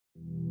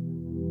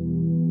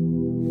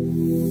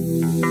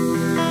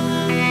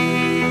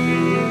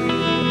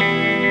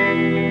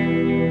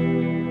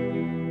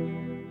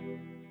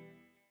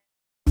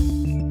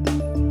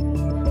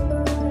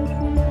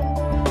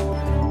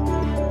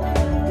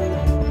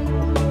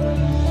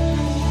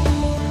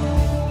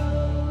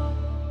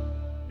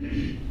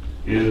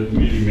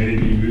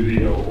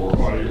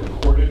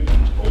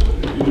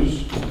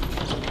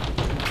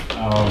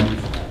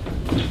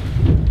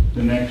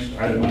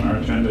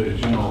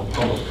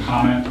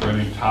for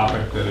any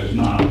topic that is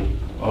not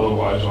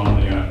otherwise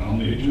on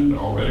the agenda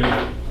already?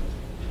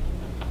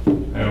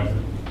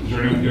 Is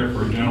there anyone here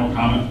for a general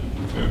comment?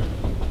 Okay.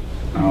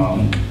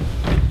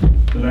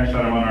 The next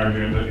item on our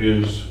agenda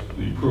is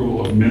the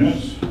approval of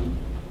minutes.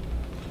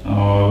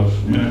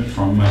 Minutes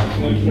from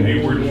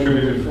May were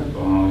distributed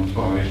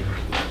by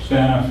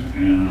staff,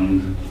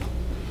 and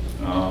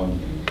I don't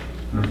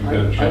know if you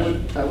got a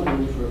chance. I would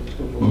move for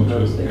approval. Move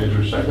to, is there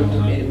a second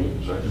on that?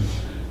 Second.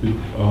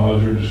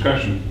 Is there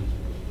discussion?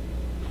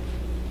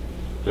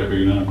 There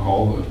being none,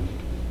 call the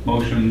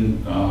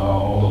motion.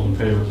 All those in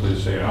favor,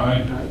 please say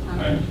aye.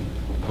 Aye.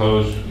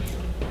 Opposed?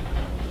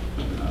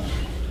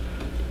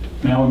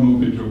 Now we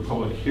move into a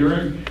public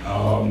hearing.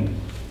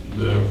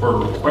 For a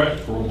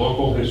request for a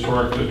local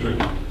historic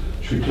district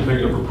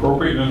certificate of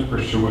appropriateness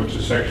pursuant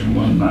to section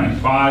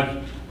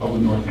 195 of the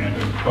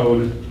Northampton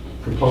Code.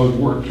 Proposed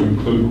work to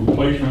include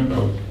replacement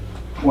of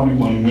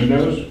 21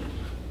 windows.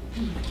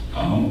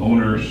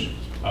 Owners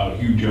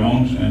Hugh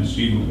Jones and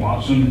Stephen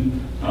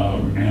Watson,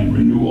 and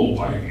renewal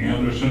by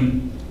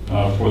Anderson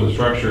for the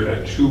structure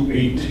at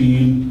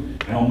 218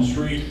 Elm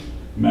Street,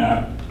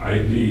 map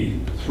ID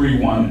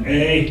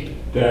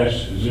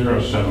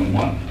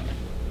 31A-071.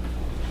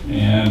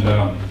 And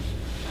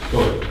so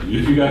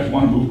if you guys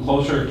want to move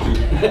closer to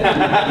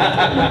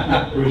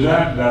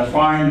present, that's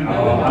fine.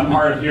 I'm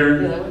hard of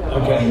hearing.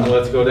 Okay, well,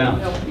 let's go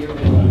down. I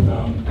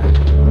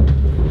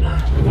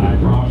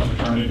promise to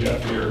turn a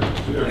deaf ear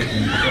to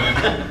everything.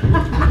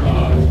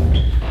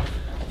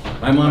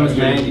 My mom is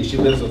 90. She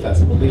lives with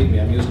us. Believe me,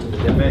 I'm used to the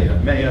deaf.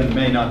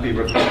 May not be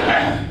recorded.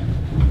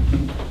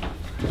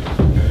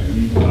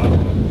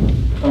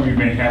 Some of you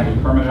may have a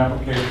permit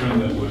application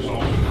that was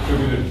also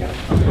distributed. We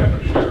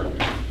have to share.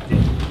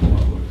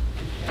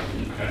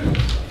 Okay.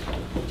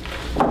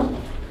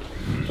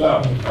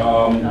 So,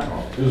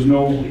 there's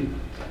no, I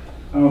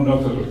don't know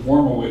if there's a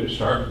formal way to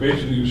start.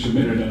 Basically, you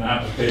submitted an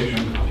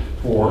application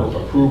for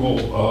approval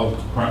of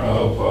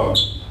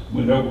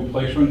window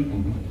replacement,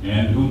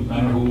 and I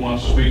don't know who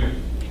wants to speak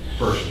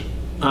first.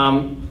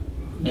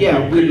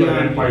 Yeah, could you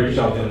identify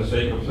yourself for the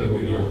sake of the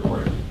video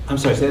recording? I'm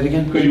sorry, say that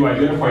again? Could you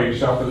identify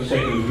yourself for the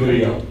sake of the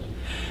video?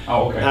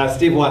 Oh, okay.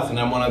 Steve Watson,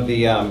 I'm one of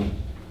the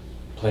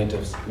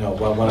plaintiffs. No,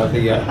 well, one of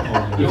the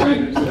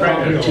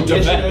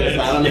petitioners.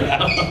 I don't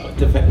know.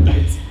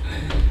 Defendants.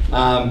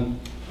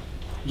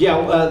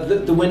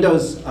 The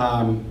windows,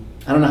 I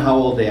don't know how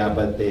old they are,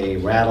 but they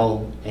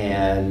rattle,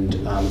 and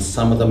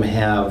some of them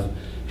have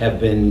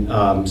been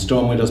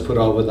storm windows put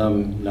over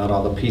them. Not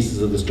all the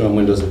pieces of the storm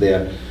windows are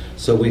there.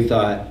 So we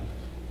thought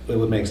it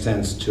would make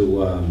sense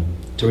to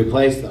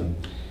replace them.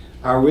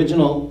 Our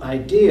original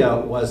idea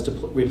was to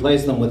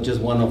replace them with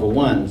just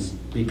 1/1s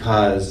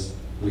because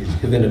we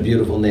live in a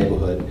beautiful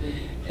neighborhood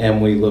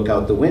and we look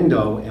out the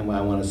window and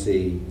I want to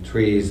see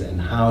trees and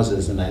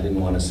houses, and I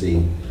didn't want to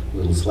see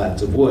little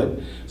slats of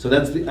wood. So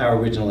that's our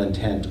original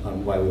intent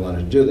on why we wanted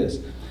to do this.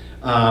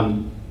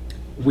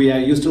 We are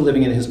used to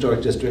living in a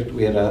historic district.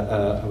 We had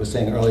I was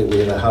saying earlier, we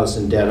had a house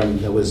in Dedham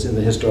that was in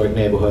the historic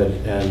neighborhood,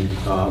 and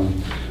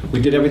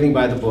we did everything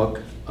by the book.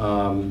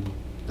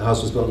 The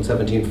house was built in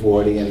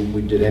 1740, and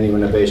we did any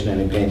renovation,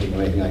 any painting,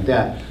 or anything like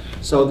that.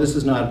 So this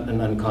is not an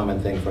uncommon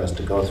thing for us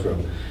to go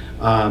through.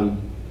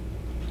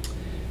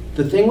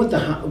 The thing with the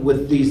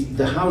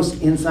house,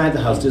 inside the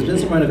house, there's been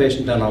some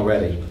renovation done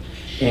already.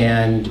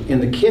 And in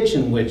the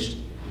kitchen, which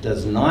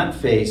does not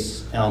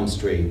face Elm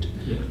Street,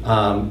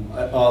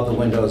 all the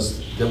windows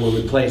that were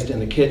replaced in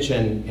the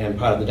kitchen and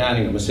part of the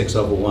dining room are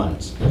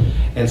 6/1s.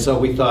 And so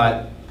we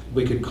thought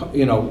we could,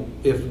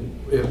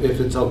 if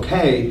it's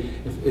okay,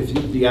 if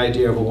the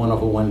idea of a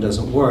 1/1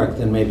 doesn't work,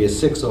 then maybe a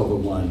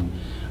 6/1.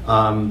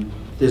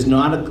 There's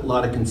not a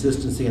lot of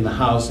consistency in the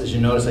house. As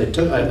you notice, I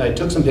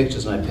took some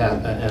pictures and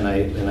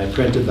I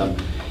printed them.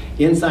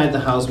 Inside the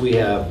house, we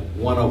have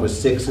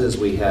 1/6s,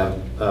 we have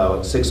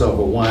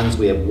 6/1s,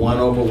 we have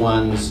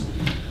 1/1s.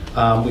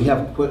 We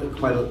have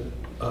quite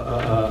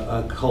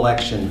a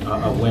collection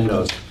of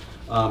windows.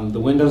 The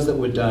windows that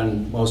were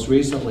done most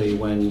recently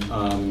when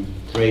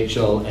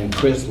Rachel and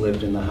Chris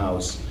lived in the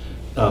house,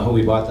 who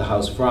we bought the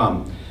house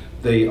from,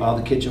 all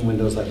the kitchen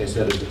windows, like I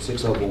said, are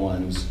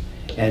 6/1s.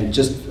 And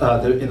just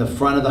in the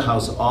front of the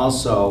house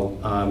also,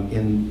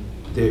 in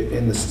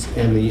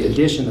the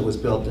addition that was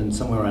built in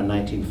somewhere around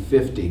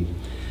 1950,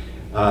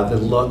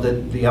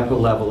 the upper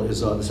level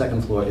is the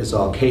second floor is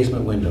all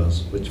casement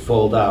windows, which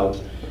fold out,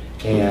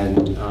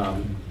 and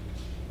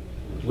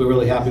we're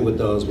really happy with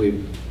those.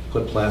 We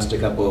put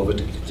plastic up over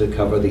to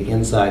cover the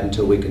inside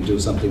until we can do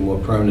something more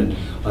permanent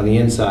on the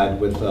inside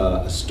with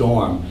a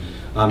storm.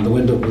 The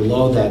window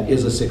below that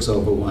is a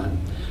 6/1.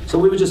 So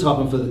we were just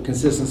hoping for the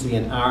consistency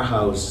in our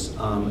house,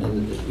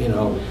 and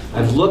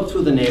I've looked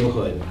through the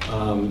neighborhood,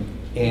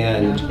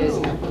 and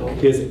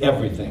there's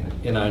everything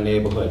in our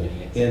neighborhood.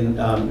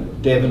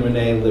 Dave and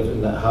Renee live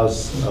in the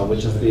house,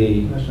 which is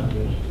the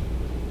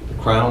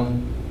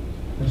Crown.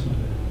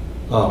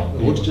 Oh,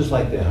 it looks just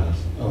like their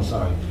house. Oh,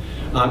 sorry.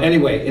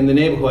 Anyway, in the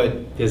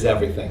neighborhood, there's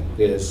everything.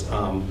 There's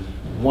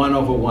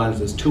 1/1s,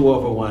 there's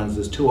 2/1s,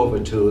 there's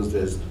 2/2s,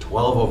 there's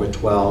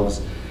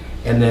 12/12s,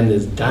 And then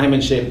there's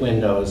diamond-shaped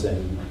windows,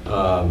 and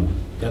on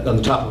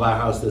the top of our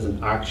house, there's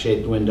an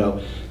arc-shaped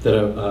window that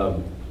are,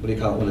 what do you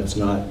call it when it's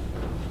not?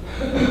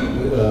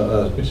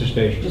 It's a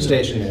station.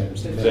 Stationary.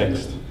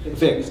 Fixed.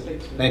 Fixed,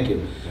 thank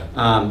you.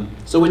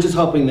 So we're just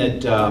hoping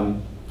that,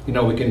 you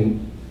know, we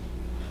can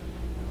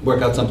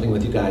work out something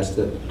with you guys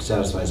that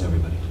satisfies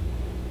everybody.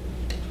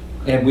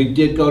 And we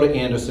did go to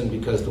Anderson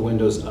because the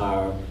windows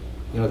are,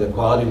 you know, they're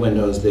quality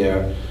windows,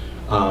 they're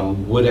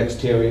wood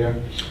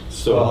exterior.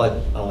 So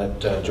I'll let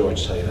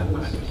George tell you that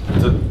part.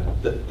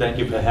 Thank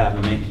you for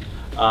having me.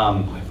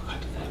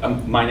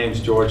 My name's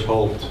George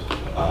Holt,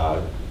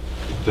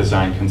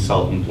 design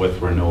consultant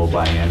with Renewal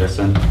by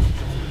Anderson.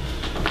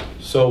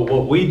 So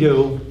what we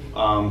do,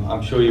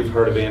 I'm sure you've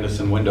heard of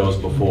Anderson Windows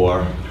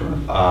before.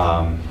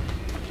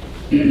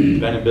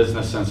 Been in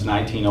business since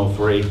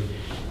 1903.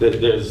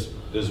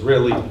 There's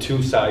really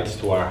two sides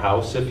to our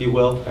house, if you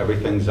will.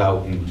 Everything's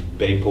out in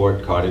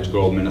Bayport, Cottage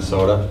Grove,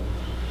 Minnesota.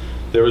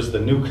 There is the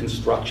new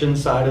construction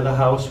side of the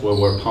house where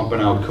we're pumping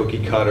out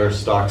cookie cutter,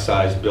 stock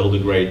size,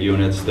 build-a-grade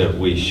units that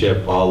we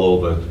ship all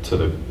over to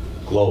the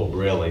globe,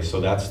 really. So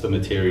that's the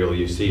material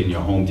you see in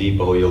your Home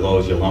Depot, your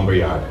Lowe's, your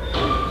lumberyard.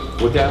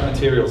 What that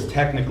material is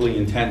technically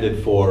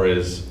intended for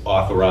is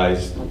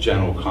authorized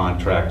general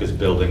contractors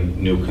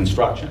building new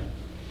construction.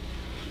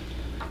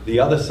 The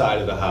other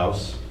side of the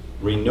house,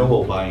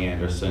 Renewal by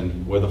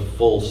Anderson, we're the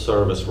full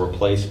service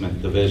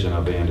replacement division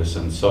of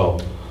Anderson. So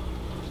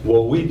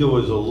what we do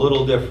is a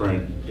little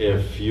different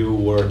if you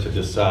were to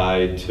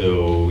decide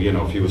to, you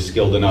know, if you were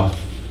skilled enough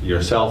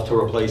yourself to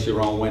replace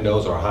your own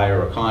windows or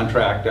hire a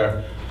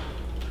contractor.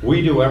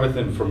 We do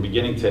everything from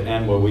beginning to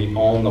end where we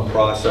own the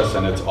process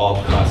and it's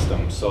all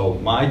custom. So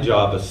my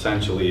job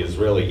essentially is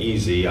really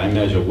easy. I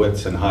measure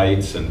widths and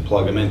heights and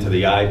plug them into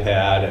the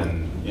iPad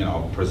and, you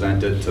know,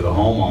 present it to the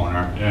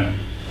homeowner. Yeah.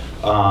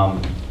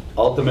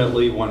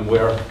 Ultimately, when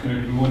we're...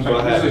 Go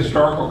ahead. This is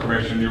Historical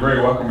Commission. You're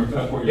very welcome if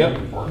that's what you're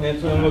looking for.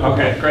 That's what I'm looking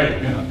okay, for.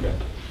 Great. Yeah.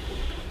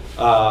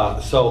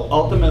 Okay. So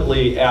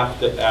ultimately,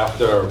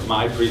 after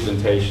my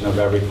presentation of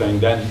everything,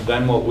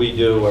 then what we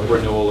do at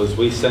Renewal is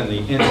we send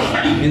the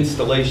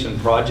installation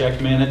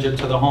project manager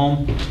to the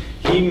home.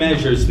 He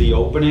measures the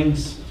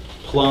openings,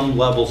 plumb,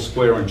 level,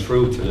 square, and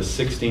true to the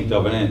 16th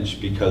of an inch,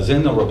 because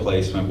in the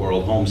replacement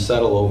world, homes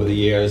settle over the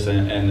years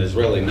and there's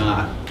really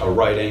not a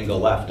right angle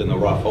left in the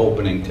rough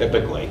opening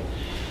typically.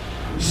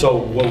 So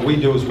what we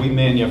do is we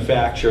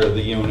manufacture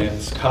the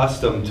units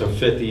custom to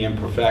fit the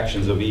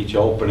imperfections of each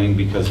opening,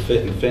 because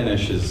fit and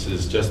finish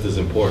is just as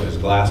important as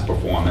glass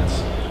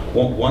performance.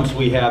 Once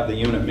we have the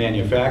unit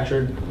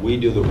manufactured, we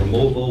do the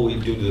removal, we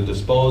do the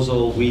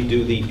disposal, we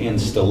do the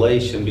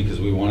installation because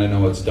we want to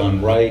know it's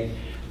done right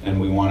and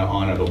we want to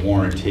honor the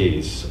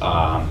warranties.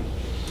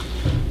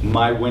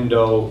 My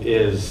window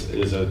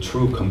is a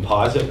true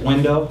composite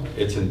window.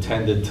 It's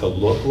intended to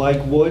look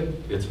like wood.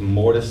 It's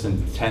mortise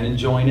and tenon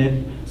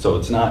jointed, so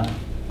it's not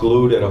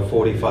glued at a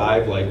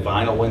 45 like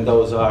vinyl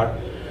windows are.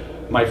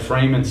 My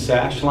frame and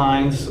sash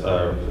lines,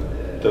 the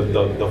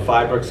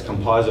Fibrix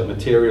composite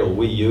material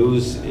we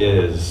use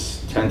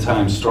is 10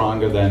 times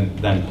stronger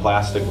than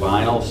plastic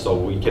vinyl, so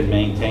we can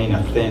maintain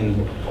a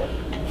thin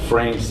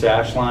frame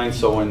sash line.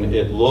 So when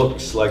it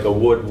looks like a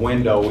wood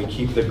window, we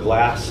keep the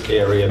glass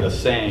area the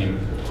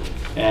same.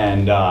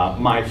 And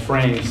my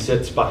frame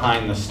sits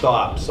behind the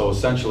stop, so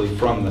essentially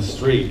from the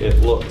street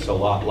it looks a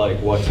lot like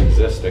what's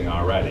existing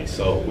already.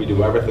 So we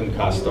do everything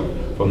custom,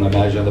 from the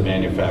measure, the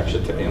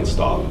manufacture to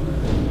install.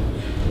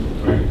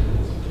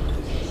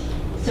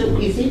 So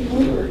is it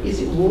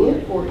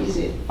wood or is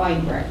it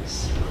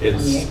Fibrix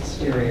on the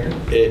exterior?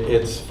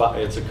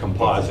 It's a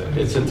composite.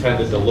 It's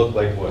intended to look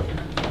like wood.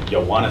 You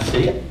want to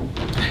see it?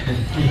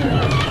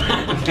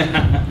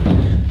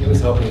 He was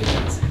hoping he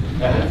was.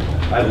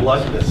 I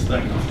like this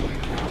thing.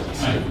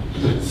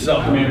 So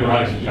I made a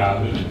nice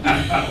job.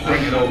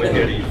 bring it over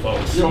here to you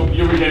folks. You'll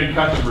be getting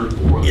customers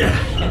for Yeah.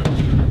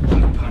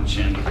 Punch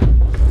in.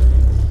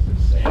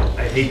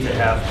 I hate to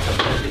have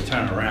to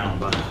turn around,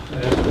 but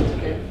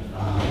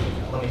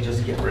let me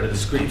just get rid of the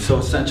screen. So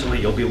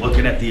essentially, you'll be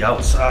looking at the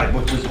outside,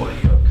 which is what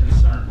you're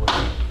concerned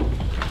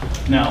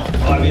with. Now,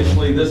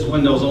 obviously, this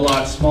window's a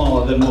lot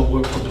smaller than what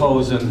we're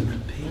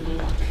proposing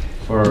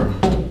for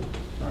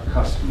our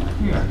customer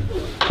here.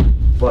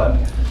 But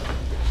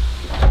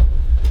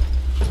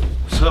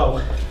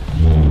so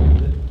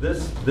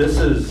this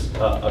is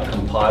a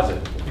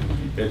composite.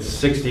 It's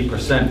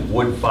 60%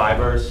 wood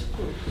fibers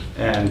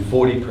and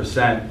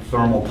 40%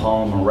 thermal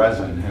polymer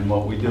resin. And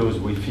what we do is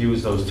we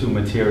fuse those two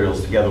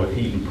materials together with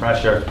heat and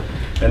pressure.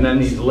 And then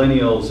these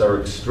lineals are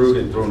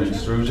extruded through an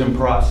extrusion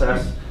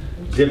process,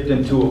 dipped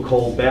into a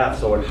cold bath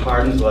so it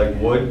hardens like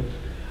wood.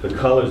 The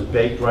color's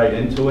baked right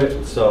into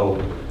it, so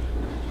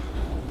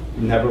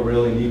you never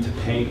really need to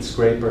paint,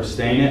 scrape, or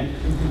stain it.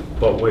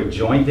 But we're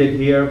jointed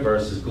here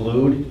versus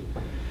glued.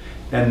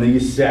 And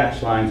these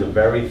sash lines are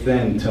very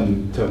thin.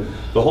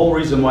 The whole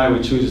reason why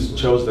we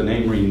chose the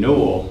name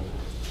Renewal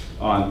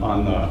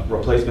on the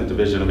replacement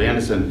division of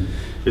Anderson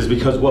is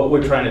because what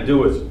we're trying to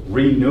do is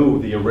renew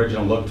the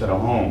original look to the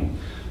home.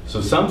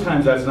 So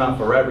sometimes that's not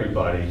for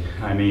everybody.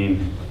 I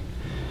mean,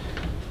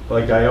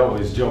 like I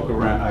always joke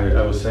around,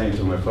 I was saying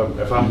to him,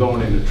 if I'm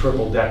going into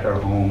triple-decker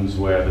homes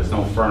where there's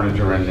no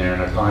furniture in there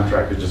and a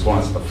contractor just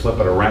wants to flip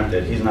it or rent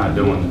it, he's not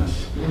doing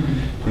this.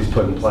 He's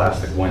putting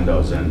plastic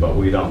windows in, but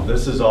we don't.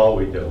 This is all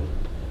we do.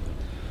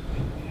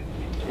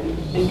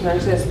 And can I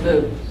just ask,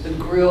 the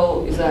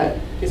grill, is that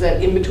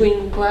in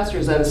between glass or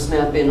is that a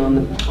snap-in on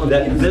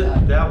the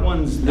inside?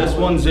 This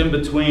one's in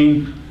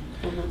between.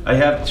 I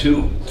have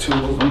two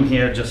of them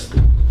here, just,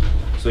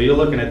 so you're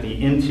looking at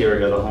the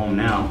interior of the home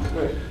now.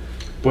 Right.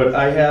 But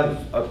I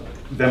have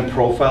them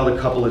profiled a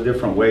couple of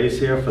different ways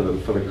here for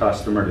the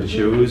customer to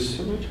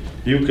choose.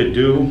 You could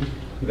do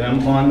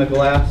them on the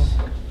glass.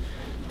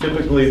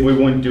 Typically, we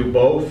wouldn't do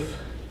both.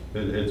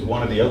 It's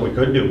one or the other. We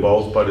could do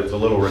both, but it's a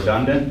little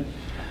redundant.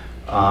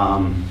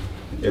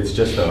 It's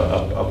just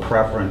a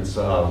preference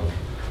of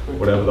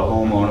whatever the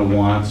homeowner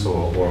wants,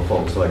 or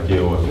folks like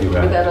you, if you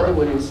have. But that other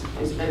one is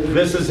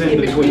This is in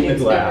between the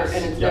glass.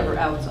 And it's Yep. never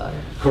outside.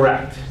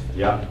 Correct.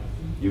 Yep.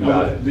 You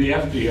got it. The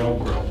FDL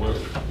grill,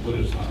 what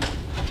is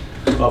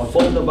that? A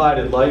full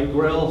divided light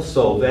grill,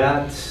 so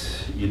that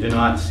you do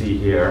not see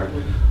here.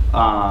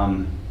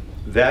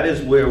 That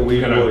is where we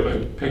You got a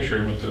would.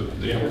 picture with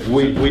the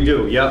We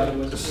do, yep.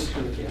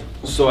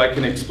 So I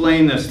can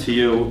explain this to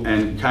you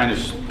and kind of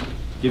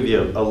give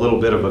you a little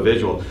bit of a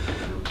visual.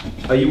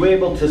 Are you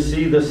able to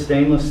see the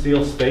stainless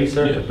steel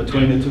spacer Yeah.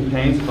 between the two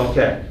panes?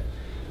 Okay.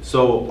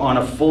 So on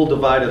a full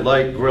divided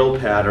light grill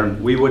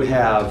pattern, we would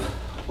have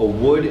a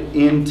wood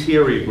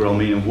interior grill,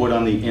 meaning wood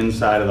on the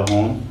inside of the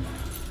home,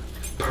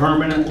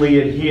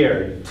 permanently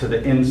adhered to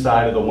the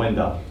inside of the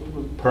window.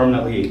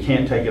 Permanently, you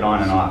can't take it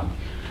on and off.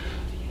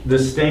 The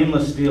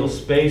stainless steel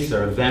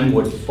spacer then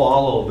would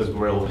follow the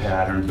grill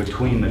pattern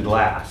between the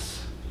glass.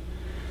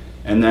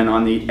 And then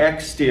on the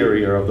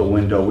exterior of the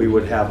window, we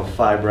would have a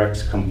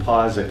Fibrex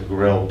composite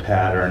grill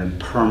pattern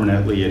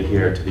permanently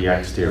adhered to the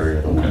exterior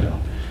of the window.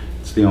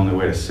 It's the only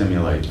way to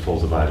simulate full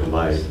divided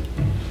light.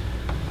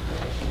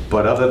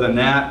 But other than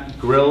that,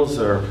 grills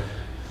are,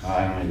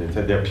 I don't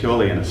know, they're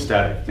purely an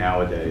aesthetic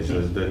nowadays.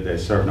 They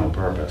serve no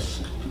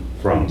purpose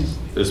from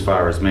as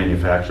far as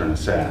manufacturing a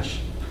sash.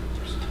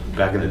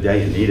 Back in the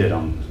day, you needed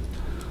them,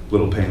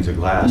 little panes of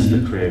glass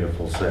to create a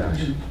full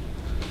sash.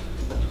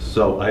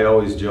 So I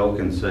always joke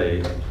and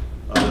say,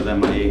 other than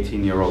my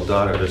 18-year-old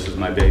daughter, this is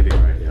my baby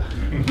right here.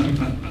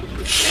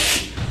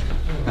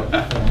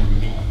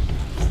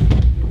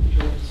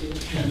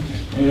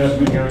 Any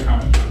other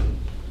comments?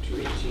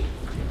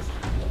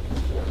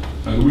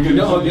 We could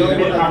No, the only have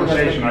a one I-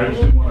 conversation, I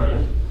just didn't want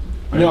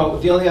to. No,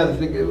 the only other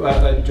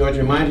thing George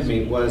reminded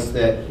me was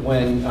that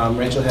when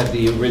Rachel had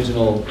the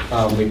original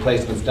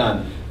replacements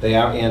done, they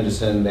are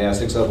Anderson, they are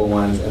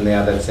 601s, and they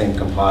are that same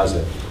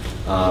composite.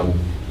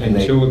 And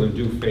two of them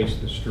do face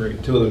the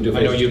street. Two of them do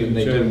I know face the you're street, and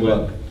they do concerned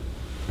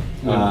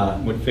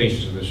look. with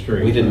faces the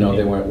street. We didn't know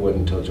they weren't wood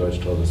until George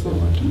told us they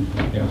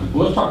weren't. Yeah.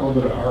 Well, let's talk a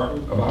little bit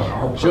about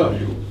our Sure.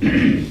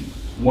 purview.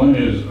 One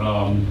is,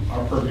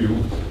 our purview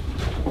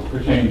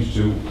pertains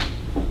to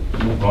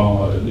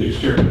the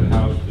exterior of the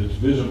house that's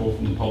visible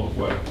from the public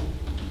way.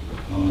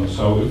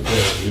 So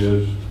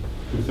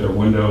if there are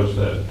windows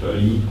that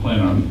you plan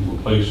on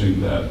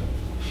replacing that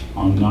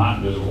are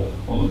not visible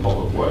from the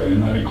public way,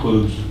 and that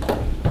includes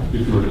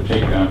if you were to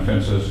take down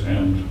fences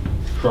and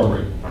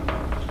shrubbery.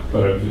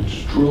 But if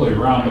it's truly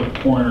around the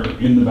corner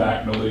in the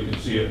back, nobody can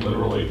see it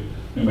literally,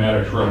 no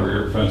matter shrubbery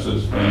or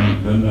fences,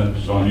 then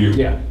that's on you.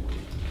 Yeah.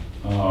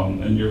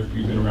 And you've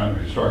been around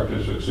the historic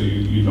district, so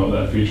you know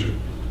that feature.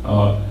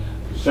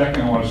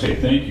 Second, I want to say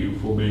thank you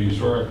for being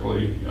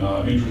historically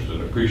interested.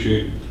 I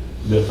appreciate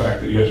the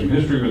fact that you have some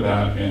history with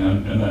that,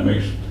 and that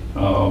makes,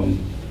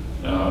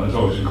 it's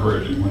always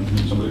encouraging when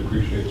somebody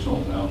appreciates an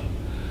old house.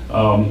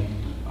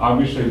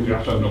 Obviously, we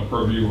also have no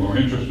purview or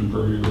interest in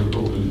purview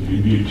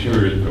in the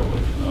interior of the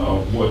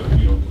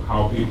building.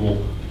 How people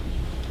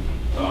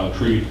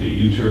treat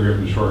the interior of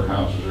historic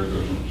houses or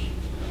business.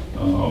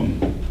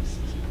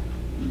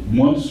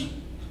 Once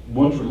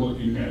we're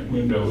looking at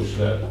windows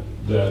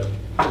that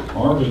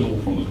are visible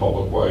from the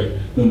public way,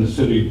 then the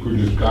city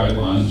produced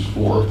guidelines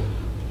for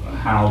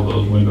how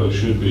those windows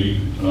should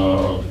be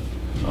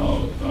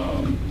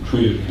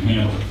treated and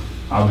handled.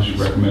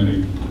 Obviously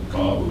recommending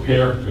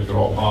repair, if at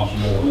all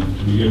possible,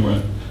 to begin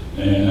with,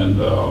 and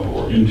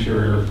or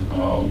interior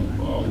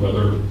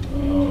weather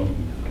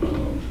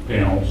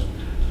panels,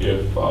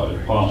 if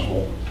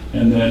possible.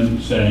 And then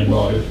saying,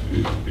 well, if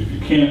you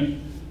can't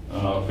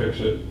fix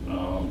it,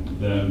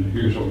 then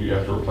here's what you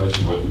have to replace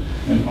it with.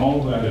 And all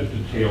of that is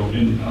detailed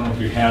in, I don't know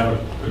if you have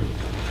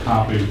a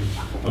copy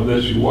of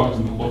this, you're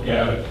welcome to look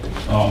at it.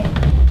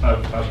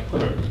 I've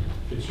put it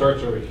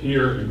starts over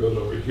here, it goes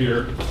over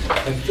here.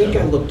 I think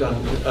I looked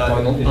online.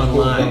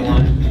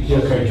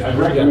 Okay, I'd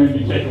recommend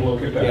you take a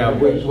look at that. Yeah,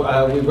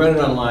 we read it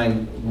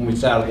online when we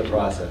started the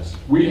process.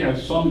 We have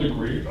some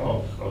degree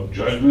of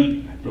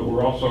judgment, but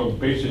we're also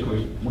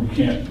basically, we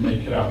can't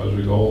make it up as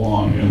we go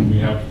along, and we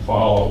have to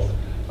follow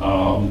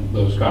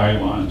those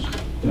guidelines.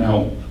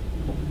 Now,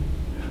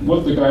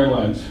 what the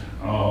guidelines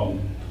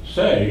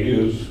say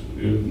is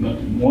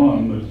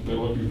one, that they're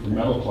looking for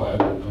metal clad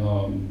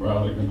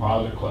rather than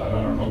composite clad.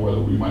 I don't know whether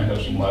we might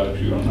have some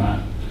latitude on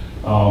that.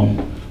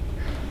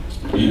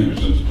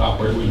 Since it's top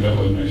right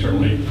window, and they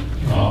certainly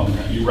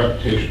your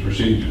reputation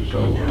precedes you. So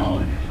I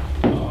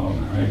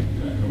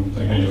don't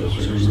think any of us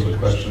are really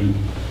questioning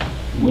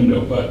the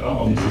window, but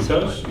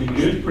it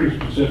is pretty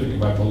specific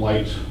about the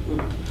lights,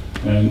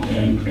 and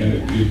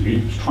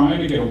it's trying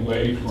to get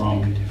away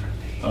from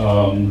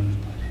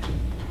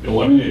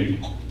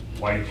eliminating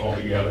lights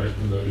altogether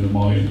in the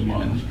mullions and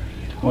months.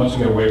 It wants to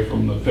get away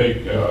from the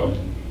fake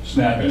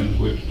snap-ins,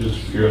 which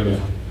disappear the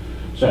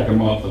second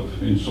month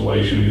of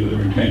installation, either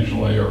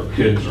intentionally or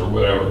kids or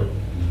whatever.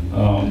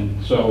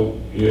 So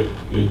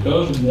it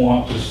does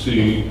want to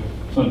see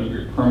some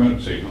degree of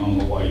permanency on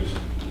the lights,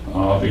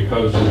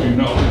 because as you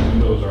know, the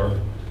windows are,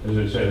 as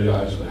they say, the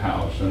eyes of the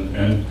house,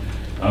 and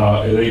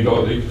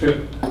they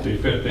fit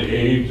the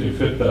age, they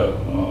fit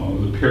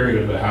the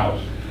period of the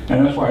house.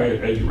 And that's why,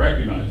 as you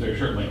recognize, there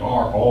certainly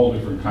are all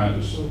different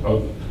kinds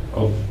of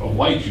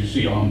lights you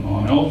see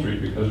on Elm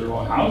Street, because there are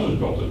all houses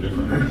built at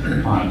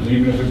different times.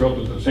 Even if they're built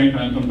at the same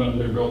time, sometimes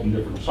they're built in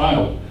different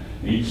styles.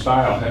 Each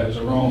style has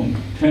their own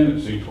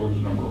tendency towards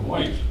the number of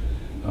lights.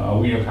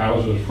 We have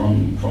houses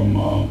from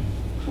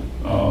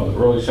the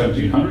early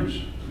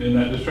 1700s in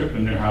that district,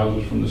 and there are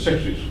houses from the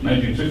 60s,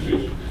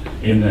 1960s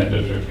in that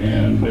district,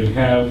 and they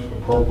have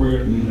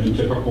appropriate and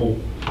typical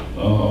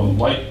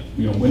light,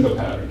 window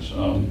patterns.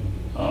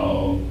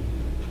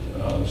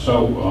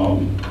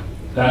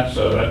 That's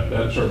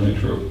certainly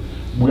true.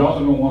 We also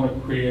don't want to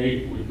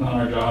create, it's not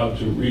our job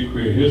to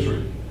recreate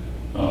history,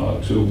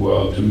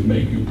 to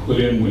make you put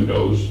in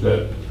windows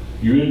that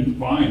you didn't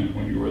find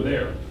when you were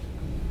there.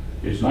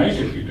 It's nice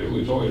if you do.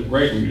 It's always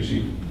great when you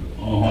see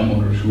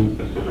homeowners who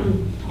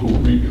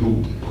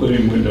put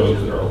in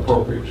windows that are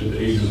appropriate to the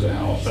age of the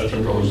house. That's a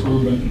real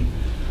improvement.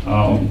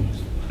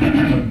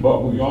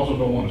 But we also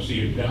don't want to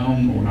see it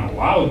down. We're not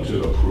allowed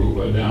to approve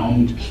a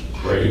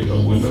downgrade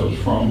of windows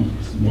from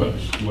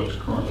what's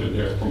currently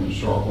there from a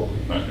historical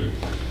perspective.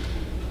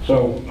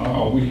 So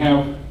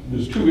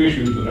there's two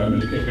issues that I've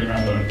been kicking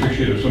around, and I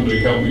appreciate if somebody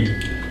helped me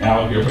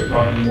out here by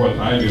talking more than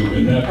I do.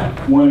 And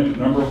that one is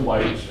number of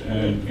lights,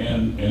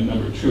 and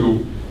number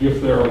two,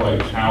 if there are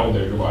lights, how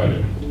they're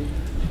divided.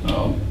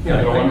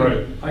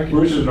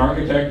 Bruce is an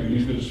architect, and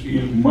he's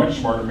a much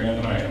smarter man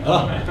than I am.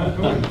 I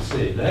wouldn't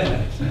say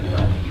that.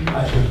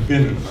 I've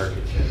been an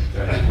architect.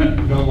 I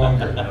no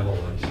longer have a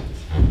license.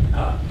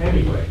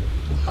 Anyway,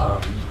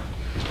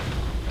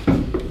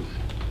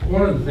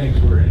 one of the things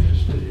we're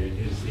interested in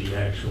is the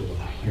actual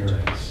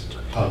appearance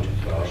of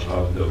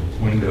the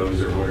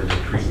windows or whatever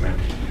treatment.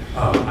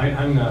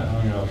 I'm not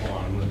hung up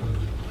on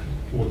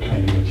what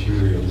kind of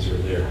materials are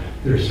there.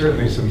 There's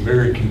certainly some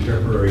very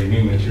contemporary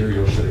new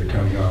materials that are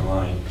coming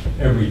online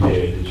every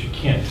day that you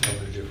can't tell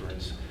the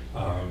difference.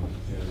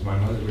 As my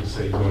mother would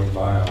say, going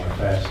by on a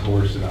fast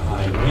horse in a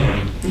high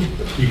wind,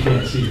 you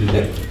can't see the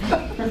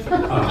difference.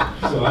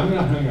 So I'm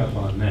not hung up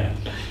on that.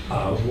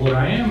 What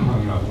I am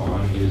hung up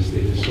on is the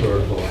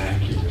historical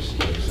accuracy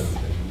of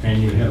something.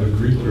 And you have a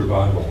Greek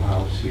Revival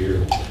house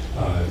here.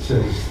 It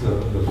says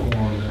the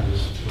form that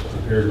was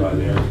prepared by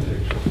the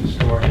architectural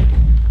historian.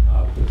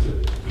 It's a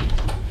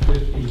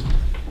 1850,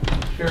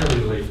 fairly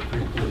late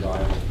Greek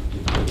Revival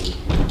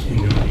in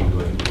New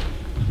England.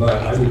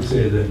 But I would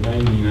say that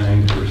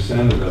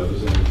 99% of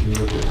those, and if you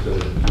look at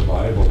the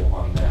Bible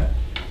on that,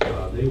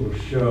 they will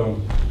show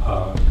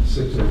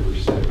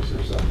 6/6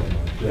 or something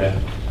like that.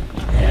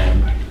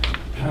 And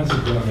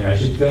consequently, I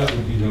think that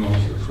would be the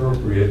most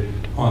appropriate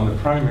on the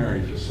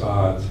primary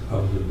facades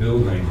of the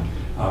building,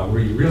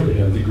 where you really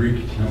have the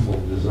Greek temple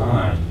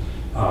design.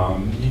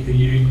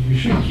 You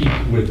should keep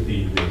with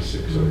the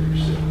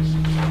 6/6.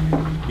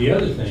 The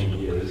other thing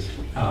is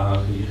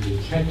the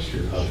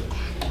texture of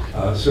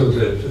it. So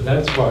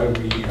that's why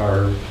we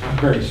are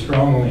very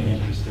strongly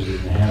interested in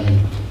having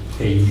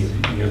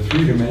a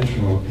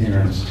three-dimensional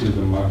appearance to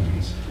the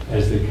muttons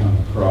as they come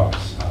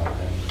across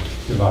and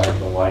divide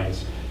the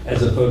lights,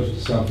 as opposed to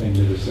something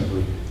that is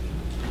simply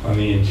on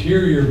the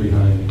interior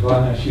behind the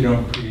glass. You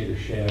don't create a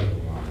shadow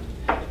on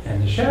it.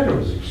 And the shadow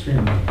is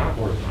extremely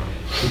important,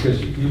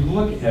 because you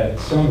look at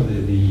some of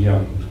the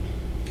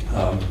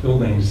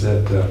buildings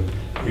that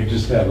you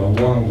just have a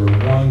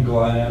 1/1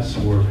 glass,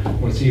 or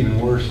what's even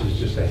worse is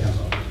just to have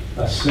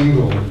a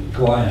single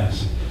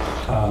glass.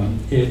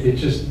 It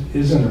just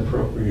isn't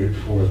appropriate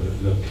for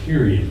the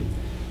period.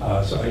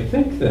 So I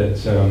think that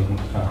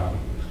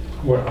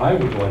what I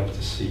would like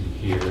to see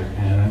here,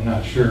 and I'm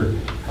not sure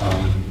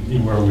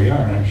where we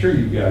are, and I'm sure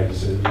you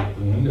guys with the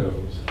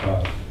windows,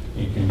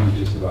 you can do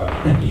just about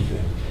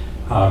anything.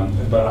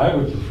 But I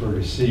would prefer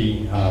to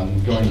see,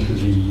 going to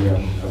the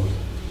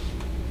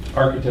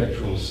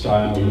architectural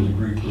style of the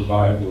Greek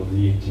Revival of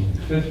the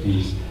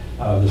 1850s,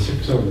 the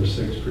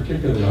 6/6,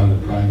 particularly on the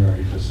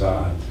primary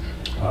facade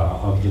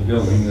of the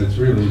building. That's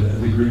really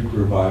the Greek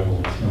Revival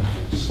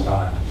temple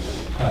style.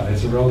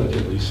 It's a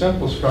relatively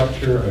simple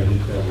structure. I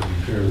think that would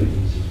be fairly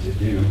easy to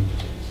do.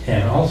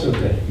 And also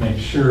to make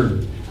sure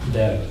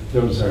that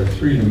those are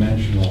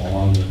three-dimensional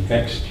on the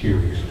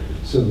exterior,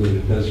 so that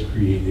it does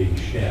create a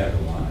shadow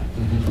line.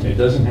 It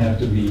doesn't have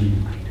to be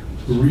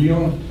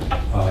real.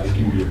 It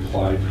can be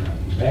applied front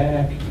and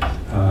back.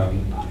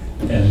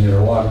 And there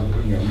are a lot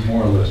of,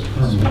 more or less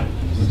permanent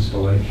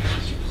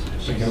installations.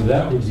 So,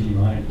 that would be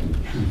my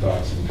true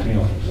thoughts and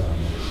feelings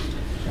on this.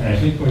 And I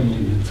think when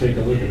you take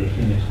a look at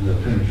the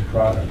finished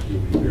product,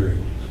 you'll be very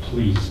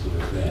pleased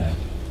with that.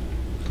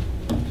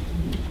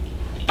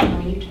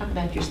 When you talk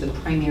about just the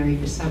primary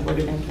facade, what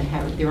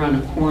about they're on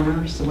a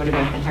corner, so what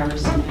about the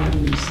Harrison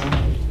Avenue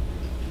side?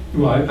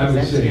 Well, I would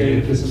That's say very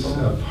if it's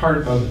visible.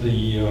 part of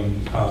the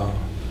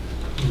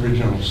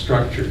original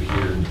structure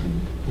here,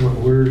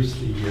 where's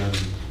the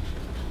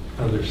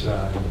other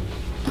side?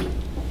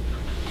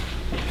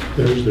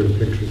 There's their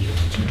pictures.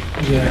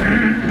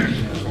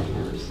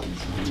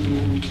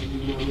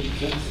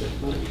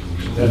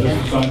 That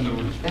is something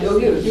Oh,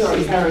 here's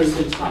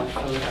Harrison's house.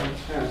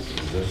 Harrison.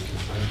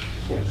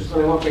 Yeah, because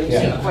when I walk in, you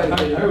see quite a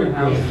bit I of would the go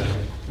house.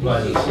 with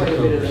that. You see quite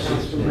a bit of the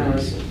house from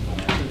Harrison.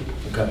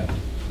 Okay.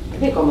 I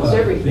think almost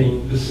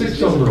everything. The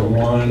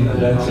 6/1,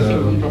 that's a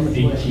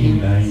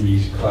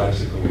 1890s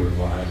classical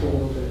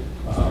revival.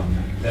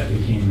 That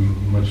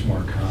became much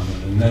more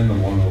common. And then the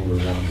 1/1,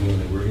 when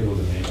they were able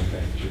to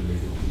manufacture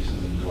bigger pieces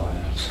of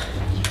glass.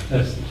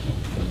 That's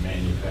the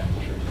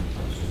manufacturing.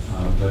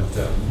 But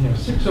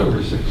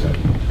 6/6, I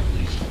think.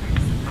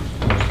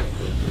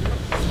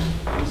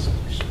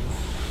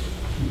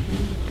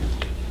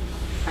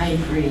 I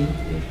agree.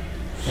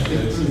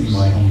 That's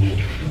my own.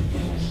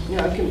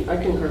 Yeah, I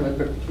concur with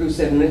what Bruce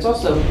said, and it's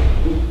also,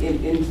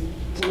 in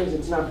some ways,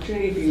 it's an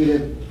opportunity for you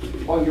to,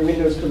 all your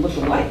windows could look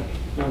alike,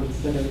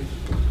 instead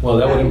of. Well,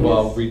 that would having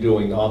involve this-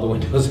 redoing all the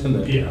windows in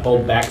the Yeah. whole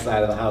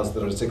backside of the house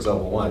that are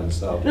 6/1,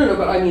 so. No,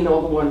 but I mean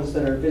all the ones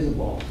that are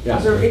visible. Yeah.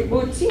 'Cause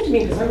it seemed to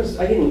me, because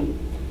I didn't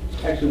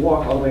actually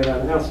walk all the way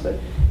around the house, but it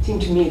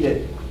seemed to me that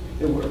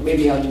there were,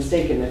 maybe I'm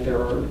mistaken, that there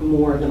are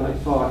more than I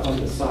thought on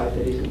the side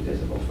that isn't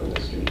visible from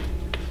the street.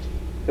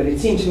 But it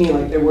seemed to me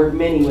like there weren't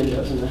many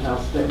windows in the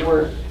house that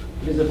weren't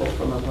visible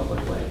from a public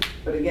way.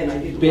 But again, I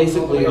didn't. walk all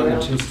Basically, way on the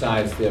around. two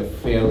sides, they're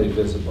fairly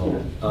visible.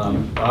 Yeah.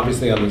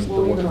 Obviously, on the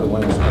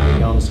ones on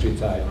the Elm Street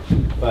side,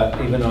 but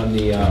even on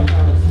the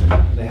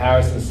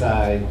Harrison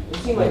side. It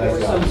seemed like there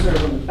was some sort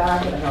of on the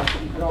back of the house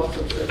that you could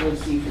also certainly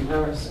see from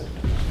Harrison.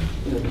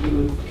 You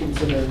would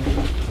consider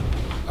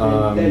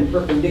then See,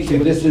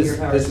 perpendicular this to your is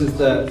Harrison.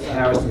 the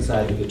Harrison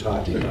side that you're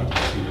talking about.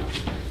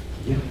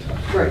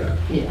 Right.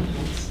 Yeah.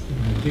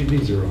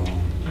 These are all.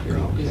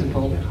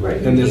 Visible.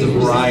 Right. And there's a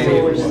variety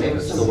of Solar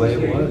ones. six, The way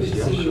it you was, could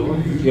yeah, see- sure.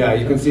 Yeah,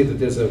 you can see that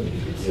there's a you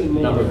could see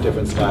more. number of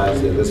different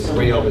styles there. There's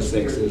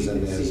 3/6s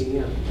and You could there's, see,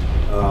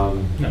 yeah.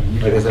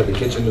 like I said, the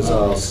kitchen is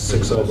all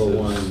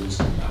 6/1s.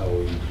 How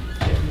we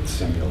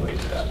simulate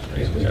that.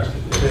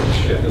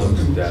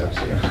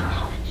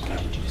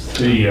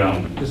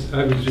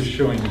 I was just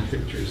showing you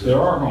pictures. there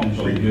are homes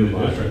in the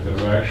district that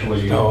have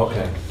actually. Oh,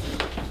 okay.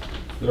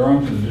 There are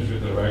homes in the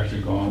district that have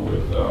actually gone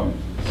with,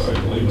 what I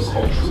believe is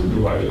called true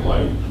divided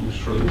light, which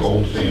is sort of the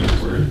gold standard,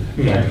 where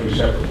you actually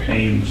separate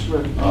panes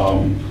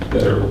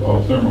that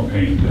are thermal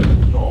panes that are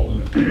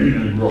installed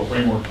in a real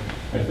framework.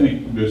 I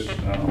think this,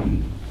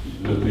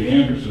 the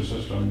Anderson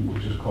system,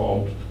 which is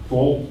called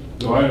full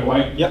divided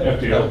light, Yep.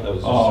 FDL, That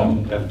was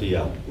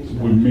FDL.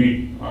 would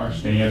meet our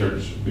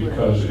standards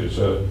because it's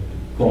a,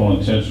 for all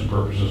intents and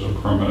purposes, a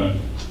permanent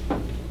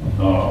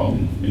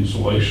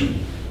installation.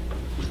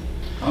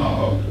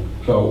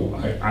 So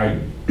I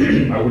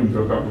wouldn't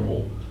feel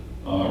comfortable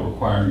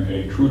requiring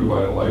a true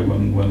divided light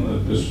when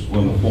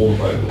the full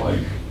divided light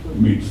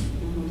meets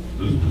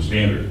the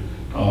standard.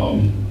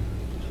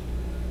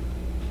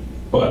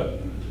 But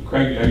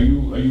Craig, are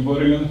you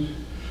voting on this?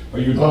 Are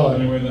you involved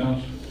anywhere in the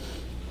house?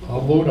 I'll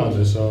vote on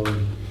this.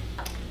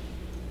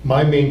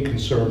 My main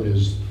concern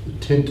is the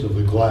tint of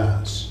the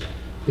glass.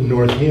 In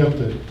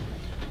Northampton,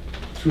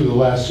 through the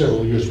last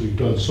several years, we've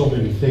done so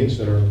many things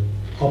that are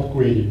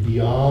upgraded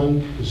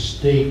beyond the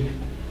state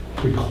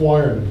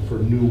requirement for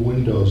new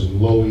windows in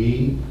low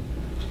E.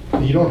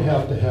 You don't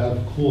have to have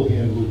cool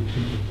hand loop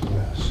tinted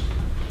glass.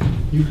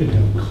 You can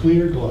have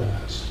clear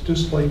glass,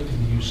 just like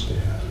they used to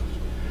have.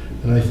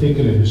 And I think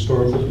in a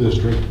historical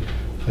district,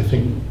 I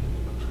think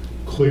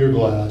clear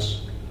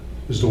glass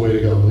is the way to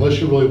go. Unless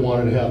you really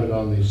wanted to have it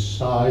on the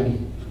side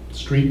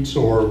streets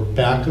or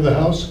back of the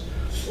house,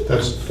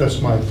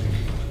 that's my thinking.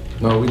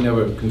 No, we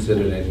never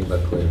considered anything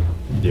but clear.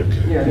 Yeah,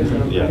 there's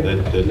no- Yeah,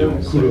 they're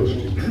doing. Kudos to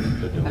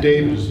you.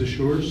 David, is this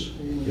yours?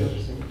 Yes.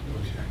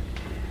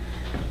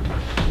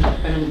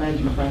 But I'm glad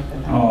you brought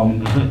that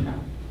up.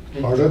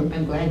 Pardon?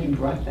 I'm glad you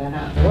brought that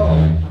up. Well,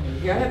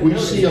 Yeah, I haven't we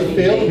noticed see a any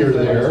failure change,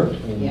 but- there.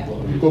 Yeah.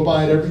 We go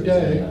by it every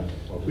day.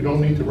 We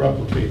don't need to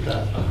replicate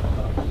that.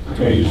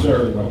 Okay,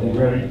 sir, are we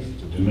ready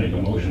to make a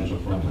motion so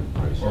far?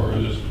 Or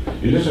is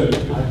this a,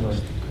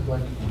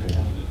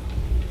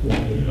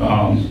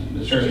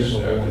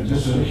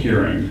 this is a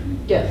hearing.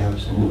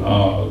 Yes.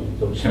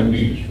 Can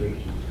we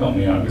help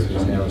me out. because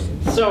I'm-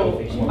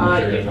 So,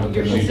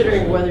 you're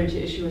considering whether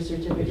to issue a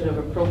certificate of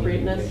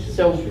appropriateness,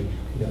 so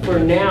for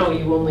now,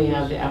 you only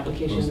have the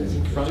application that's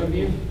in front of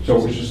you? So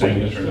we're just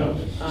saying yes or no?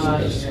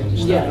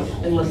 Yes,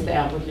 unless the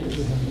applicant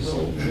is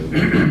willing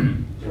to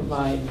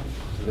provide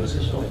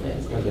additional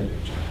plans.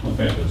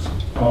 Okay.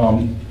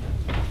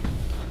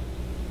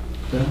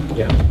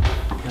 Yeah.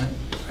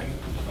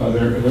 Are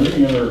there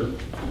any other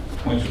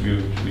points of view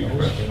to be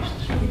expressed?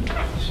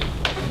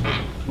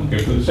 Okay,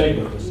 for the sake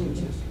of it.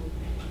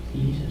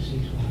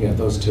 Yeah,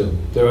 those two.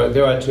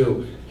 There are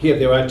two, here,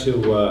 there are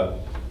two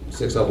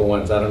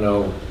 601s. I don't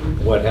know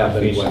what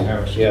happened Face when.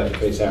 Harrison. Yeah, the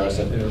face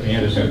Harrison.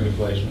 Anderson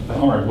replacement.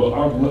 All right, well,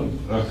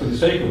 for the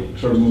sake of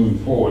sort of moving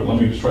forward, let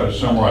me just try to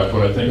summarize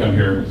what I think I'm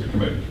hearing with the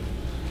committee.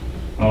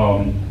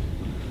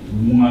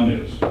 One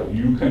is,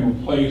 you can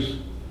replace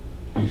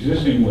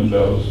existing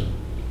windows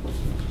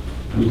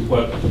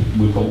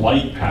with the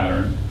light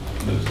pattern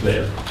that's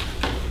there,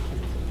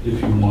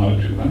 if you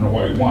wanted to. I don't know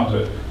why you want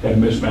to have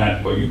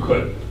mismatch, but you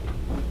could.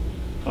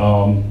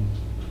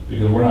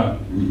 Because we're not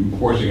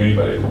forcing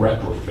anybody to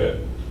retrofit,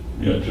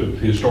 to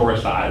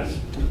historicize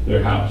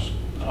their house.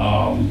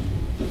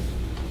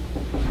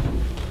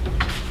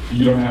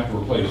 You don't have to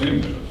replace any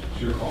windows,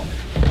 it's your call.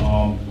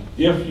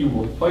 If you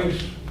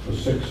replace the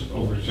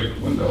 6/6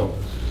 window,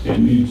 it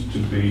needs to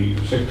be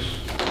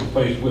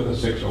replaced with a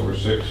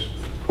 6/6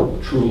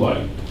 true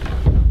light,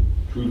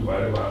 true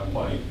divided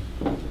light,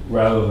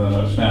 rather than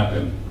a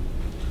snap-in.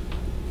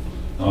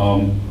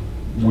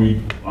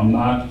 I'm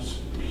not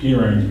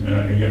hearing,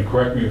 and again,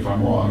 correct me if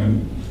I'm wrong,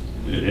 and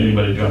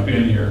anybody jump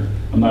in here,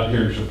 I'm not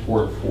hearing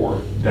support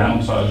for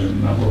downsizing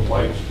the number of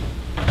lights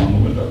on the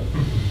window.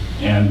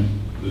 And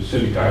the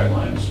city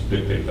guidelines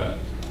dictate that.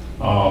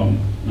 I'm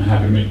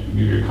happy to give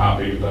you a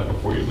copy of that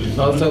before you leave.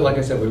 No, so like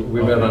I said, we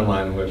read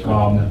online.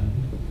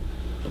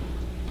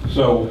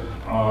 So,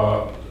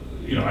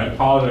 I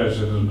apologize,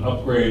 there's an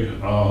upgrade,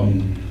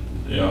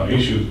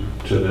 issue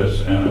to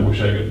this, and I wish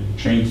I could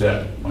change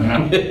that by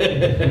now.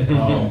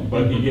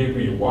 But he gave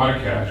me a water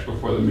cache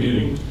before the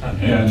meeting,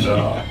 and,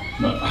 I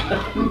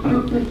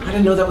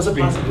didn't know that was a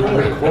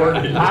possibility.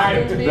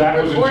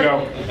 that was a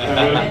joke.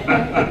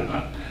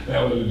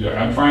 That was a joke.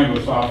 I'm trying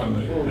to soften the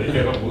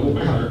hit a little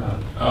bit here,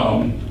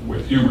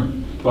 with humor.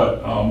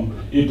 But,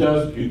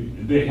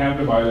 they have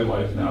divided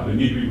lights now, they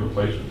need to be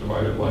replaced with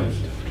divided lights.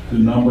 The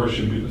number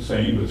should be the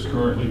same that's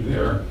currently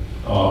there,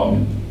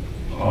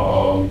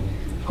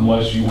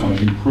 unless you want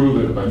to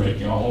improve it by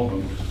making all of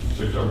them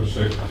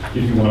 6/6.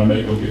 If you want to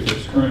make, if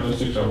it's currently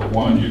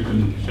 6/1, you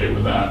can stay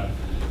with that.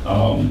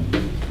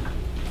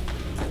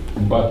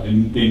 But they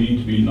need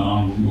to be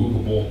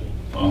non-removable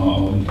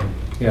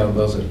Yeah,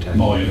 those are technical.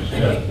 mullions.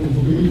 Yeah.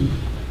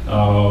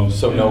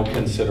 So no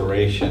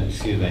consideration,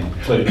 excuse me,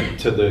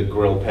 to the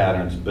grill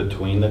patterns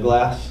between the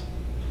glass?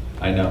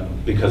 I know,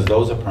 because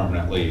those are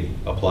permanently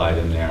applied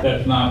in there.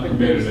 That's not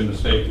permitted in the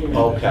state.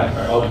 Okay.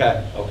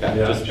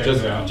 Yeah, check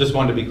it out. Just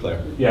wanted to be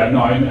clear. Yeah,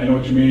 no, I know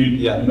what you mean.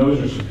 Yeah. And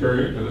those are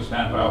superior to the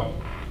snap-out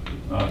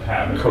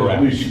pattern. Correct.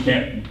 At least you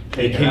can't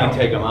They take them out.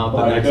 can't take them out, the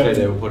But next it day does-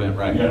 they were put in,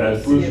 right? Yeah,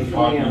 as Bruce was See it from the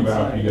talking about,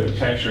 outside. you get a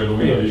texture of the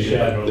window, you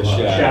get The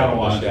shadow,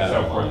 lines and the so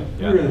shadow forth. line.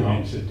 It really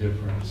makes a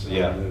difference.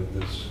 Yeah.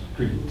 That's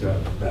pretty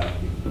tough about it.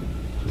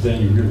 Because then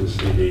your real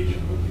estate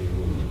agent will be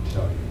able to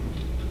tell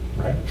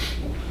you. Right.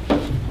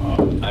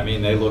 I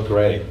mean, they look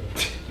great,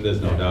 there's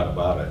no doubt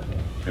about it.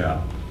 Yeah.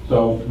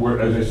 So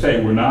as I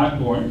say, we're not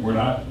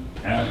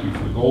asking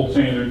for the gold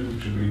standard,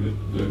 which should be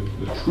the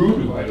true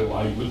divided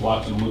light with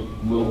lots of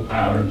little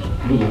patterns,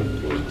 little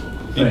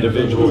things.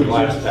 Individual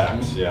glass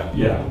packs, yeah.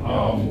 Yeah, I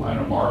don't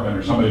know, Marvin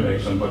or somebody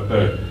makes them, but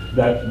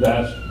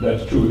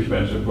that's too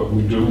expensive, but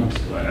we do,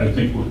 I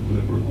think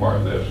would require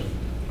this.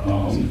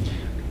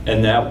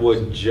 And that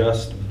would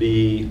just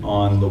be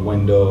on the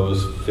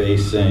windows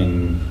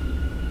facing,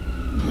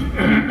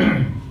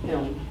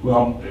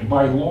 Well,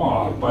 by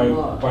law, by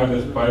what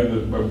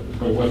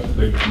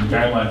the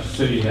guidelines the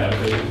city has,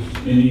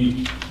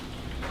 is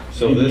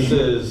so this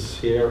is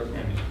here?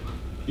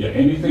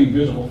 anything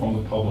visible from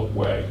the public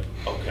way.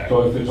 Okay.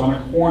 So if it's on a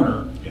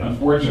corner,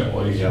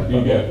 unfortunately, Yeah.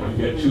 you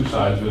get two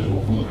sides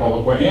visible from the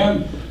public way,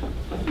 and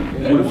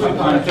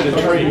sometimes It's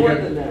it's more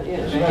than that, yeah.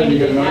 I Sometimes think you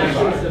get in another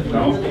actions side, of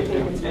no? I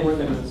think it's more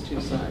than those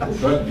two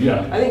sides. But,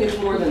 yeah. I think it's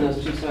more than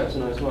those two sides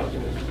when I was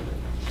walking in.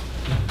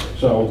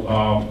 So,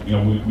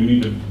 we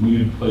need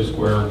to play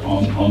square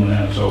on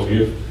that. So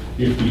if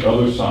the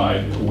other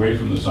side, away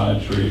from the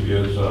side street,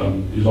 is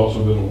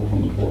also visible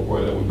from the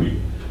portway, that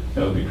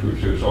would be true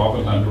too. So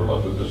oftentimes we're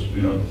left with this,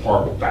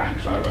 horrible back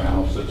side of a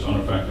house that's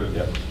unaffected.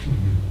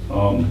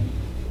 So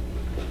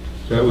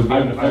that would be.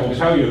 I will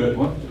tell you that,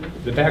 what?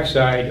 The back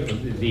side,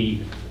 the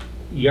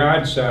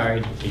yard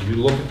side, if you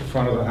look at the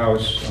front of the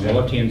house, on the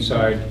left-hand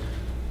side,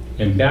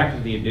 and back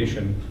of the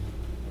addition,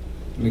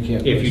 We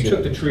can't. if you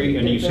took the tree,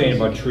 and you're saying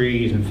about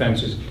trees and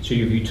fences, so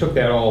if you took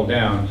that all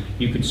down,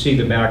 you could see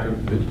the back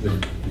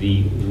of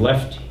the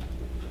left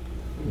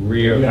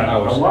rear of the Yeah,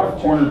 a house, lot of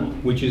corner.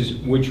 which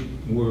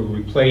were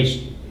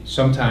replaced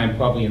sometime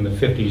probably in the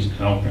 50s.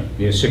 Okay.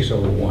 They're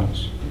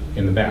 601s.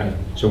 in the back.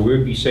 So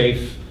we'd be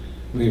safe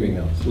Leaving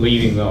those.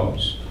 leaving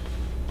those.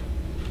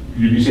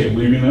 You'd be safe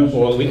leaving those?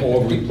 Or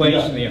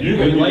replacing them. You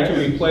can- We'd like to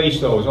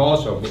replace those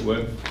also,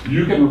 but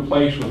You can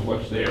replace with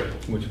what's there.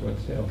 what's,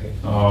 okay.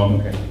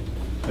 Okay.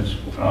 That's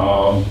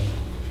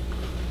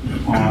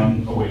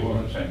On, oh wait,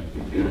 what was I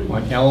saying?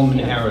 on Elm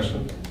and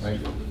Harrison, right?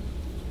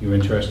 You're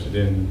interested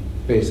in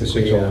the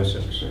Basically,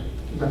 606?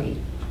 Right.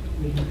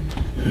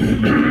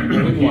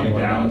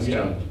 Down,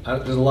 yeah.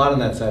 There's a lot on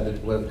that side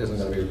that isn't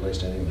gonna be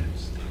replaced anyway.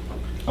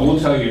 I will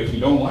tell you, if you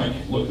don't like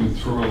looking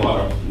through a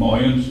lot of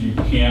mullions, you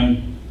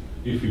can,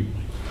 if you'd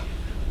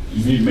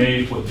be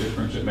amazed what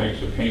difference it makes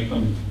to paint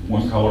them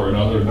one color or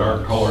another,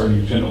 dark color, and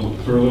you tend to look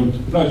through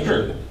them. No, it's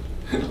true.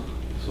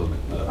 So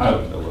that's I-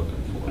 what they're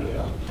looking for,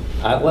 yeah.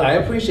 I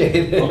appreciate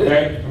it.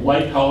 Okay,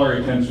 light color,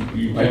 it tends to,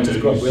 you tend to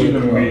just see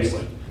them really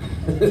immediately.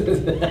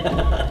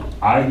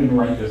 I didn't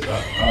write this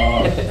up.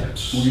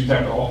 We just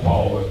have to all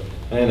follow it.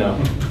 I know.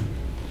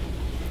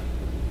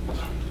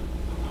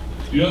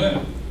 You know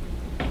that?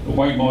 The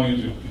white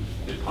mullions,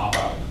 they pop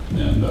out,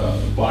 and the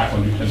black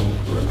ones, you tend to look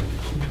through.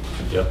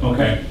 Yep.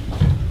 Okay.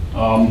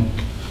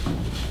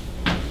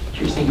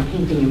 You're saying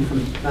painting them from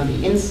on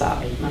the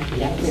inside, not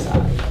the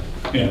outside.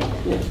 Yeah.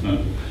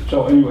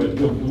 So anyway,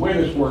 the way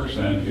this works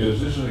then is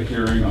this is a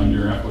hearing on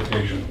your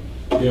application.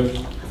 If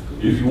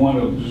you want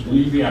to just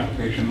leave the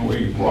application the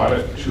way you brought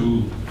it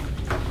to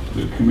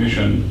the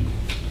commission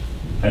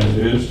as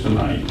it is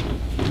tonight,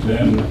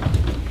 then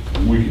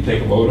we can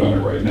take a vote on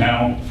it right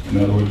now. In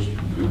other words,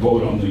 we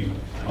vote on the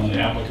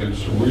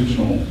applicant's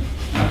original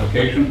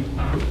application,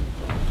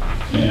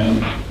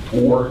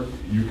 or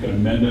you can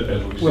amend it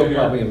as we say We'll here.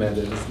 probably amend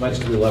it, as much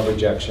as we love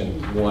rejection,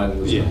 one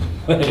was. Yeah.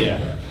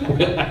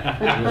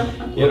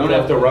 You don't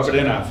have to rub it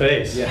in our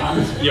face.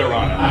 Yeah. You're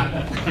on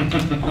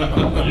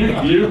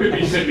it. You could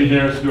be sitting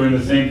here doing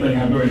the same thing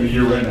I'm doing to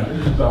you right now.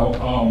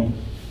 So,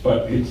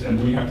 but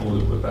and we have to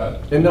live with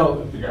that. And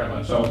no, The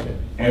guidelines. So,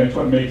 and it's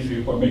what makes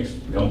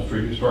Elm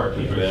Street Historic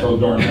District so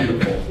darn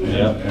beautiful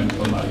and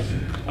so nice.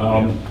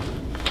 And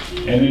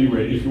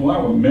anyway, if you want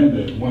to amend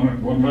it,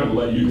 one way to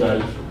let you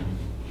guys.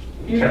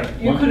 You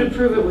could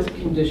approve it with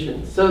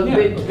conditions. So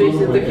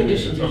basically, the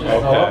conditions are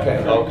just. Okay.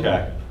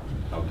 okay.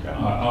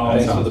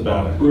 That sounds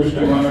better. Bruce,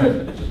 do you want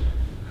to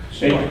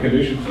state the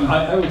conditions?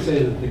 I would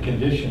say that the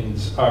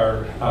conditions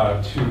are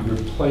to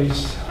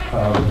replace,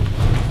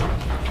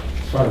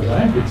 as far as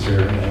I'm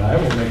concerned, and I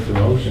will make the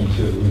motion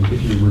to,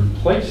 if you're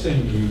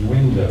replacing the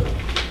window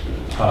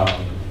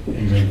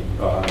in the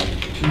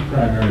two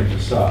primary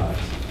facades,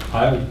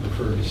 I would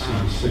prefer to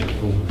see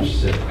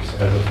 6/6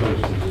 as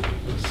opposed to the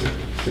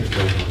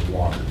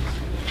 6/1.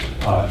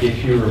 If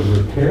you're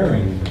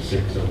repairing the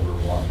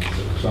 6/1 or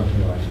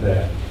something like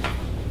that,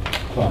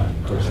 fine.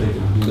 Of course, they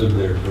can live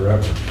there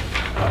forever.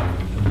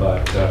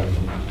 But that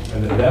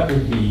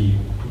would be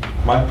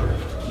my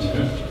preference.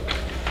 Okay.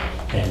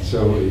 And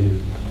so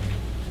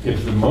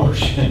if the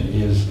motion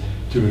is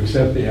to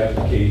accept the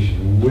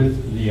application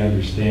with the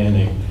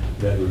understanding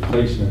that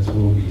replacements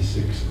will be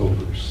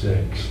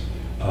 6/6,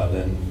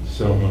 then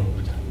so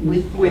moved.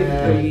 With With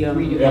the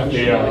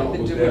FDL.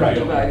 like the Right.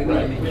 dividing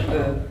Right. image,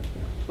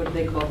 what do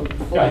they call them?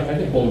 Yeah, I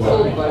think Full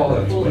dividing.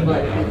 dividing, full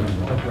dividing image.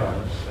 No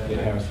problem.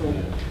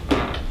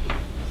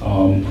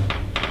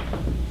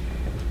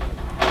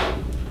 I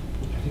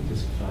think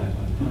there's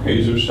 5 Okay,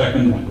 is there a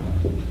second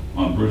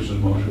on Bruce's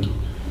motion?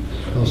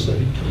 I'll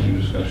say.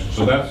 Any discussion?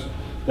 So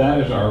that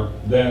is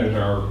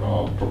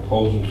our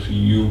proposal to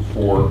you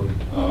for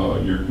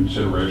your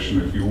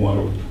consideration. If you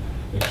want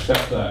to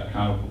accept that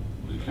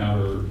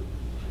counter,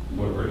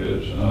 whatever it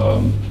is,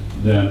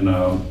 then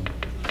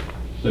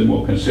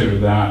we'll consider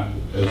that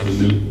as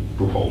the new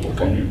proposal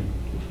from you.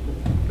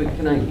 But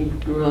can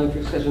you're willing for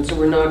discussion, so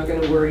we're not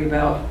going to worry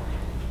about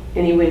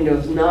any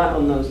windows not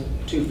on those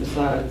two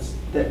facades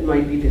that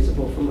might be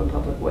visible from a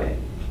public way?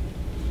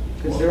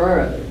 Because there are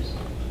others.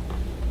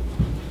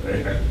 I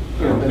That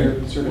don't are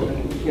think- sort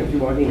of, if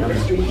you're walking down the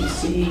street, you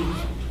see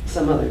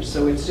some others,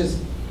 so it's just,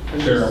 I'm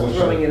Sarah, just what's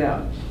throwing that? it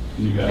out.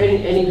 You got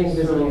it. Anything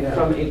visible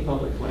from a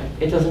public way.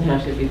 It doesn't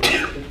have to be.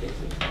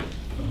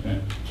 Okay.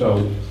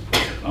 So,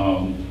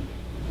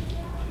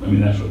 I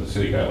mean, that's what the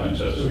city guideline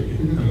So says. we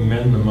can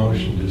amend the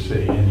motion to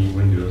say any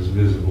windows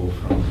visible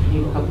from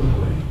the public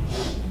way.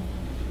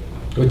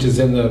 Which is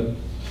in the,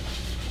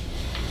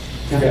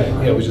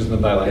 yeah, which is in the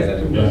bylaws, I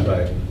think, Yeah.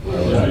 by.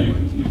 Yeah,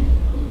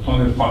 as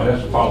long as it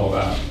has to follow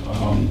that.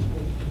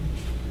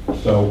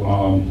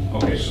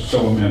 Okay,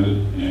 so amended,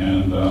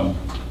 and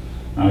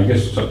I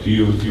guess it's up to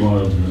you if you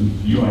want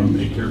to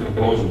make your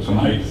proposal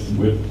tonight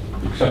with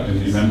accepting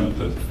the amendment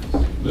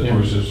that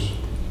Bruce is.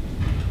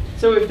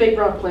 So if they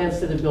brought plans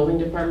to the building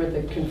department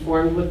that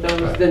conformed with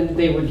those, then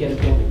they would get a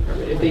building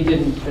permit. If they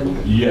didn't, then.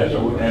 Yes,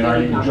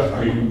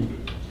 and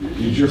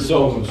is your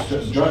proposal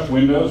just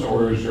windows,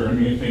 or is there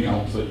anything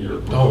else that you're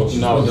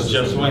proposing? No, it's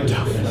just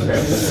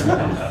windows.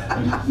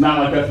 Okay. Not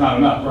like that's not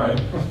enough, right?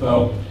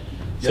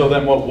 So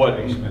then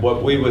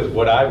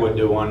what I would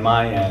do on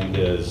my end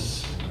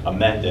is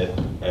amend it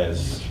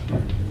as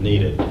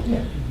needed.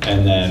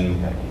 And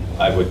then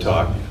I would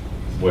talk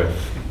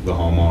with the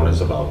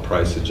homeowners about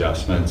price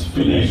adjustments for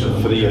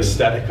the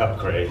aesthetic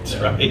upgrades,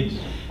 right?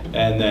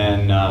 And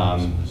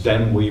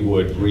then we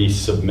would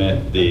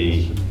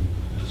resubmit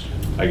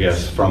I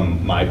guess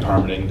from my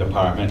permitting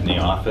department in the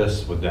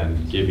office would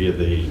then give you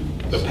the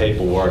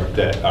paperwork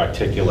that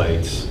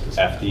articulates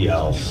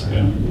FDLs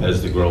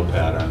as the grow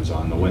patterns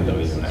on the window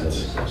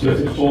units. So if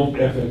it's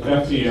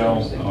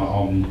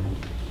FDL,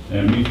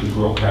 and meets the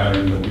grow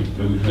pattern that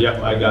we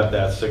Yep, I got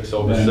that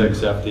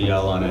 6/6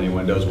 FDL on any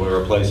windows we're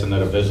replacing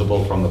that are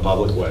visible from the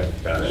public way.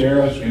 Got it.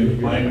 Sarah's in the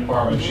planning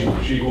department,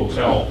 she will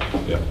tell,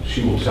 Yep.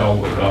 she will tell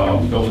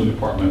the building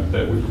department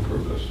that we've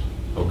approved this.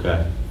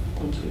 Okay.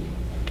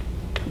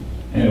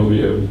 And it'll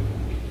be an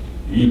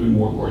even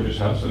more gorgeous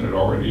house than it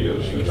already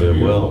is. It's a It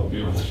beautiful, will.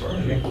 beautiful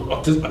structure.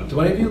 Do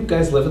any of you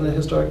guys live in the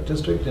historic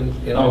district?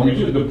 Oh, we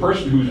do. The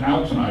person who's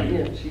out tonight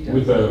Yeah, she does.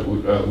 with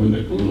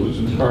who was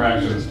in the car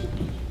accident.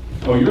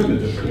 Oh, you're in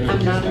the district.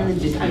 I'm not in the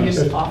district, I'm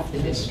just off the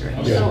district.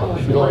 Okay. Oh,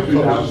 The person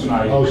who's out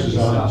tonight. Houses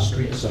on the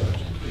street side.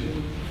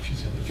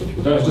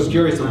 I was just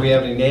curious if we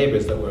have any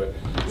neighbors that were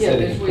Yeah,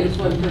 sitting. there's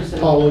one person.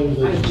 Colin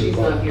lives She's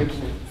nearby. not here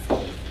tonight.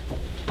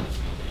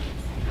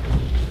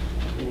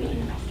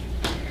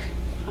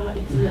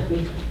 It's not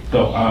me.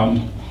 So, I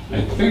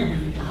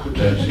think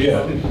that's it.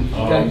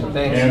 Okay,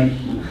 thanks. And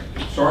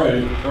sorry I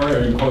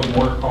didn't quote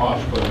more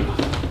cost, but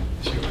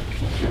she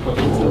put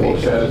the rule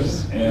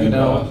says. And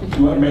No.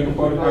 you want to make a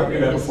photocopy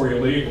of that before you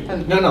leave?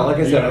 No, like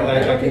I said, I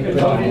can We put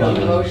it voted on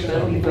the on. motion, I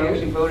don't think we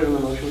actually voted on the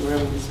motion, we're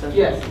having discussion.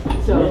 Yes,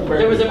 so Real quick,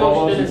 there was a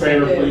all motion those and a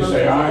in favor, second. please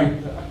say aye.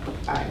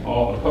 Aye.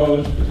 All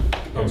opposed?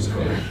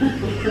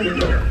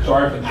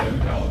 Sorry for the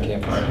technicality.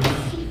 Can't All right.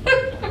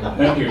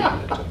 Thank you.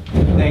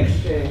 Thanks.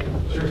 Okay.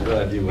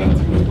 Glad you went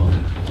through.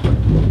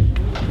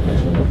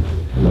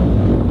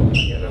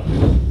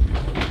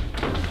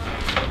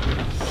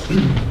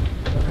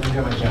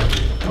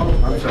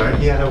 Oh, I'm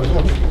sorry. Yeah, that was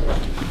one.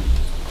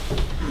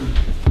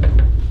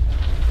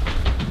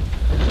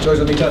 George,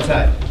 let me go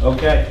outside.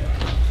 Okay.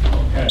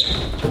 Okay.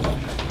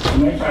 The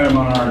next item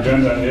on our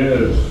agenda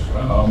is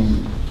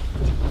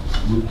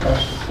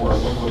request for a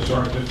local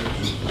historic district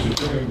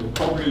certificate of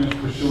appropriateness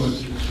pursuant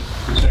to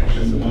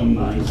section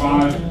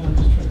 195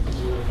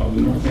 of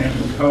the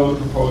Northampton Code.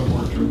 Proposed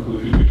work to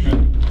include addition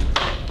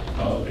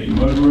of a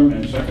mudroom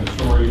and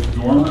second-story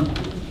dormer.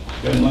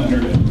 Ben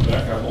Leonard and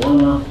Rebecca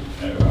Ormer,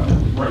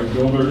 Wright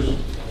Builders.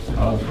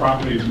 The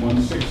property is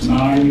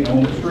 169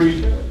 Elm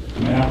Street,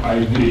 map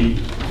ID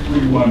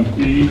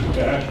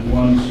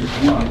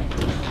 31B-161.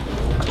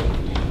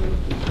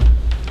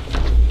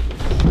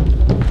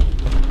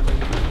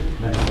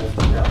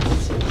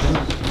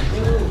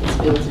 It's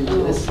built into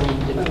the same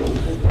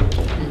development.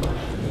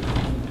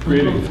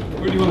 Creating.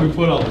 Where do you want me to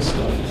put all this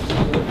stuff?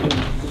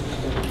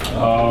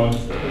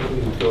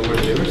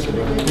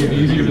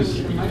 Easier to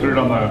see. Put it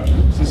on the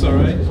Is this all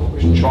right?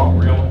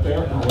 chalk rail up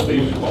there, or what they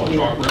used to call a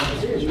chalk rail.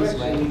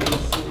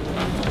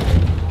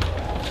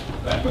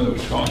 Back when it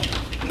was chalk.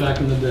 Back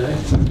in the day.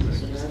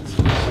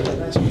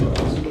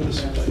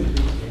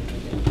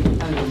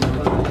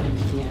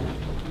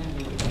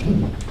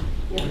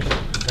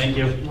 Thank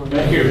you.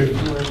 Thank you.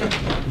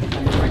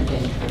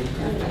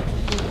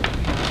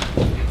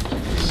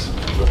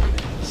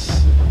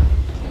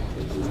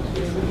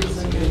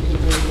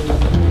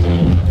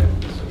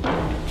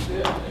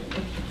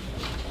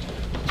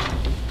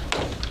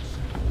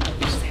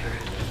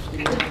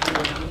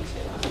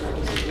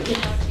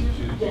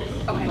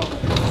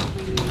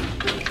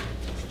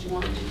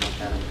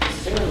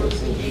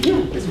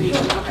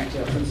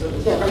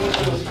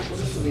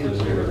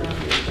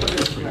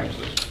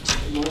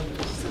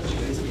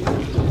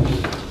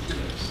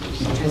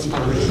 As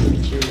far as the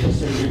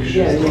materials and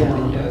Yeah, yeah.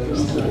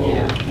 windows,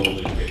 yeah.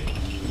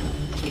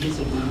 It is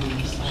a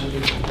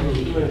one-sided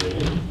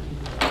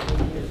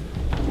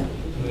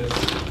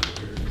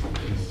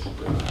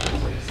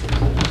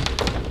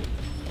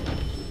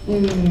You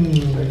know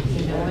what,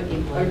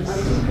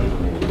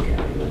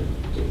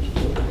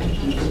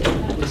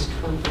 it was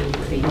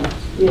concrete.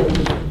 Yeah.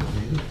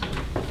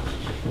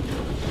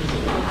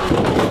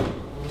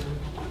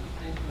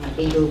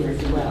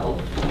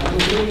 8/12.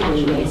 Actually, I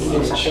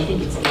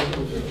think it's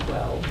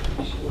 8/12.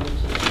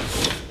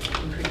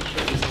 I'm pretty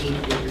sure it was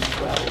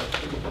 8/12.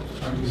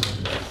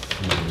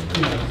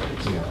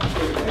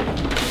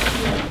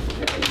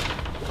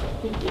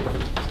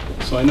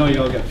 So I know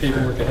you all got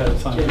paperwork ahead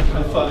of time.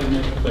 I thought I'd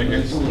make a Thank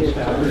you.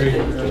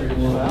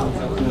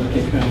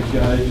 kind of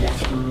guide you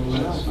through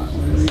it.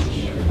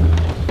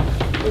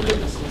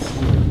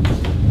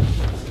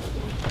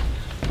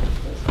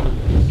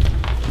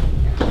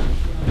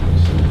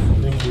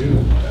 Thank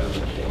you.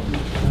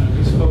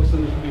 These folks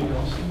in the community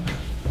also.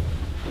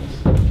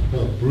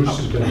 Well, Bruce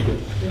is gonna get.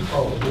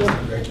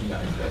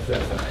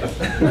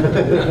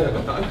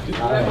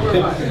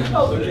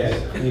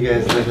 You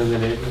guys live in the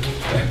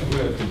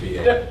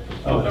neighborhood?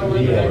 Oh,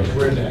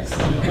 we're next.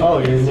 Oh,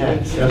 you're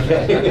next,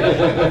 okay.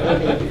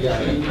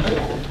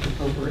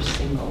 Over a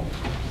single.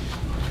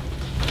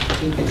 I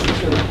think that's the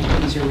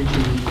these are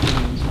originally.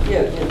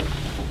 Yeah, yeah.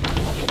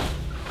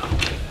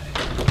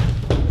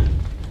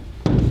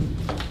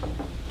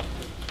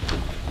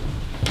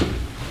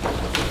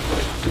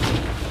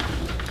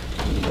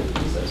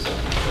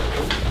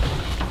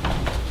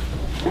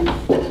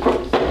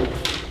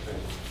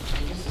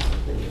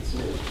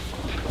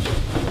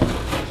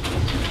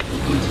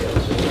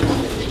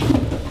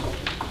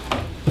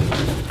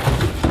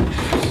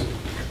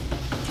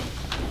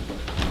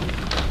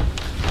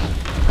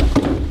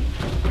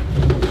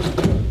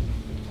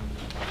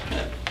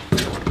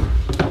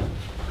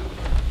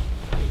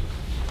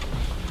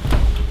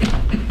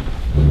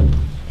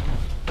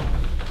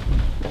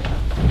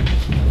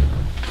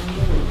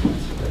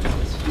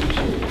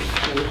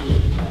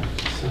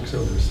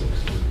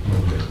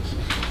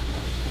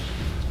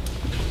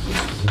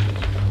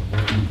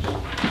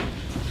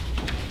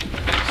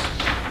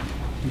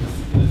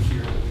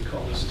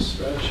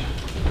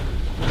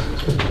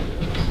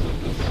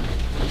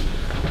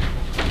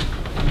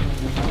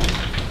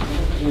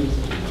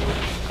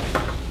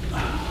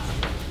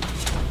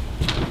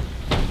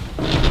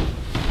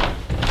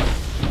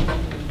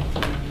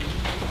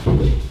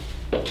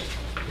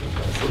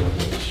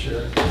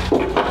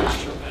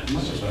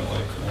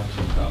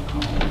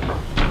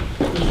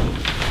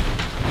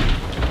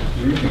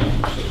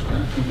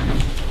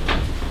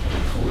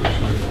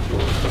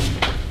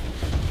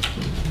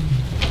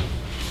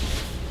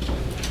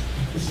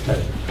 this type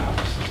of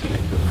house, this type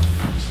of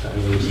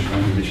stylish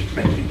renovation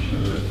making.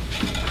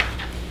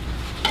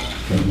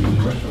 And the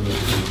rest of it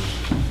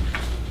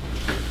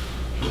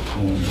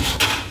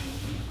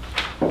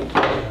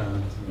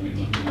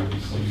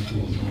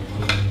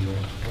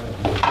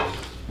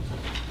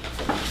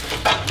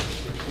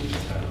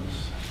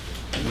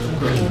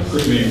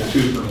Great name,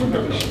 too, for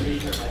window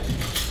companies.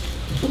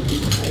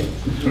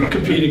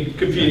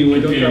 Competing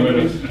window Competing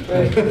companies.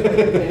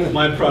 Right.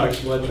 My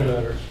product's much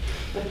better.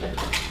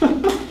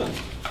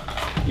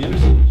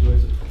 Anderson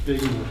enjoys a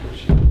big enough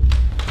issue.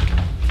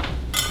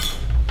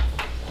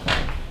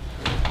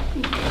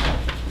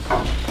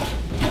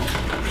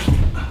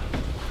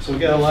 So we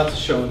got lots of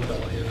show and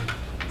tell here.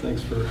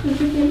 Thanks for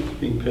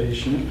being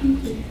patient.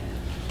 And,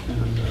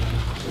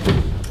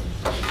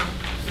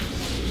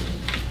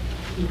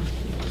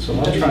 so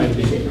I'll try and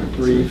be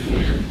brief.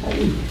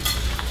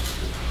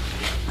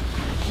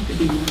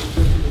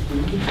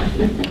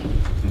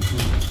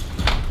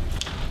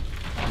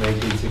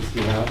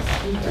 1960 house.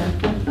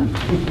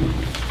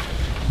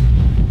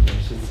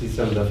 You should see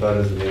some of the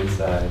photos of the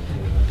inside.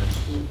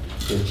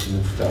 Kitchen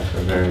and stuff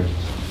are very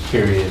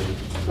period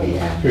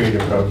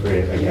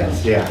appropriate, I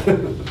guess. Yeah.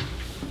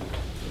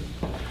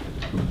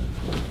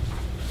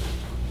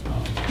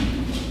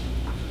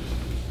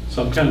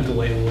 So I'm kind of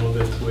delaying a little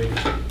bit to wait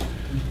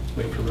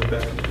for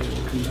Rebecca to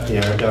come back.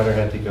 Yeah, our daughter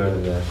had to go to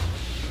the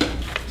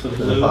To to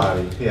the the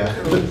potty. Yeah.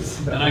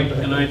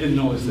 And I didn't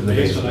know it was the In the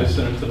basement. I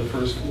basement. sent her to the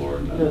first floor.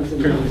 And No, it's in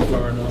the apparently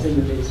basement. far enough. It's in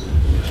the basement.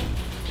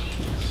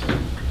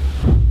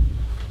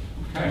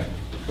 Okay.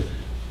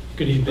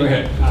 Good evening. Go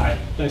ahead. Hi.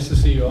 Nice to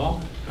see you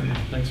all.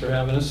 Thanks for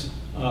having us.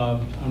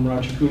 I'm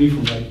Roger Cooney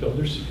from Wright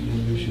Builders. You can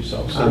introduce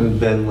yourself, sir. I'm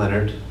Ben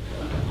Leonard,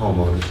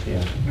 homeowner.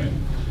 Yeah.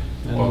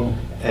 And,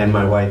 And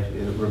my wife,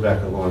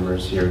 Rebecca Lorimer,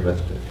 is here, but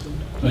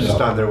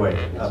just on their way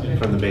up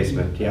from the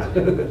basement. Yeah.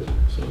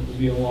 so we'll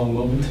be along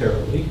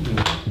momentarily.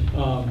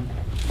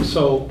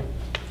 So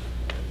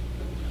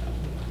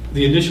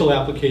the initial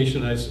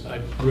application, I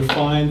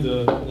refined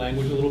the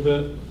language a little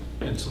bit,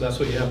 and so that's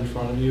what you have in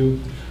front of you.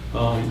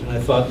 And I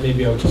thought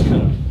maybe I would just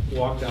kind of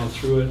walk down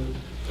through it.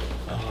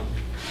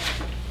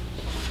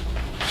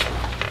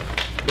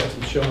 Got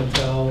some show and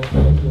tell,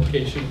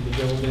 location of the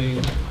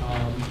building,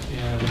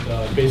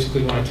 and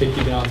basically want to take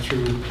you down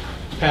through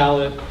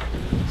palette,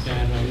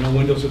 and I know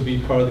windows would be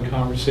part of the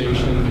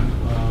conversation,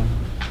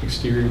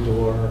 exterior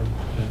door,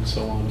 and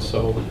so on.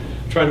 So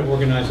try to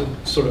organize it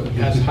sort of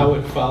as how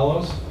it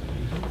follows.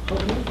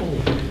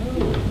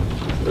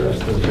 The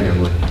rest of the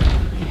family.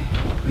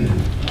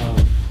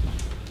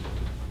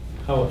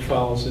 How it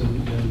follows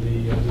in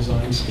the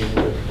design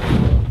standard.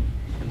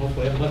 And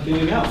hopefully I haven't left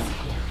anything out.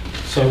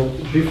 So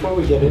before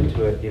we get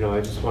into it,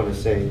 I just want to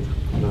say,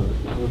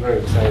 we're very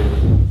excited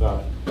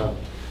about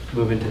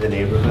moving to the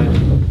neighborhood.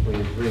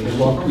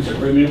 Welcome, it's a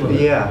great neighborhood.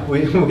 Yeah,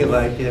 we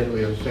like it.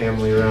 We have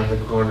family around the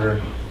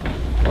corner.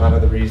 A lot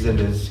of the reason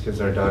is because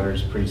our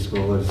daughter's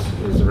preschool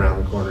is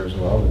around the corner as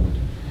well.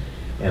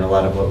 And a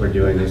lot of what we're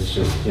doing is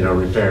just,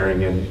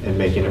 repairing and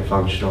making it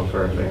functional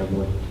for our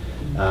family.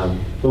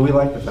 But we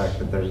like the fact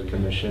that there's a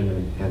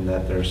commission and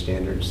that there are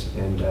standards.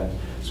 And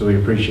so we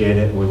appreciate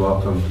it and we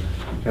welcome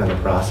kind of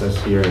the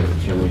process here.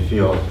 And we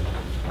feel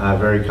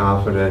very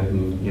confident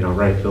in,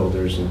 Wright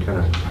Builders and kind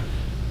of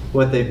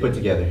what they put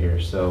together here.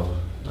 So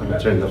I'll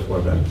turn the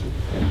floor back to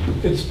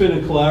you. It's been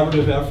a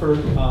collaborative effort.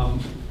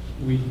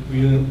 We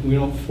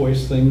don't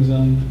foist things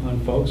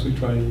on folks. We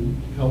try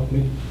and help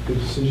make good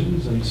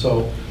decisions. And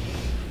so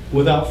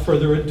without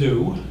further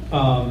ado,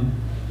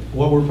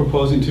 what we're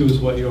proposing to is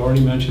what you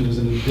already mentioned is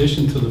in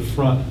addition to the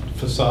front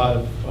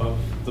facade of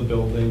the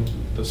building,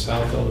 the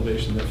south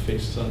elevation that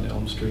faces on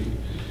Elm Street.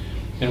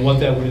 And what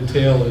that would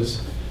entail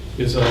is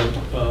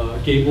a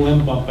gable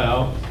end bump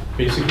out,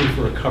 basically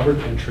for a covered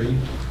entry.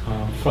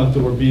 Front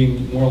door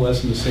being more or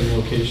less in the same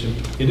location.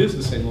 It is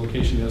the same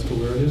location as to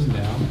where it is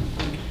now.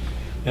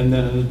 And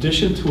then in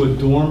addition to a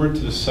dormer to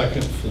the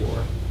second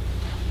floor.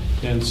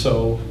 And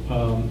so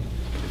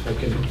if I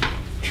can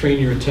train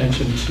your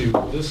attention to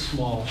this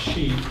small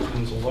sheet,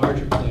 and there's a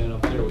larger plan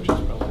up there, which is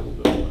probably a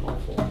little bit more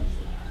helpful.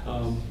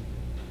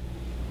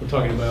 We're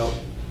talking about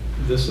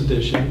this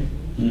addition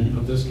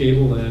of this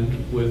gable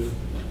end with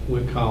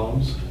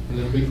columns, and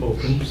then it'll be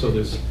open, so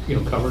there's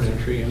covered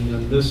entry, and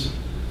then this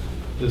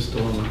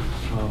dormer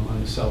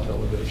on the south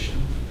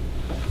elevation.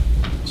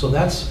 So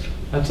that's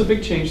a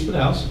big change to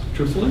the house,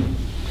 truthfully.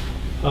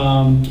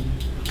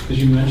 As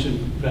you mentioned,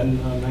 then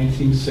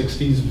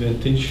 1960s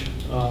vintage.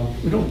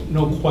 We don't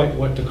know quite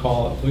what to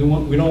call it. We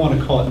don't want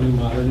to call it new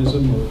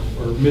modernism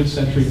or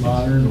mid-century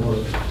modern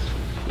or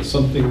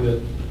something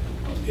that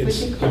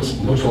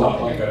Looks a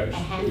lot like a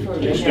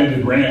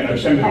extended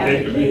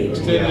cape to me.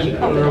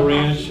 extended or a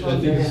ranch. I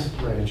think it's,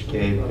 Ranch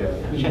Cave, yeah.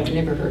 Which I've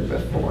never heard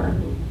before.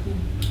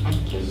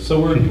 so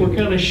we're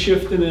kind of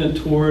shifting it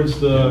towards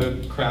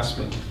the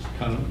craftsman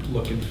kind of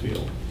look and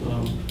feel,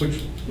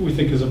 which we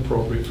think is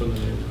appropriate for the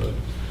neighborhood.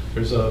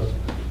 There's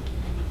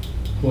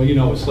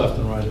what's left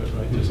and right of it,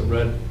 right? There's a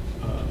red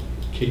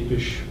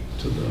cape-ish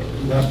to the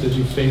left as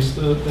you face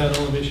that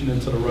elevation,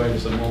 and to the right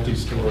is a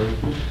multi-story,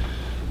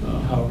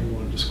 however you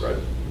want to describe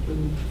it.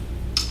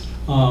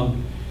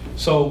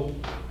 So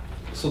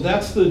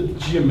that's the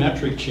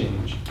geometric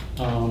change.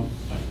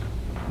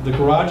 The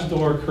garage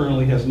door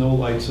currently has no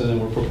lights in it.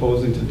 We're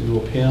proposing to do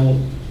a paneled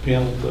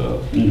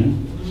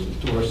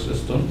door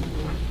system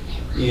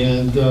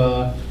and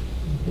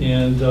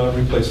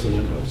replace the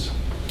windows.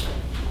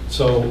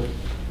 So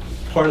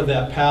part of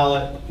that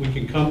palette we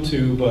can come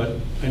to, but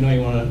I know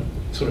you want to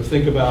sort of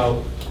think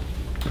about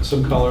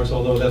some colors,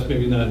 although that's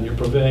maybe not in your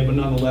purvey, but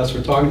nonetheless,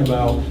 we're talking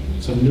about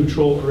some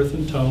neutral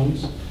earthen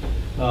tones,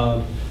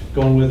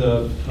 going with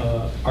a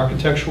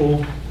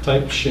architectural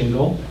type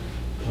shingle,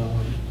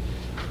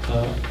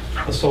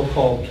 a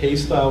so-called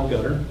K-style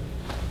gutter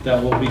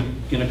that will be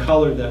in a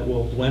color that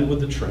will blend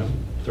with the trim.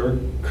 There are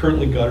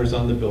currently gutters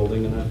on the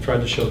building, and I've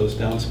tried to show those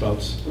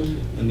downspouts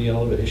in the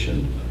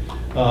elevation.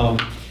 And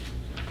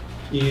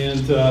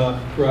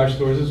garage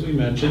doors, as we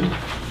mentioned,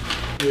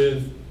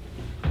 with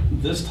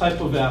this type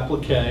of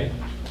applique.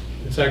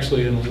 It's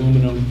actually an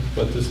aluminum,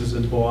 but this is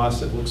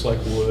embossed. It looks like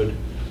wood,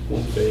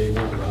 won't fade,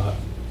 won't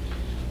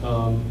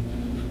rot.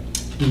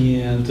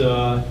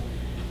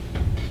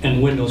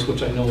 And windows,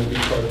 which I know will be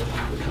part of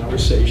the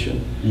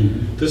conversation.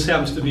 This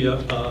happens to be a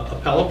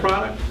Pella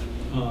product.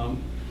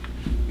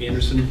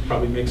 Anderson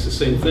probably makes the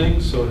same thing,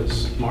 so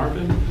does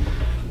Marvin.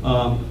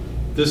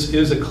 This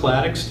is a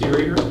clad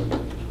exterior,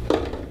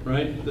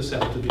 right? This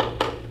happens to be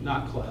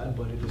not clad,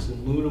 but it is an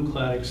aluminum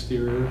clad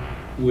exterior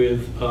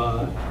with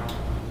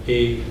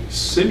a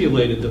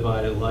simulated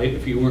divided light.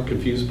 If you weren't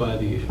confused by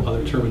the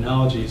other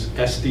terminologies,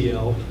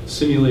 SDL,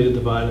 simulated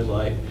divided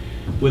light,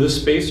 with a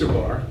spacer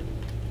bar,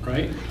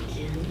 right?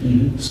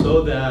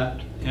 So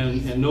that,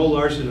 and no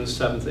larger than a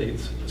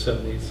 7/8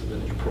 of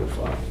an inch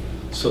profile,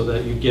 so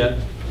that you get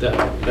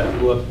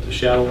that look, the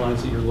shadow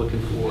lines that you're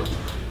looking for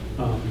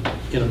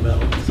in a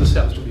metal. This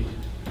happens to be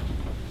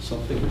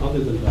something other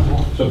than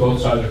metal. So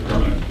both sides are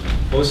permanent?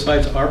 Both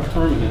sides are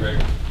permanent.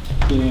 Right.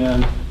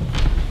 And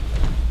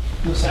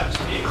this happens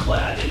to be a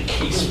clad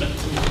encasement.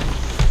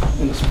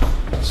 And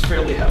it's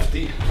fairly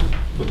hefty.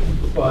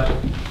 But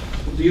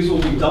these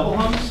will be double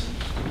hungs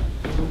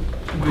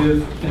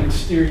with an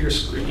exterior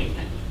screening.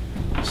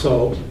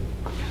 So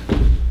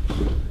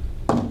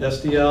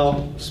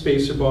SDL,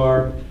 spacer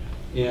bar,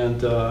 and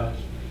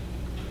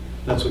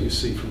that's what you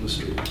see from the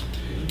street.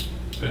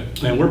 Okay.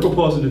 And we're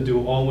proposing to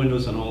do all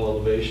windows on all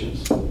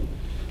elevations,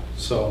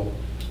 so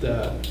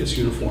that it's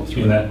uniform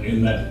through.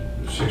 In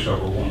that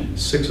 6/1?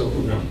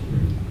 6/1,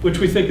 which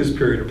we think is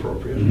period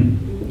appropriate.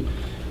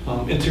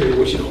 Interior,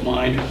 which you don't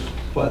mind,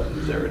 but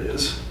there it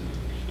is.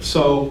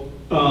 So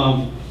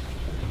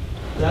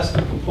that's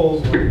the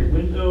proposal of the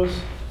windows.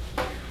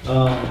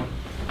 Go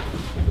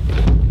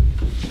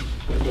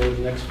to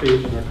the next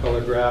page in our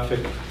color graphic.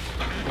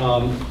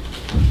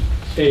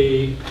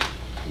 A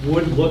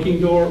wood-looking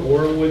door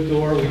or a wood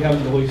door, we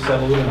haven't really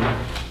settled on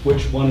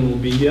which one it will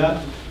be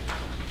yet,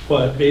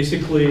 but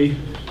basically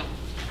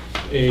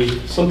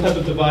some type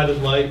of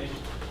divided light.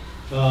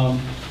 I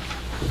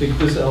think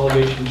this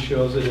elevation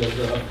shows it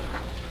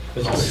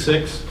as a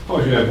 6. Oh,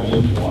 you have a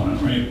little on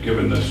it, right,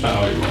 given the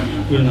style you're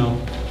running. You know,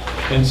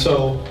 and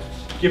so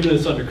given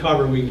it's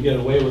undercover, we can get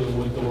away with a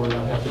wood door and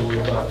not have to worry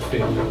about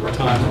fading over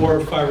time,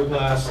 or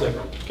fiberglass that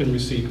can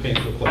receive paint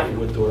look like a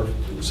wood door.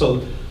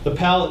 So the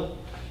palette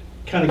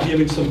kind of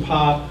giving some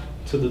pop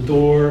to the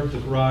door, the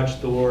garage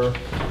door,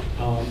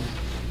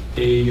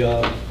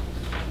 a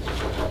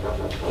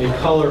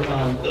color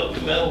on the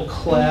metal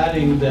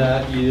cladding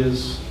that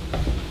is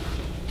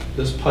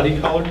this putty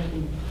color,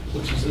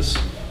 which is this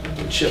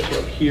chip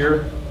right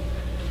here,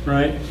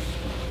 right?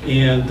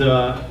 And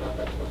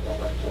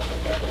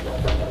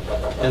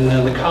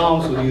then the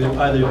columns would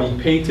either be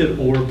painted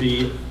or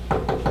be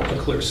a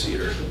clear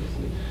cedar.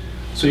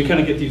 So you kind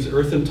of get these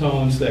earthen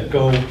tones that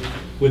go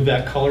with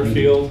that color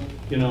field,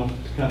 you know,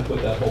 to kind of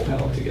put that whole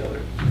palette together.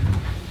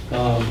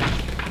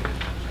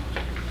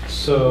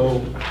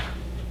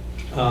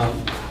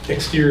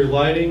 Exterior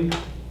lighting,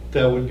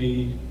 that would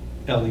be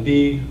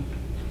LED,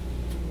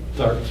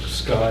 dark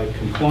sky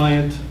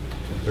compliant.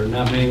 There are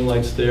not many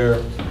lights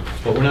there,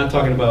 but we're not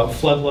talking about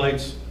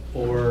floodlights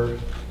or,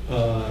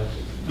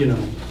 you know,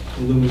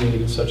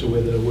 illuminating in such a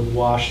way that it would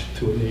wash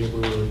to a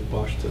neighbor or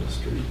wash to the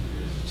street.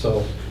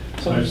 So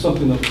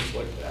something that looks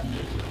like that,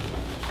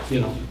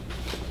 you know.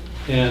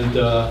 And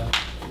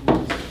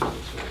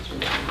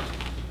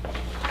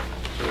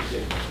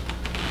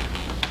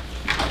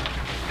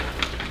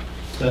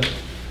that,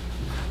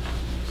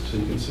 so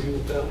you can see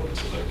what that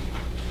looks like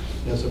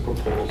as a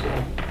proposal.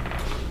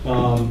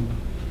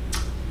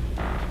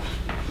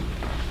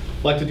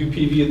 Like to do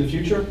PV in the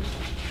future,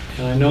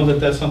 and I know that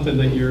that's something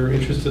that you're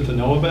interested to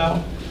know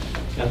about.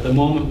 At the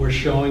moment, we're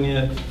showing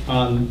it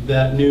on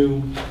that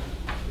new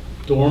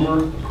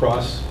dormer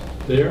across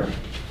there,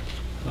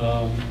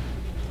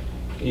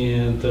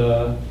 and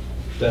that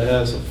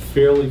has a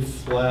fairly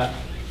flat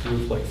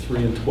roof, like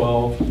 3 and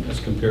 12, as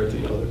compared to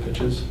the other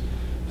pitches.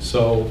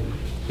 So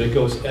If it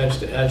goes edge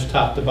to edge,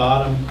 top to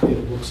bottom,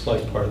 it looks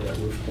like part of that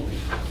roof point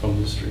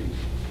from the street.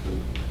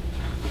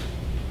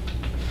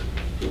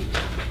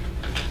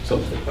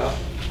 Something about.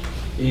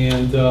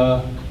 And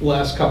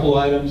last couple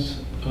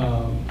items,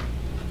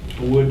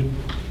 wood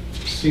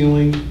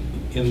ceiling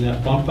in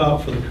that bump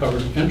out for the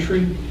covered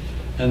entry,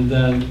 and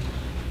then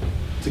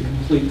to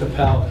complete the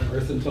palette and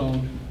earth and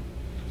tone,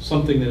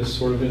 something that's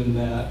sort of in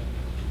that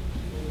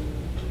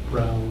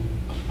brown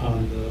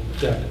on the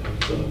deck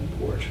of the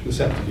porch. This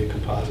has to be a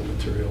composite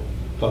material.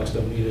 Bugs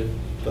don't eat it,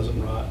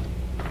 doesn't rot.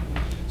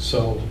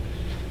 So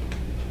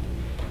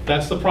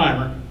that's the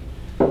primer.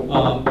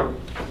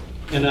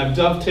 And I've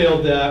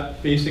dovetailed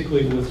that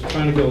basically with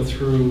trying to go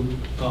through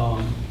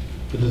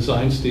the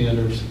design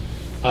standards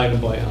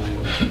item by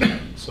item.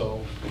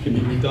 So it can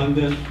be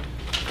redundant.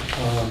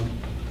 I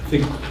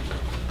think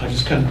I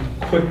just kind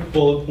of quick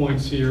bullet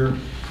points here.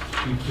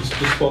 We just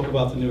spoke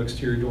about the new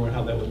exterior door and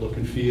how that would look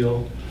and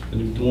feel. The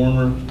new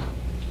dormer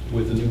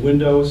with the new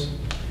windows.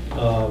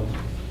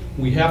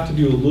 We have to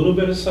do a little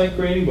bit of site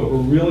grading, but we're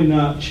really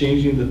not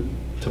changing the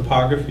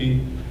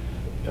topography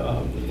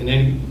in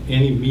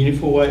any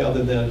meaningful way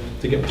other than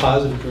to get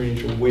positive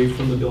drainage away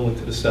from the building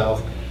to the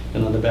south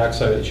and on the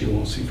backside that you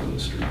won't see from the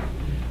street.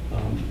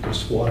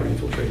 There's water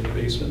infiltrating the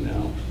basement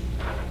now.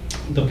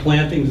 The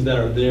plantings that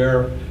are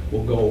there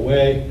will go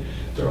away.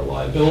 They're a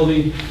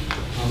liability,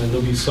 and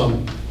there'll be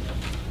some,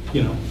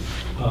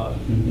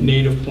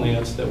 native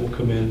plants that will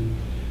come in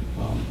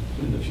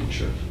the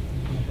future.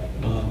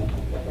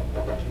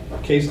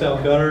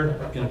 K-style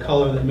gutter in a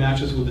color that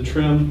matches with the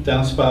trim,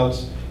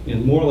 downspouts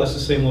in more or less the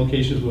same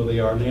locations where they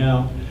are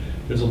now.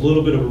 There's a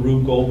little bit of a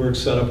Rube Goldberg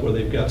setup where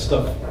they've got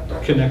stuff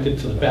connected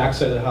to the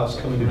backside of the house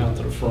coming around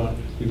to the front.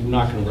 We're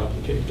not going to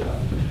replicate that.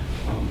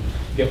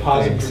 Get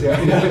positive.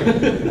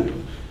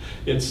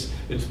 Thanks,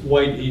 It's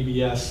white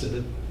ABS.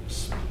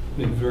 It's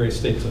in various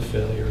states of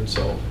failure, and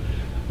so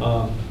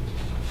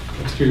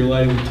exterior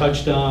lighting we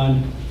touched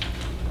on.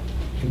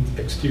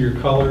 Exterior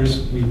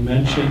colors we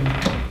mentioned.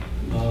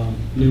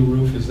 New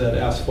roof is that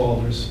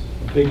asphalt. There's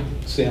a big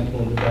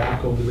sample in the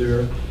back over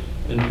there,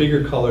 and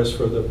bigger colors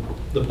for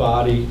the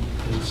body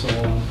and so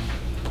on.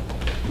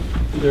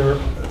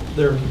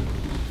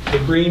 The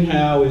green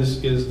how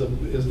is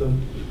the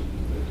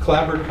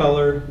clapboard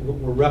color.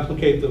 We'll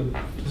replicate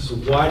this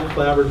is wide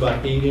clapboard,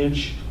 about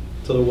 8-inch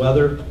to the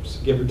weather,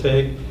 give or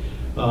take.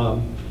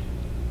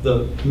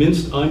 The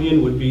minced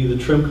onion would be the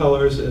trim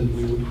colors, and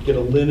we would get a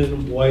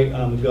linen white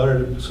on the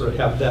gutter to sort of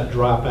have that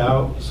drop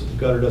out, so the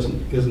gutter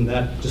isn't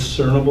that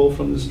discernible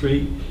from the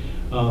street.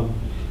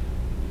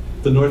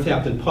 The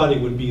Northampton putty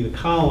would be the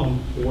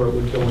column, or it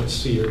would go in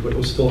cedar, but it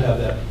would still have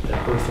that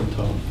earthen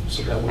tone.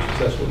 So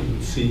that's what you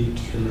would see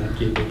in that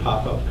gateway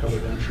pop-out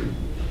covered entry.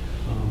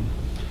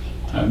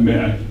 I'm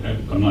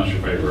not sure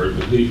if I heard,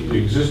 but the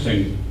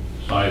existing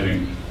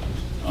siding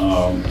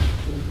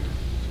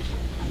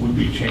would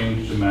be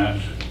changed to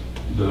match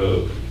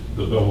the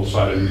bevel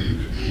siding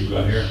you've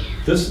got here?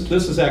 This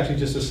is actually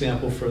just a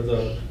sample for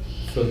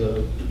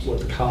what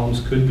the columns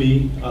could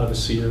be out of a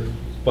cedar,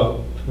 but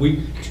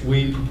we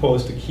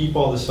propose to keep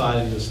all the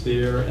siding that's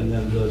there, and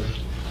then the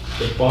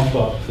bump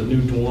up, the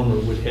new dormer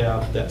would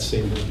have that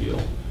same reveal.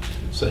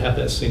 So have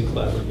that same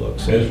clapboard look.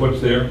 So as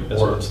what's there?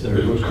 As what's there.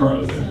 It was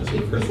currently there. Is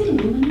it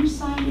aluminum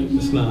siding?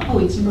 It's not. Oh,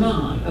 it's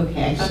not.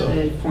 Okay, I thought So-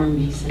 the form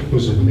mason.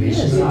 Was it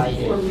mason?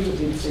 Sided. Or we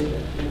did say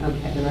that.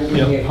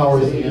 Okay. Yeah. How are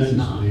the It's ends?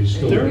 not. Are they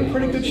still? They're in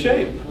pretty good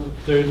shape.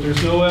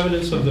 There's no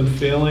evidence of them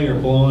failing or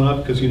blowing up,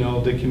 because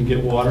they can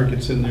get water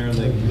gets in there and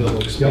they'll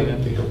Yep,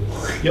 expand. they go.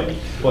 Yep,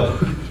 but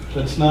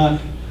that's not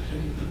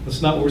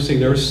what we're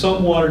seeing. There is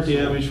some water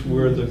damage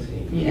where the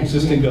Yeah.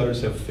 existing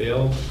gutters have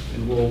failed,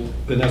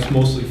 and that's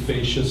mostly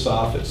fascia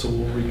soffit, so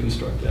we'll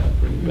reconstruct that,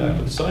 bring it back.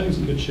 But the siding's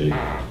in good shape,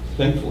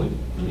 thankfully.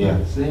 Yeah,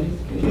 So that is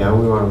good. yeah,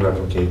 we want to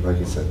replicate, like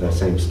you said, that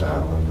same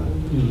style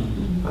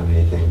on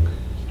anything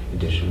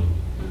additional.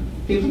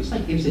 It looks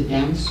like there's a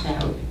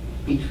downspout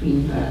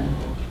between the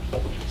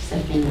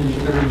second and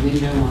third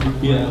window on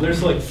the Yeah,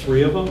 there's like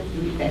 3 of them.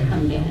 that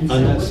come down. On So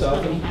that what's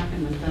south going end? to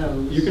happen with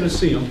those? You're going to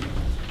see them,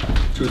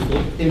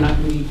 truthfully. They're not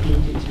going to be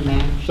painted to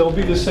match? They'll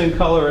be the same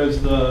color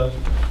as the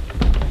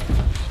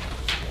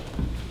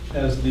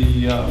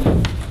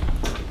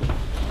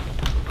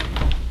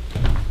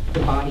The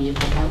body of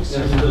the house?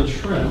 or as not? the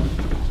trim.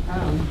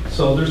 Oh.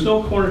 So there's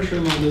no corner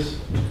trim on this,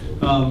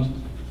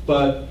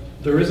 but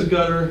there is a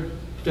gutter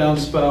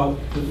downspout,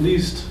 at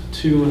least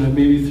 2, and I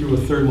maybe threw a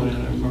 3rd one in.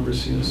 I remember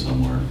seeing it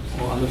somewhere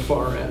on the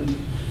far end.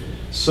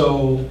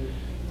 So,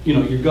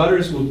 your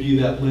gutters will be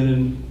that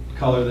linen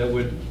color that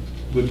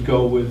would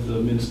go with the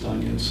minced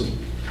onion. So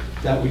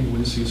that we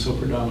wouldn't see so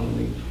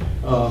predominantly.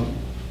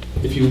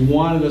 If you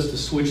wanted us to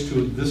switch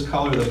to this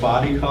color, the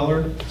body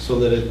color, so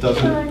that it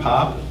doesn't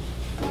pop,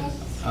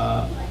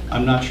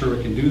 I'm not sure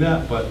we can do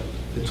that, but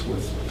it's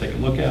worth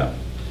taking a look at.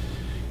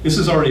 This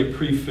is already a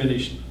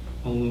pre-finished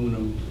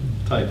aluminum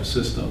type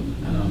system,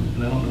 and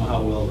I don't know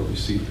how well it'll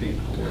receive paint,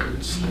 how well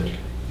it's thick.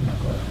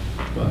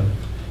 But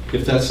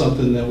if that's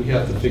something that we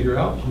have to figure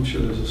out, I'm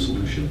sure there's a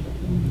solution.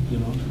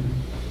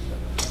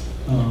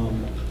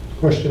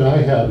 Question I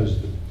have is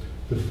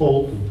the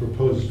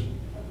proposed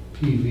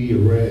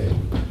PV array,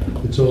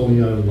 it's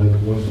only on like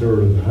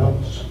 1/3 of the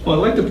house. Well,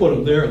 I'd like to put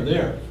them there and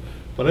there,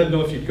 but I didn't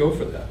know if you'd go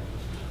for that.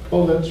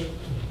 Oh,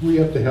 we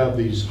have to have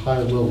these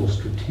high-level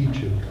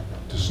strategic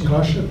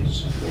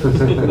discussions.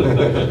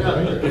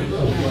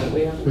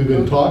 We've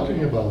been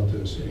talking about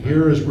this.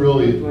 Here is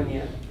really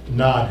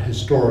not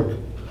historic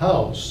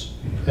house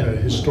and a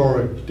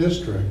historic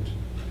district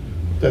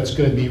that's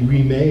going to be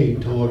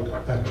remade to look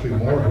actually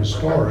more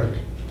historic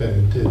than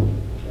it did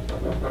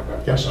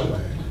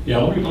yesterday. Yeah,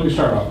 let me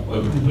start off.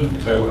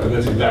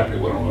 That's exactly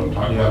what I'm going to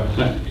talk about.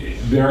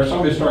 There are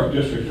some historic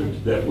districts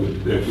that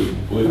would,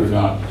 believe it or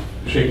not,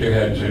 shake their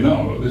head and say,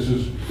 no, this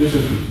is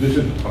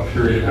a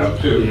period house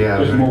too.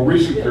 Yeah, It's a more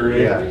recent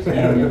period, Yeah.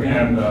 and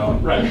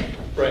Right.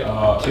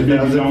 it may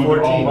be known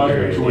to all of us,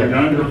 but to a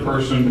yeah. younger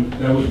person,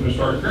 that was an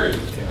historic period.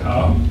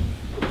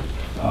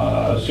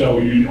 So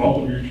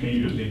all of your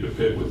changes need to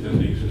fit within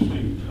the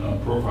existing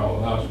profile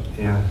of the house.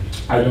 Yeah.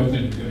 I don't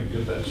think you're going to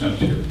get that sense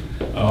here.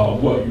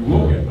 What you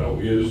will get, though,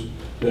 is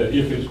that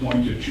if it's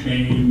going to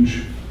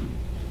change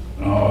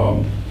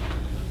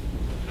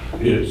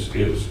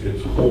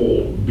its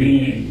whole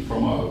being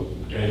from a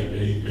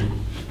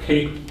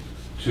cape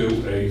to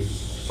a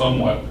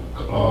somewhat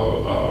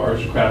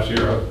arts and crafts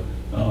era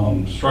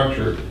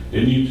structure,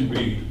 it needs to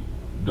be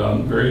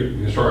done very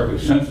historically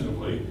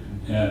sensitively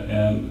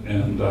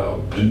and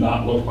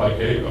not look like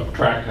a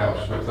tract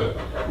house with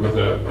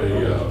a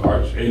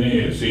arts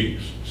NASC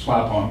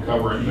slap-on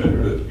covering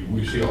that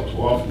we see all too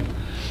often.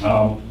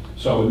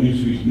 So it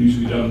needs to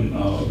be done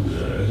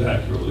as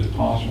accurately as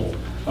possible.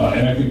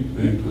 And I think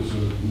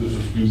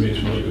you made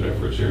some really good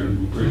efforts here, and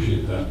we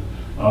appreciate that.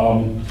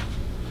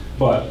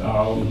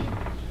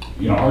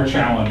 Our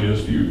challenge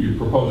is you're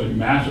proposing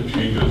massive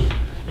changes.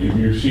 If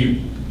you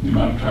see the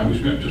amount of time we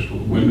spent just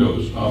with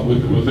windows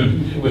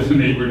with the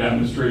neighbor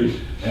down the street,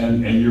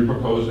 and you're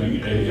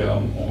proposing a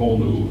whole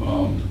new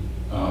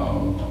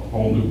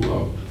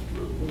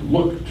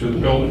look to the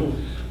building.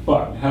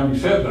 But having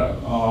said that,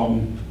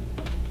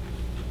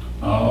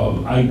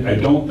 I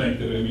don't think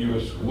that any of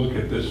us look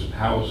at this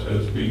house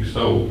as being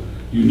so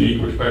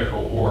unique or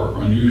special or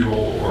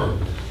unusual or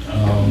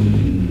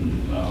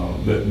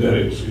that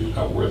it's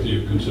not worthy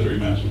of considering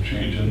massive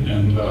change.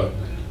 And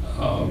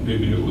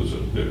maybe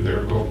there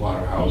are a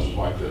lot of houses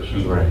like this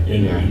in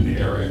the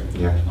area.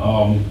 Yeah.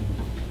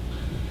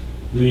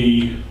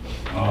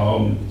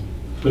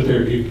 But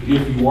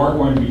if you are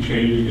going to be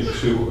changing it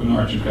to an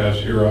arts and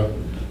crafts era,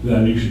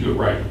 then you should do it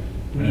right.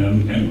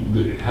 And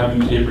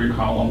having tapering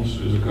columns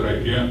is a good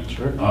idea.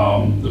 Sure.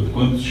 The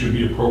plinth should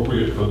be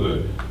appropriate for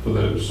the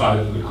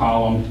size of the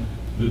column.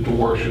 The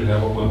door should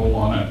have a lintel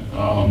on it.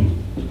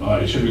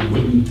 It should be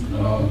wooden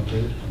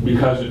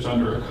because it's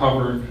under a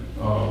covered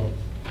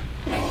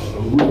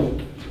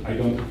roof. I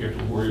don't think you have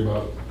to worry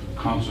about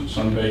constant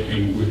sun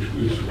baking, which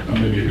is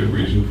maybe a good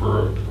reason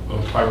for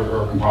a fiber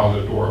or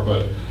composite door,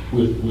 but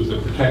with the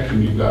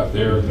protection you've got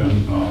there,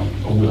 then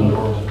a wooden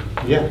door.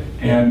 Yeah.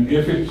 And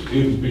if it's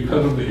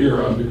because of the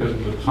era, because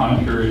of the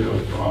time period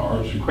of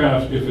arts and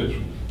crafts, if it's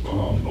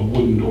a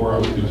wooden door, I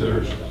would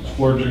consider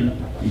splurging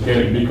and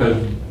getting, because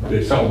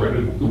they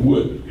celebrated the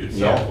wood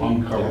itself,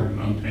 uncovered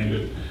and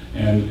unpainted,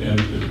 and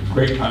it's a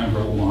great time for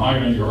a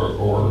mahogany or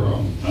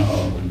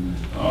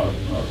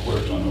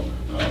Cortison.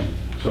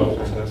 So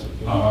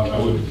I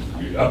would,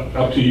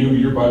 up to you,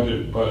 your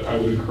budget, but I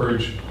would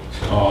encourage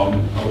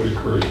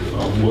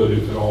wood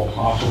if at all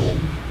possible.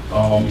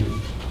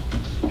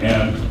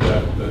 And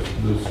that the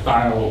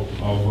style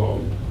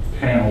of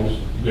panels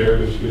there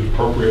is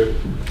appropriate,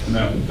 and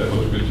that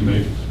looks good to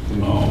me.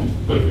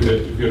 But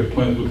if you had a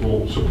plinth with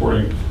little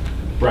supporting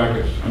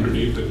brackets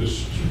underneath it,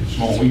 this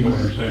small window,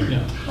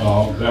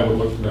 that would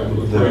look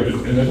great.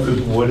 And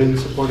that's wooden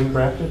supporting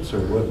brackets, or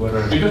what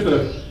are? Because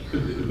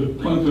the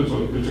plinth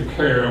is a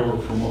carryover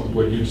from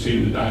what you'd see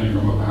in the dining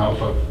room of a house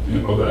of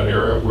that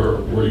era,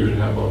 where you'd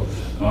have a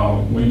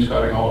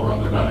wainscoting all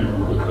around the dining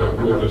room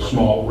with a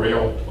small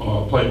rail,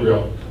 plate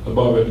rail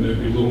above it, and there'd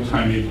be little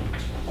tiny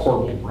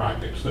corbel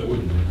brackets that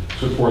would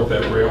support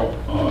that rail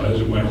as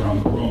it went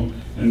around the room.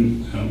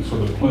 And so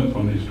the plinth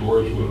on these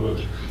doors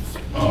would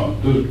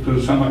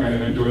does it sound like I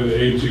enjoy the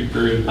ANC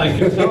period? I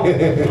can tell.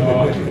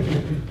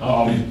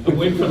 I'm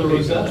waiting for the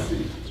Rosetta.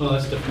 So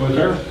that's different. Was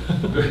there?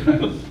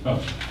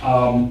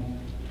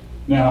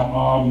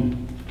 Now,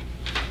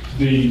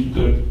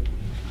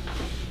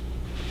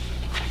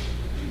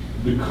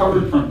 the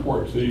covered front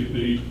porch,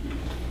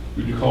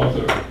 would you call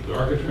it the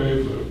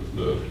architrave,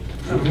 the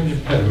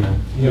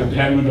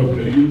pediment over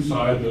the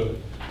inside, the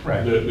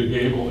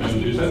gable,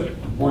 and is that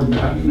board and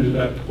batten? Is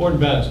that board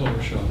and batten is what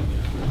we're showing?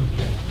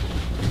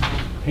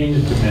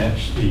 Painted to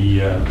match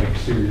the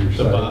exterior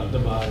side. The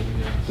body,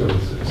 yeah. So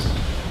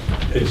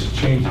it's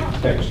changing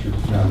texture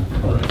now.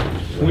 Right.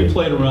 We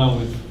played around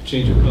with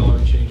change of color,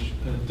 change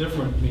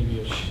different, maybe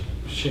a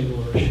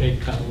shingle or a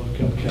shake kind of look.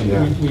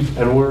 Yeah.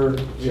 And we're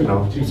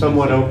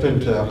somewhat open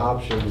to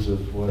options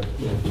of what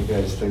you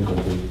guys think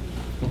would be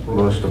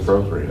most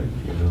appropriate,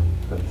 you know.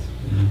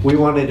 We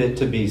wanted it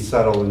to be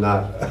subtle,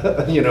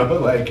 not, you know,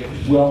 like.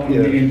 Well,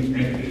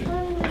 yeah.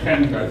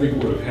 Technically, I think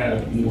it would have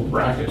had more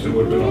brackets, it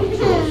would have been a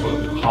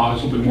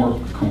little bit more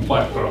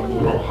complex, but a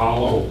little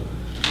hollow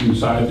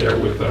inside there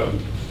with the,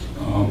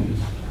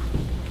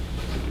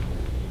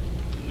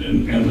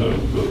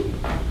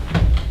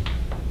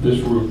 this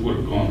roof would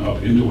have gone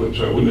up into it,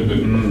 so it wouldn't have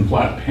been a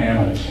flat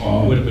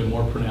panel. Would have been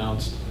more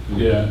pronounced.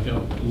 Yeah, Yeah.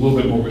 a little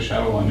bit more of a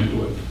shadow line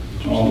into it.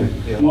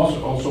 And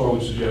also, I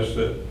would suggest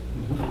that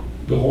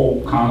the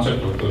whole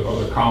concept of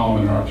the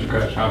column in an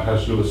architect's house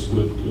has to do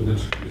with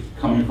it's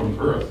coming from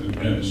earth and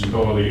its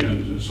stability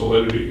and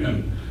solidity.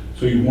 And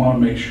so you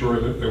want to make sure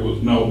that there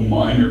was no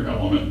minor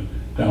element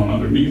down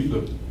underneath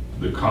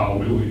the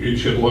column. It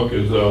should look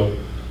as though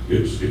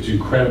it's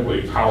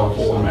incredibly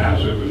powerful and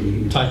massive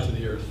and Tied to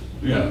the earth.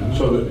 yeah.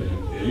 So that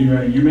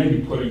you may be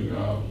putting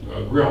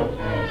a grill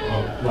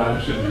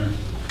lattice in there,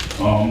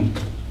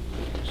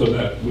 so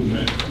that wouldn't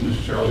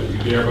necessarily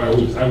be there. But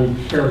I would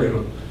carry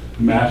the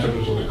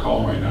massiveness of the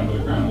column right down to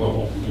the ground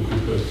level if you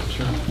could.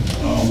 Sure.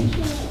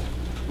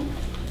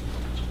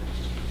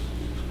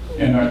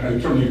 And I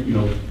certainly,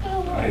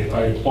 I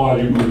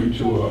applaud you moving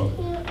to a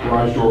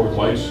garage door with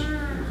lights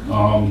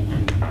on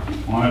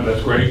it.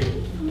 That's great.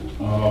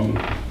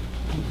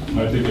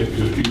 I think it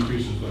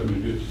increases. I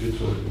mean,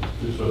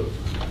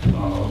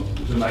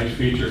 it's a nice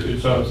feature.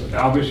 It's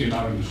obviously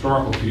not an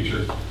historical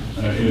feature.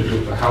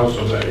 If the house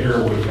of that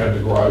era would have had the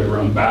garage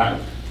around back,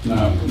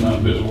 not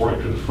visible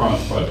right to the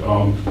front, but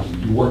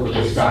you work with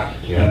what you got.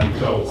 Yeah. And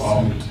so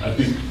I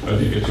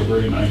think it's a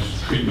very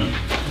nice treatment.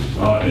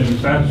 And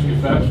if that's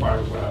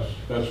fiberglass,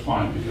 that's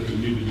fine because it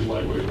needs to be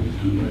lightweight.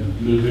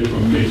 And there's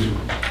amazing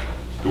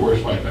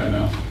doors like that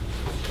now.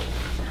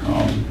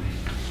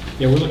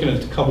 Yeah, we're looking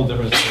at a couple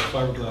different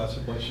fiberglass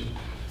ablation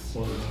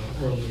or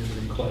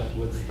aluminum clad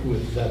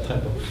with that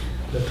type of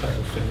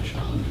finish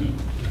on it.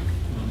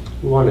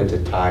 We wanted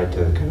to tie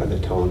to kind of the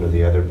tone of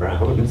the other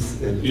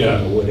browns and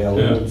the wood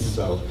elements,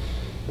 so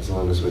as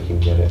long as we can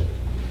get it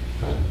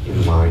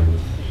in line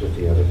with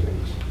the other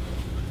things.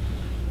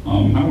 I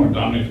don't want to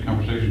dominate the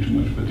conversation too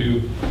much, but do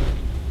you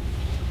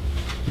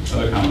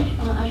other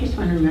comments? I just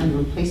want to remember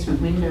replacement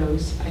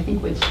windows. I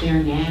think what's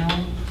there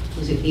now,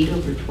 was it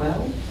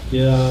 8/12?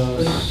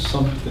 Yeah,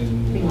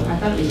 something. I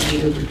thought it was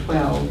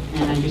 8/12,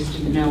 and I just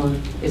didn't know,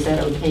 is that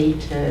okay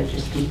to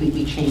just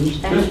completely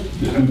change that?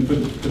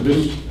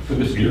 For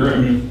this era,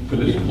 I mean, for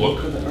this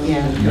look,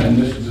 Yeah. and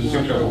this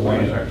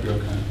 6/1 is actually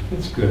okay.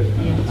 It's good.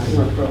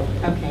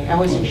 Yeah. Okay, I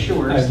wasn't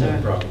sure. I have so-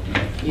 no problem.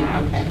 Yeah,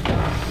 okay.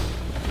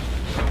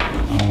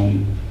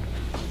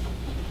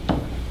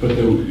 But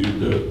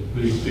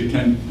they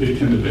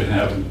tended to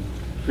have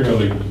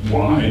fairly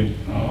wide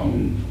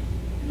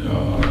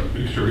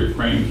exterior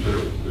frames that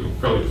are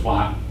fairly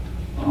flat.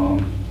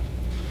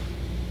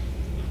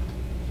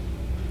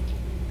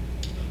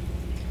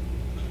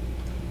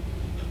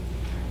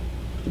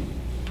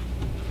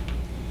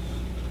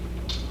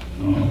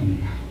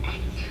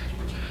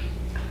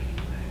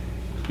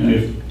 And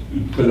if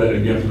you put that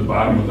again to the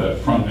bottom of that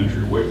front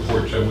entryway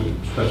porch, I would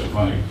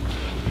specify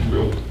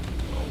real,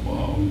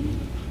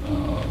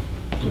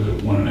 was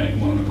it 1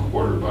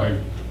 1/4 by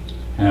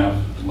half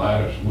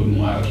lattice, wooden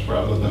lattice,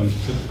 rather than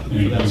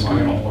anything That's good.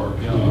 vinyl or.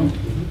 Yeah.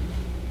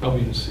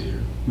 Probably in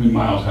cedar. I mean,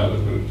 Miles has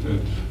it,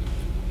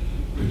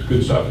 but it's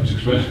good stuff. It's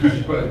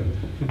expensive, but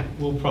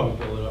We'll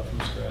probably build it up from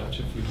scratch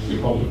if we You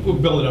do. probably- We'll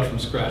build it up from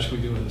scratch, we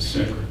do in the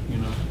cedar, you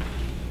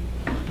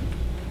know.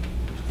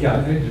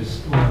 Yeah, I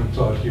just want to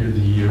talk here,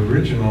 the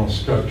original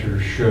structure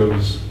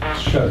shows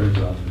shutters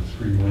on the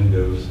 3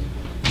 windows.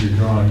 Your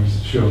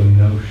drawings show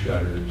no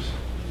shutters,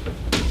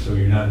 so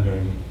you're not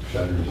doing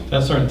shutters.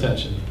 That's our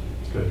intention.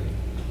 Good.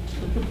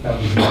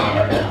 That was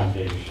my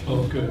recommendation.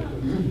 Oh, good.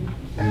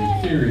 And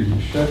in theory,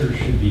 the shutters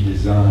should be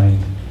designed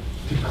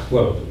to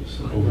close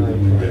over the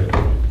window,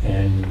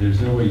 and there's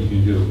no way you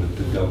can do it with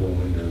the double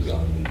windows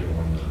on the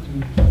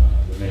door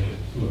to make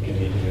it look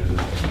anything other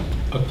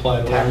than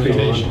Applied Tacked on,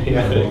 orientation.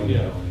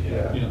 yeah.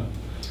 Yeah.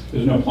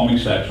 there's no plumbing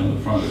section on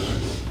the front, is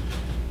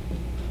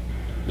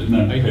there? Isn't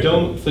that I depicted?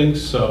 don't think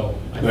so.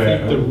 I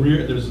think the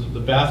rear, there's the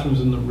bathrooms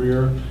in the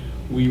rear.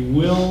 We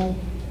will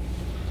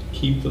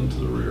keep them to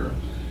the rear.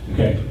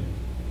 Okay.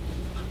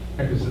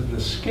 Because the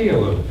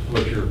scale of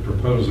what you're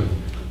proposing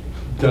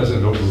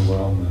doesn't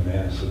overwhelm the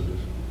mass of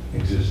the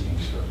existing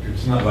structure.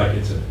 It's not like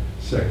it's a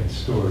second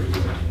story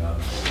going up.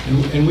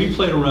 And we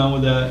played around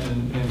with that,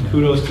 and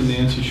kudos to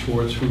Nancy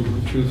Schwartz, who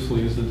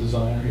truthfully is the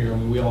designer here. I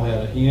mean, we all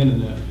had a hand in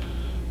that.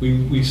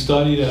 We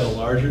studied at a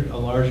larger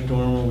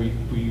dormer.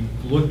 We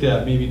looked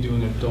at maybe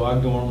doing a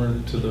dog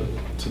dormer to the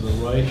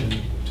right and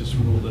just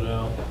ruled it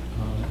out.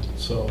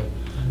 So,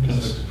 kind This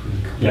of, looks pretty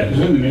cool. Yeah, because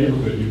in the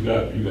neighborhood,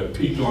 you've got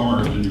peak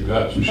dormers and you've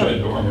got some shed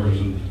dormers,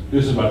 and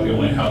this is about the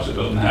only house that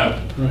doesn't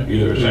have Right.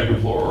 either a second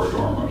floor or a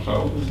dormer,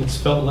 so. it's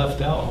felt left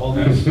out all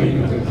these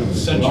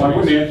centuries. Well, I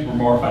wouldn't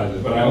anthropomorphize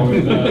it, but I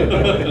would,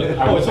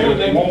 I would say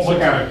it won't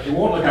look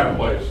out of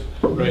place.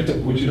 Right.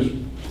 Which is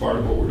part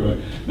of what we're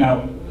doing.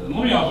 Now,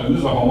 let me also, and this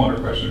is a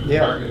homeowner question, because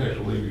Yeah.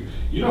 architecturally,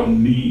 you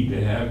don't need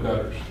to have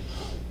gutters.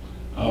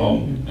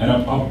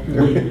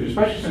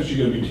 Especially since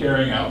you're gonna be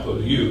tearing out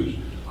those U's,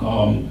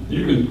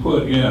 you can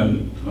put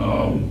in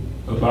and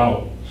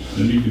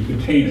you can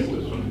contain it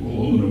with some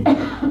aluminum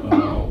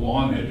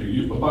lawn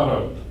edging,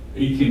 about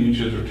 18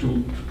 inches or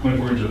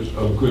 24 inches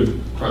of good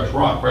crushed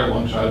rock right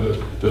alongside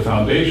the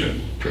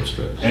foundation.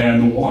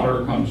 And the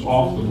water comes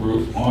off the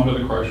roof onto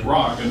the crushed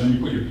rock, and then you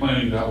put your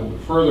plantings out a little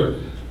bit further.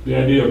 The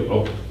idea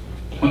of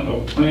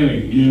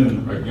planting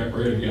in right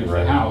against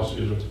the house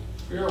is a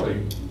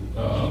fairly,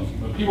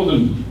 people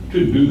didn't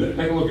do that.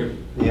 Take a look at,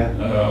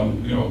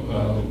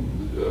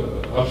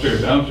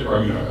 upstairs, downstairs,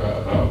 what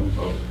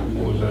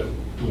was that?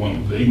 The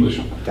one, the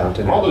English.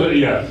 Downton. All the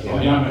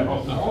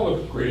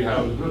great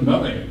houses, there's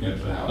nothing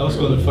against the house. I was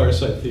going to the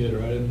Fireside Theater,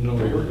 I didn't know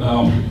where you were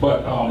going.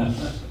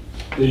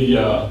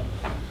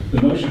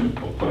 The notion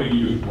of putting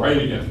you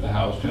right against the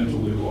house tends to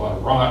leave a lot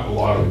of rot, a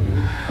lot of,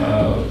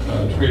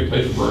 it's a great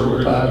place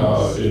for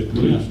burglars. It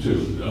leads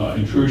to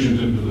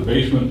intrusions into the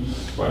basement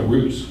by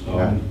roots.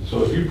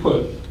 So if you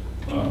put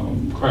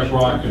crushed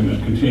rock and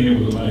then contain it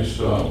with a nice,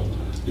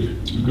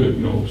 good,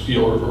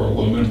 steel or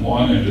aluminum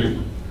lawn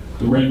edging,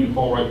 the rain can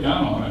fall right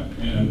down on it,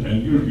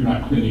 and you're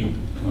not cleaning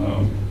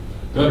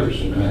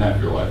gutters in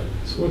half your life.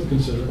 It's worth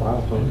considering.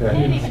 Wow, I okay.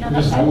 didn't even know that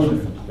was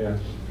possible. Yeah.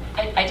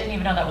 I didn't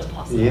even know that was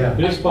possible. Yeah.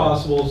 It is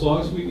possible, as long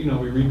as we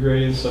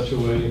regrade in such a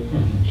way,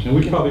 and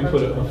we probably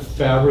put a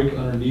fabric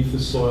underneath the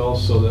soil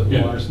so that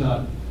water's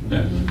not,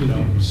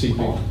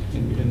 seeping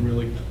and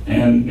really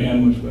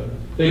much better.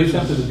 They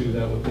attempted to do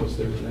that with what's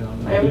there now.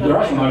 They're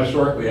also not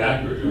historically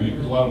accurate. I mean,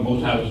 because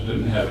most houses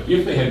didn't have,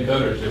 if they had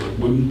gutters, they were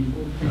wooden,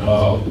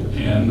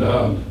 and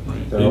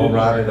They're all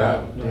rotted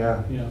out,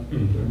 yeah. Yeah,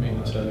 their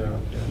maintenance had out.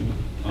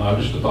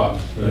 just a thought.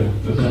 But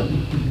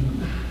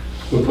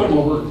put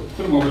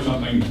them over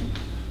something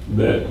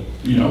that,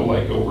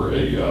 like over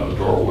a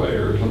doorway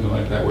or something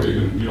like that, where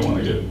you don't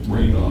want to get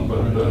rained on,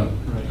 but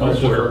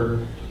elsewhere,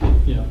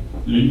 yeah.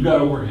 You've got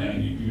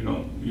overhang. You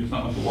don't. It's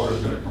not like the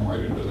water's going to come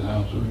right into the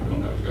house if you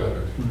don't have a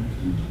gutter.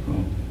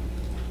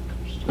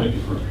 So, thank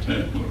you for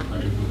saying.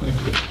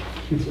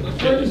 I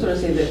just want to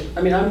say that,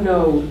 I'm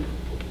no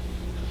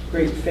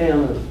great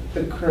fan of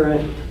the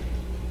current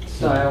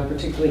style,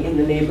 particularly in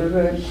the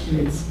neighborhood.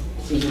 It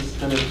seems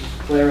kind of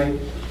glaring,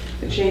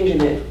 the change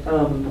in it.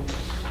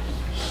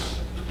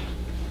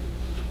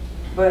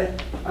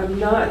 But I'm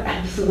not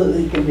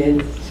absolutely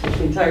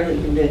entirely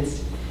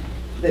convinced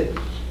that,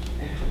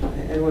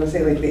 I want to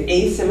say, like, the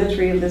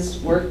asymmetry of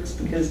this works,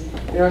 because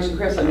in Arts and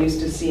Crafts I'm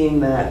used to seeing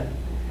that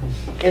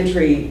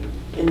entry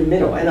in the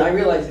middle, and I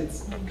realize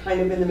it's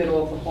kind of in the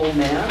middle of the whole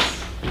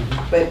mass,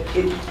 but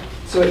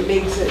so it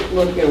makes it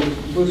look,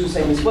 Bruce was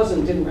saying this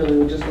didn't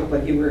really just look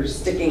like you were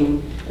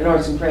sticking an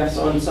Arts and Crafts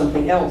on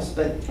something else,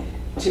 but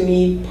to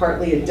me,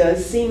 partly it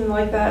does seem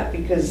like that,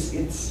 because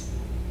it's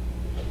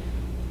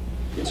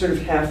sort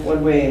of half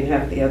one way and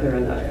half the other,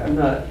 and I'm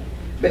not,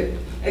 but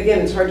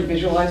again, it's hard to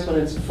visualize when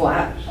it's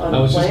flat on the plan.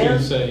 I was just going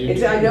to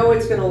say. I know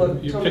it's going to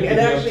look totally, and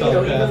actually,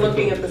 even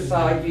looking at the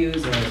side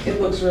views, right. It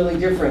looks really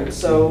different.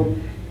 So,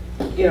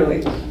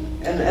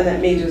 and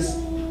that may just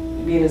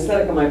be an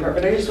aesthetic on my part,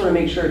 but I just want to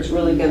make sure it's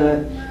really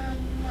that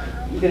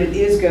it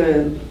is going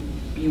to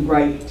be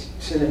right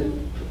to,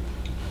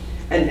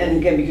 and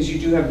again, because you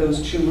do have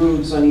those two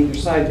roofs on either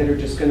side that are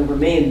just going to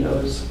remain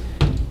those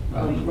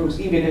roofs,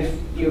 even if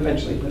you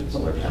eventually put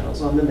solar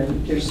panels on them,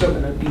 and there's still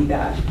going to be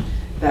that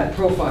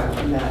profile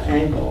and that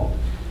angle,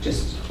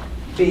 just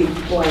big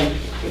blank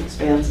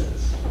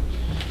expanses.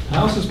 The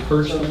house is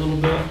perched a little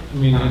bit. I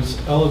mean, its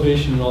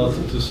elevation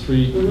relative to the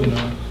street, you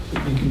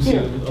can see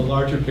a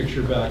larger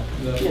picture back,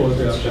 that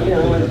photograph back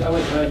I went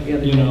there. right the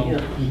other day,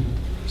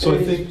 So I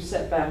it is think,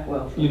 set back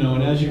well.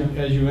 and as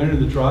you enter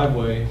the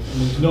driveway,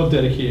 there's no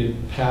dedicated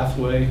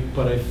pathway,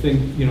 but I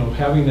think,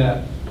 having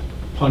that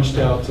punched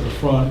out to the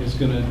front is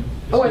going to.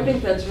 Oh, I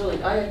think that's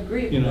really, I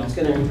agree that it's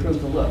going to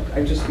improve the look.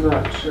 I'm just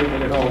not sure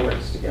that it all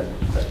works together.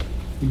 But.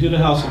 We did a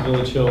house in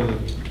Village Hill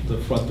that the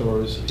front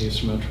door is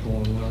asymmetrical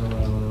and went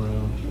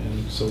around.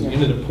 And so we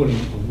ended up putting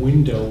a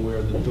window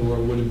where the door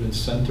would have been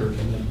centered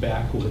and then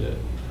back with it.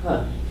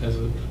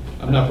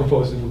 I'm not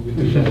proposing we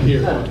do that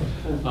here.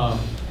 But,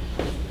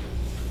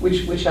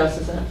 which house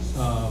is that?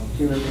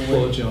 Do you remember?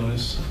 Full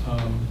Jonas.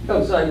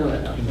 So I know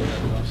that house. You know that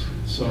house.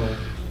 So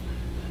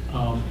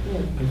I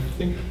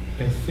think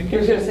I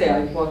was going to say,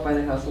 I walk by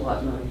the house a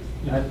lot, and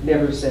I've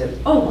never said,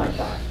 oh my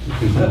God.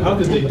 How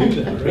could they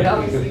do that, right? It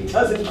obviously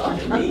doesn't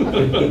bother me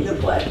in the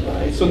black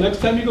line. So next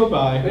time you go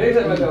by.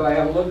 Next time I go, I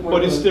have a look more.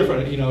 But it's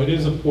different, it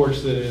is a porch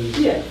that is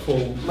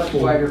full. Much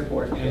wider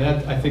porch.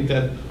 And I think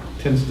that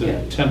tends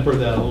to temper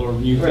that a little,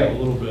 mute that a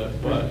little bit,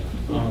 but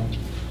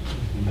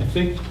I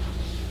think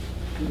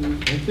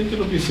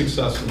it'll be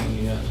successful in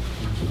the end.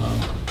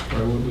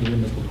 Or we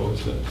wouldn't have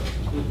proposed it.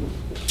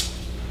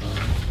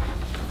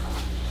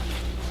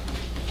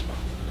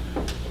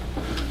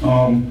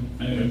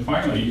 And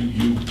finally,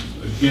 you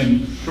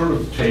again sort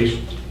of taste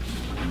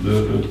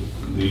the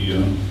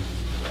and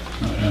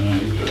I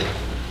hate to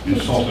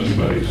insult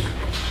anybody's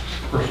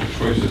personal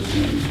choices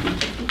in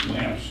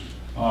lamps.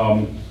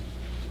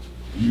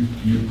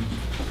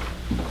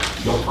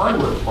 the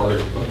hardware part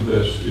of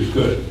this is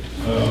good.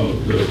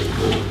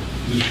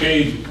 The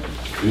shade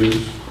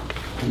is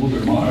a little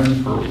bit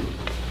modern for,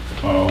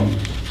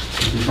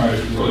 if you're trying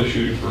to really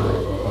shoot for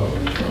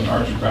an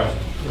arts and crafts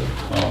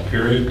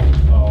period.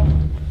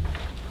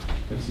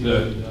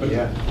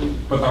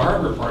 But the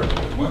hardware part,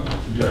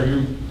 are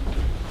you?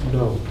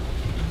 No.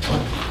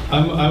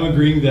 I'm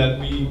agreeing that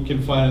we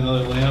can find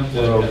another lamp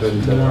that We're has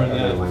open to more on other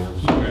that.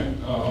 lamps. Okay.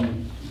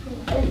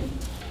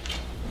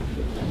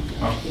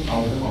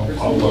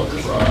 I'll look.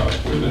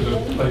 There's a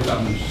place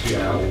out in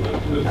Seattle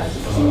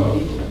that's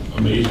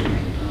amazing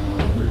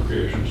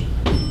recreations.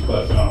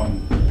 But I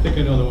think I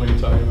know the one you're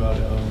talking about.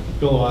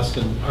 Bill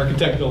Austin,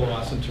 architect Bill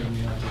Austin turned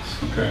me on to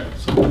this. okay.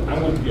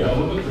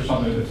 I'll look for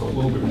something that's a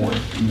little bit more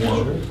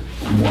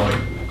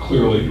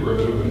clearly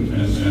derivative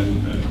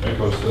and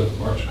echoes the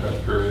arts and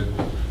crafts period.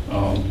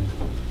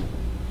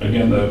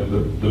 Again,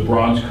 the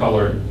bronze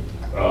colored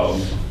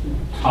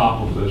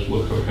top of this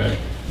looks okay,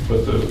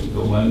 but the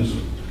lens,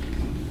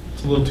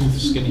 It's a little too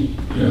skinny.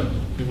 yeah,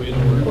 The way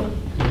it'll work.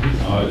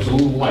 it's a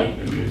little light.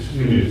 It's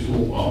a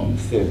little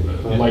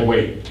Thin.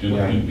 lightweight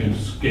Yeah. in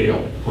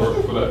scale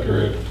for that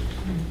period.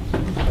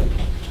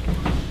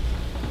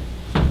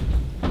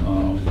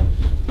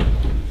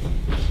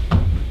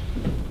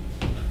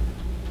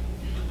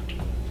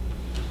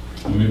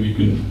 And maybe you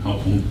can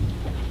help them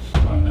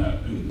on that.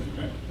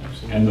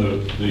 And the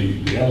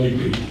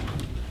LED,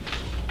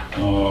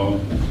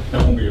 that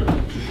won't be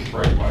just a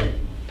bright light.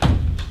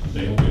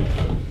 They'll be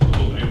a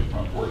illuminated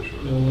front porch.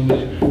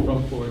 Illuminated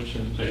front porch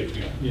and Safe,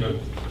 yeah. yeah.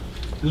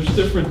 There's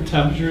different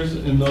temperatures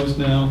in those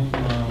now,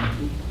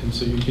 and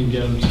so you can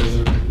get them so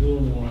they're a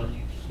little more,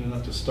 you don't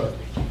have to start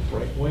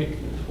bright white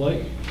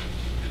light.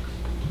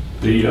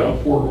 The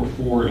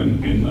 404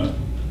 in the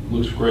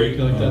looks great.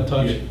 You like that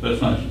touch? Yeah,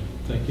 that's nice.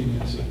 Thank you,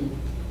 Nancy.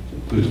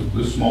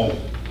 This small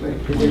Right,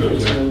 for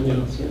windows different there.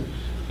 elements, yeah.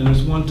 And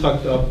there's one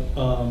tucked up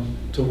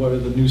to where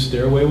the new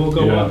stairway will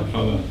go Yeah, up.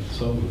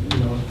 So,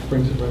 it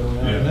brings it right around.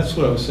 Yeah. And that's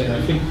what I was saying.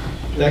 I think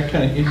that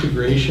kind of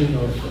integration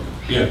of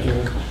Yeah.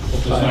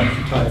 will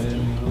tie it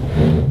in,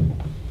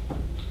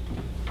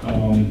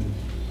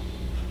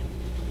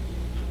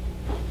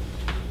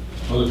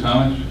 Other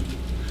comments?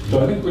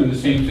 So I think we're in the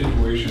same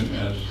situation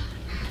as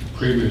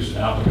previous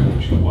applicant,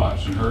 which you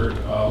watched and heard,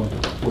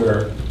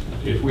 where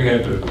if we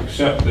had to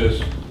accept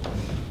this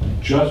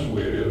just the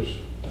way it is,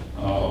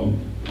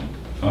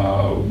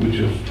 which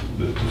is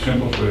the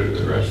simplest way to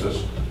address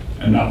this,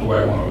 and not the way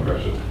I want to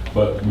address it,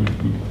 but we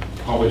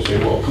probably say,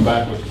 well, come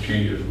back with the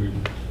changes we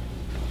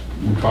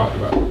talked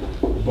about.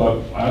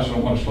 But I also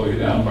don't want to slow you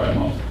down by a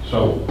month.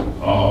 So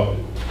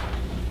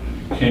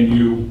can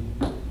you,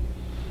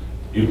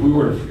 if we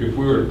were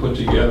to put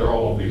together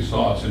all of these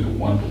thoughts into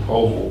one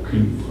proposal,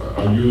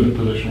 are you in a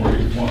position where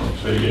you want to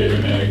say yea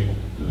or nay,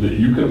 that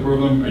you could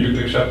approve them, or you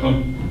could accept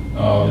them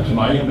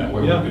tonight, and that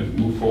way Yeah. we could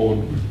move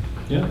forward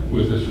Yeah.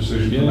 with this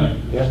decision Yeah. tonight?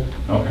 Yeah.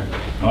 Okay.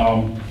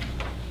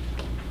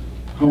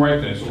 All right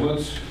then, so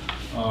let's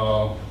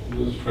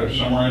try to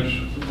summarize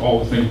all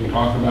the things we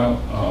talked about.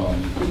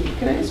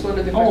 Can I ask one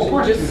other Oh, of question?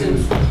 course. Just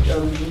since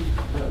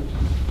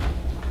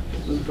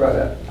this was brought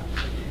up,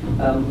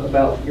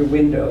 about your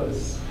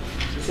windows.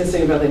 It says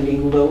something about them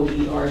being low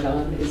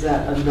E-argon. Is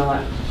that a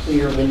not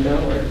clear window,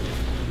 or?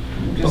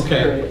 I'm just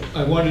Okay, curious.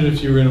 I wondered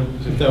if you were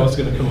if that was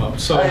gonna come up.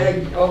 So,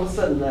 All of a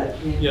sudden that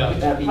Yeah.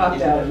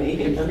 popped out at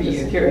me, and I'm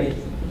just curious.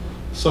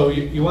 so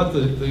you want the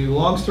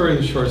long story or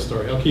the short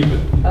story? I'll keep it.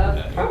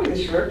 Probably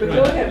the short, but go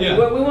Right, ahead. yeah.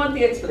 We want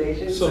the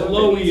explanation. So if it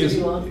low E needs is, to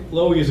be long.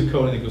 low E is a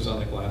coating that goes on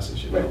the glass,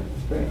 as you know. Right,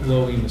 right.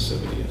 Low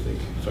emissivity, I think,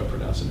 if I'm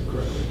pronouncing it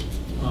correctly.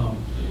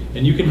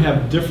 And you can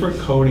have different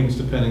coatings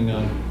depending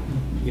on,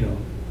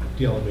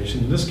 the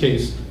elevation. In this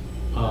case,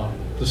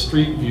 the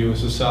street view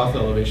is the south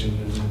elevation,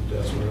 and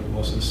that's where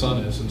most of the sun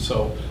is. And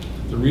so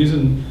the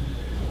reason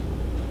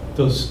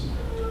those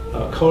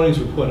coatings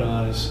were put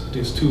on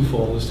is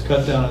twofold: is to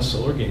cut down on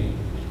solar gain,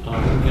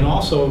 and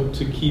also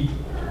to keep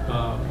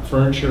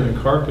furniture and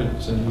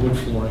carpets and wood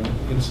flooring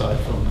inside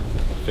from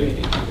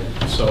fading.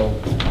 So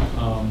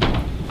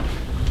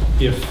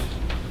if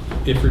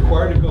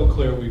required to go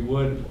clear,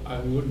 I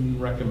wouldn't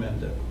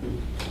recommend it.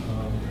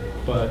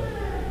 But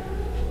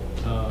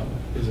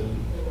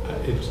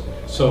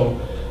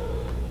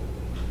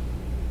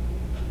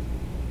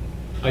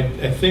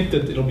I think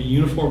that it'll be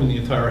uniform in the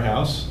entire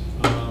house.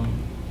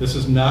 This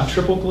is not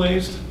triple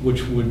glazed,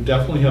 which would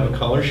definitely have a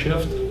color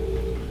shift.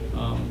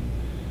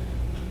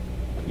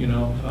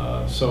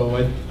 So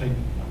I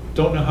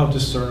don't know how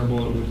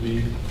discernible it would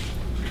be,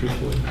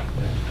 truthfully.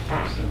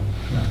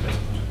 Not that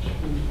much.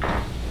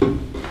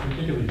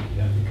 Particularly if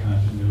you have the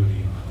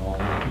continuity on all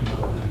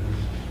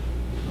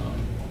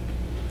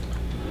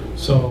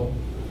So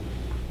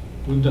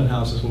we've done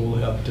houses where we'll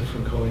have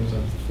different coatings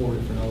on 4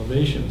 different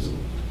elevations.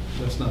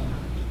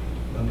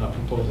 I'm not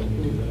proposing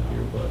to do that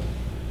here, but,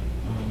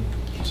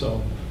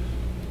 so.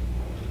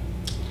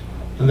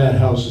 And that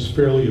house is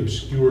fairly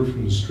obscured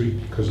from the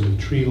street because of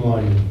the tree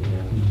line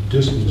and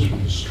distance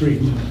from the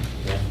street.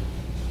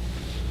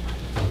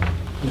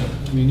 Yeah,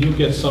 I mean, you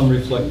get some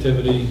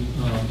reflectivity.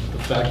 The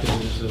fact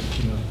is that,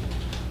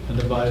 a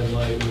divided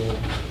light will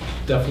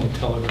definitely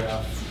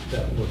telegraph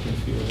that look and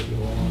feel that you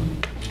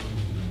want.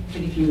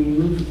 But if you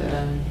remove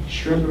the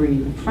shrubbery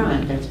in the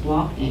front that's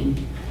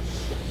blocking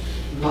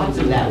lots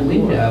of that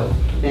window,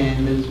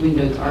 then those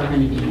windows are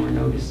going to be more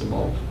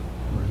noticeable.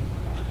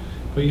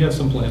 But you have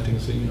some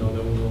plantings that, that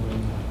will go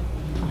in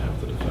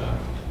after the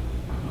fact.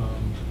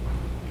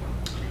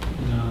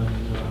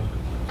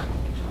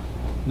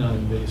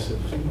 Non-invasive,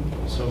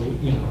 so, Do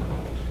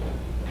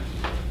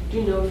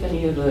you know if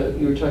any of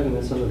you were talking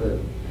about some of the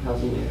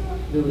housing in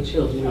Village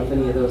Hill, do you know if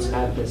any of those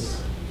have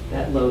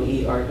that low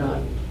E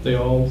argon? They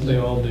all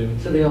do,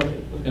 So they all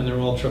do? and they're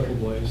all triple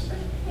glazed.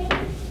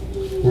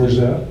 Where's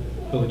that?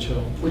 Village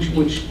Hill. Which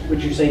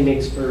would you say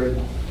makes for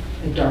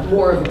a dark,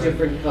 more of a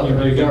different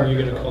color? You darker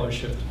get a color? color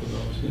shift with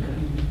those. Yeah.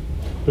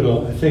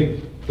 But I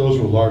think those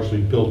were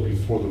largely built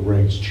before the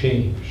regs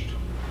changed.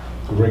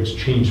 The regs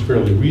changed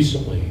fairly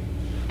recently,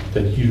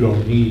 that you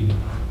don't need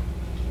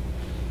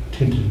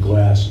tinted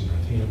glass in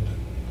Northampton.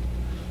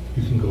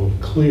 You can go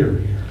clear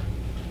here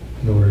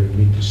in order to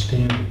meet the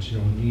standards. You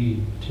don't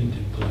need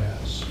tinted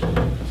glass.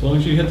 As long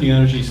as you hit the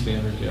energy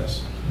standard,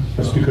 yes.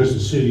 That's because the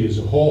city as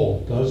a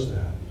whole does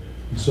that.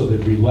 And so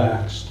they've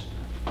relaxed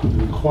the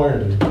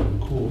requirement of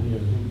cool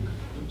hand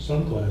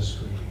sunglass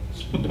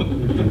screens.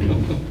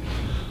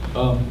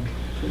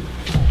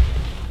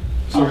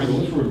 Sorry,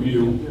 let's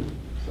review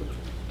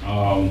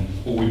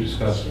what we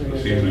discussed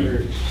this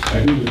evening. I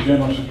think the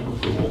general sense of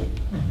approval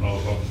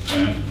of the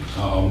plan,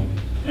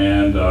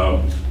 and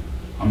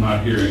I'm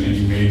not hearing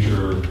any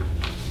major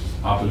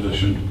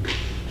opposition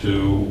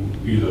to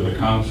either the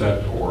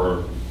concept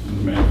or the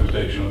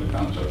manifestation of the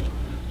concept.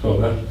 So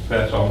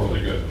that's all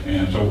really good.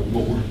 And so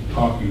what we're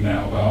talking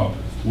now about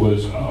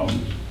was,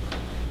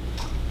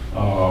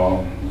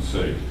 let's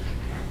see.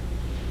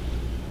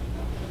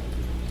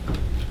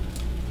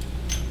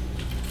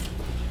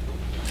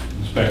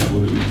 Spec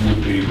would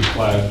be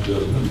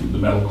the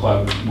metal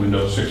clad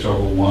window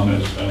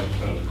 6/1 as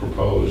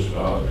proposed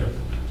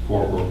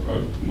for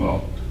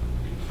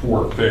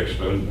four fixed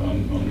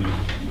on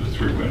the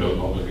three windows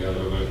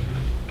altogether, the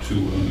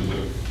two under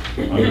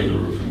the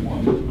roof and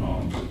one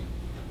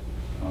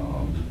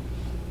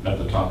at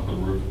the top of the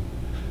roof,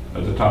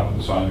 at the top of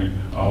the siding,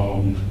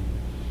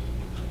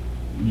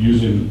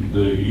 using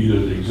either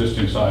the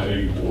existing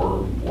siding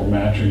or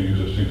matching the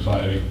existing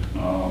siding.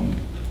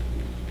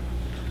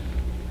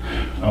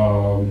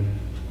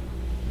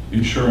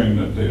 Ensuring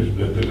that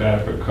there's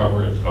adequate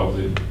coverage of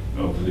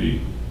the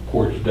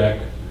porch deck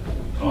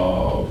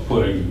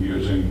footing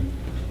using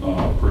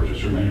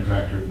purchaser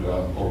manufactured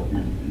or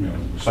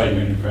site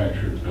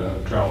manufactured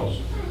trellis,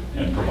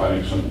 and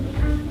providing some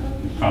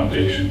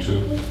foundation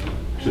to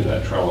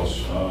that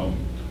trellis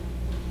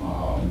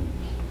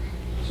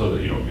so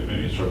that you don't get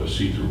any sort of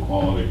see-through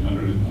quality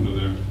under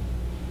there.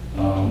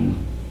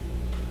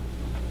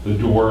 The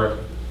door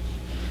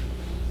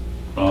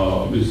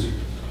is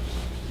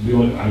the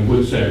only, I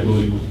would say I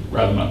really would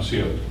rather not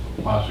see a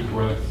plastic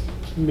door there.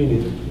 Me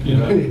neither.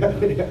 Yeah.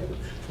 Yeah.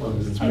 As long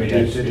as it's I mean,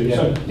 protected,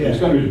 it's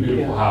going to be a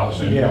beautiful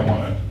house, and you don't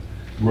want to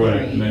ruin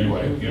it in any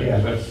way.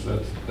 That's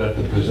the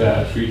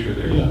pizzazz feature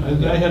there. Yeah,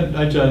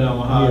 I jotted down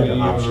mahogany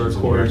or options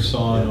quarter in there.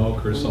 sawn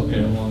oak or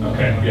something along those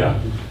Okay, lines. yeah,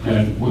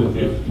 and with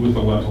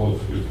the lentil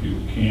if you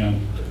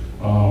can.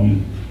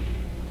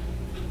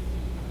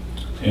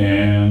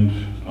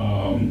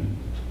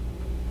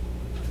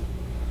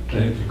 I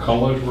think the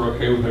colors were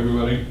okay with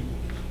everybody.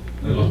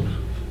 They looked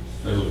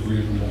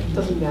reasonable.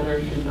 Doesn't matter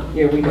if you're not.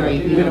 Yeah, we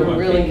Right, don't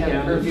really have a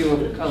yeah. purview of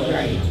the color.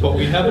 Right. But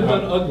we haven't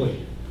done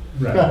ugly.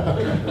 Good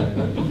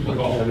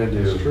call. And they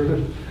do.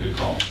 Good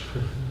call.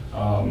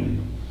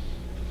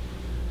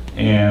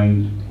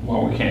 And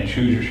while we can't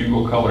choose your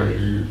shingle color,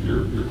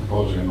 you're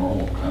proposing a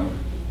normal kind of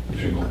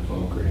shingle, so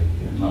Great,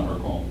 yeah. not our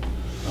call.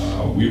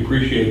 We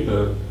appreciate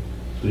the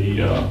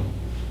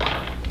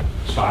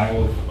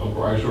style of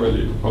garage door that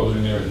you're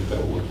proposing there. That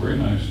would look very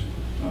nice.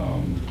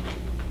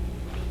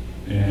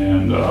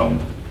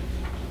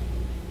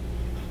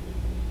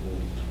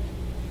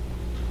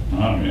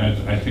 I mean,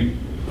 I think,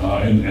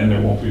 and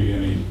there won't be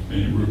any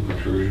roof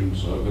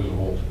protrusions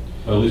visible,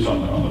 at least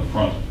on the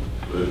front,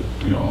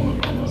 on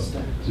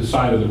the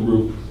side of the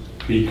roof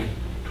peak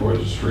towards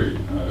the street.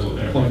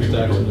 Plum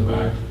stacks in the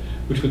back. back,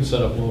 which would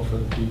set up well for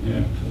the people.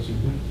 Yeah. As you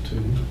do,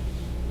 too.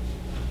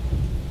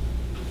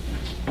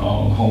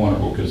 Homeowner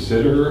will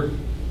consider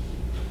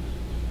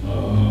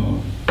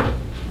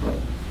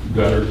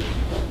gutter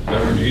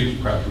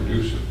needs, perhaps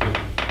reduce if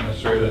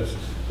necessary.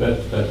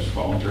 That's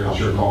voluntary. It's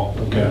your call.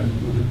 Okay.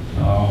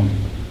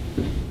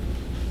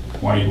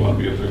 Why you want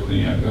to be up there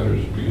cleaning out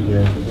gutters? Because,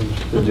 Yeah,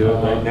 they're doing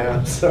it right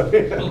now, so.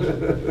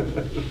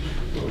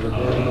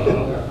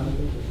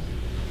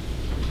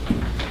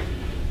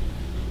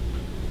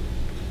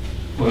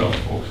 what else,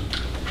 folks?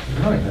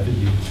 Right, I think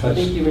you I think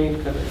touched you may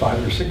have covered.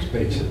 5 or 6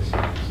 bases.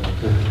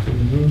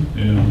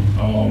 Yeah.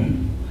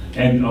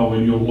 And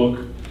you'll look,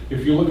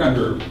 if you look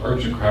under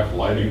arts and craft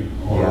lighting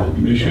or Yeah.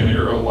 mission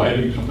era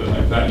lighting, something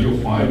like that, you'll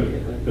find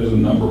there's a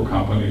number of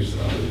companies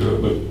that do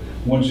it, but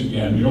once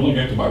again, you only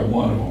get to buy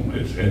one of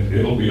them.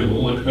 It'll be a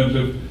little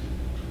expensive,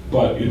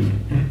 but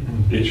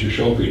it's your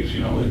showpiece, you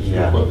know, it's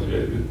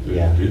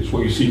Yeah. it's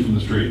what you see from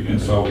the street, and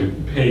so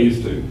it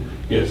pays to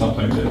get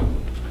something that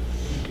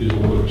is a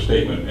little bit of a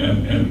statement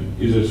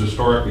and is as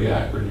historically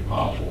accurate as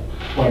possible.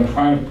 What I'm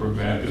trying to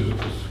prevent is that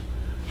this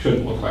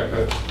shouldn't look like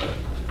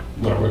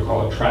what I would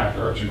call a tract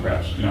arts and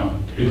crafts, you know.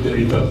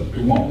 It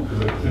won't,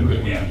 because it's in good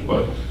hands,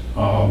 but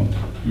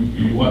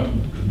you want,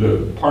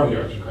 the part of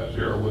the arts and crafts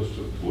era was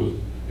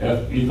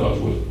ethos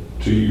was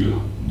to use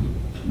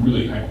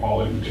really high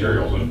quality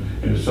materials and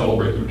to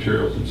celebrate the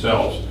materials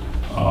themselves.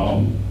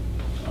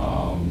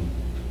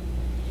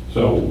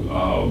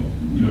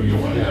 You know, you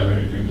don't want to have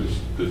anything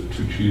that's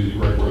too cheesy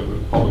right where the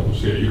public will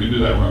see it. You can do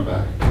that and run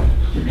back.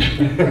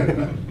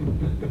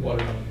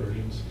 Watered-down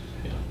versions.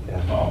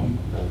 Yeah,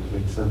 that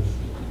makes sense.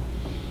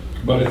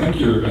 But I think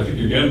you're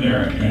getting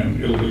there,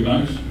 and it'll be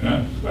nice.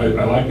 Yeah, I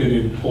like that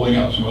you're pulling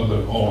out some of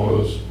all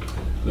of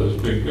those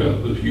big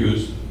those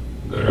views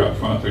that are out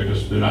front. They're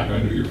not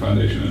going to do your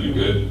foundation any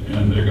good,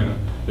 and they're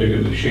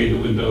going to shade the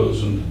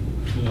windows and.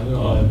 Yeah, they're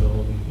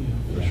liability,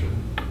 yeah, for sure.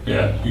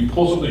 Yeah, you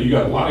pull something. You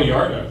got a lot of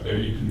yard out there.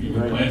 You can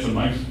Right. plant some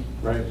nice,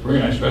 Right. very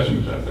nice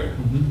specimens out there.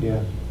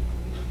 Yeah.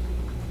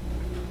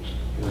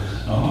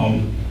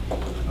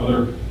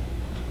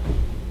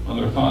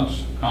 Other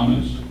thoughts,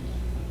 comments?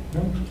 No,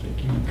 I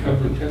think you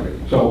covered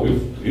everything. So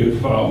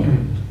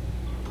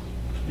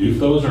if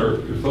those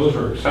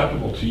are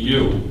acceptable to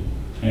you,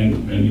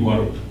 and you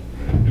want to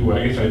do,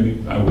 I guess I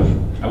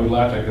would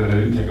laugh at because I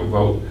didn't take a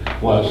vote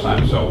last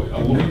time. So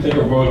we'll take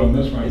a vote on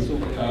this one.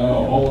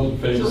 All those in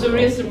favor? So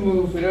somebody has to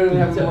move, we don't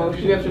have to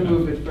motion, we have to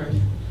move it first.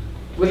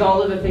 With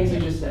all of the things you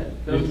just said.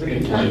 Those are So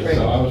great.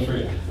 I was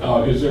free.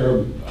 Is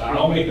there?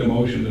 I'll make the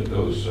motion that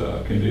those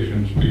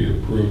conditions be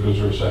approved. Is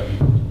there a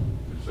second?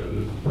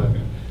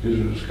 Is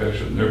there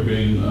discussion? There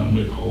being none,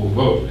 we call a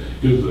vote.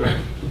 Is there?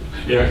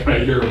 Yeah, can I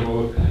hear a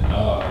vote?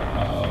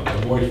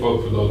 A voice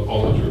vote for those,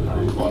 all those who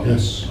approve on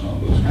Yes.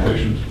 those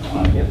conditions.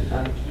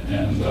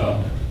 And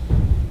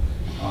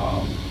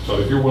so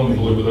if you're willing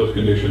to live with those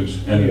conditions,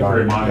 and We are,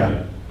 bear in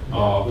mind,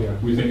 yeah.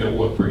 we think it'll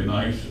look pretty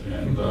nice.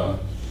 And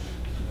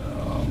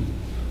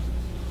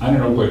I don't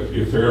know, but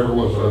if there ever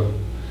was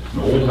an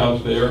old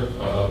house there,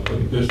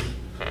 but this.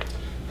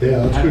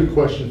 Yeah, that's a good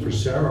question for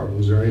Sarah.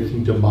 Was there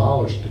anything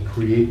demolished to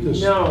create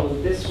this? No,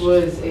 this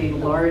was a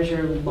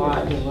larger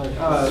lot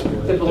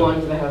that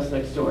belonged to the house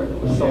next door that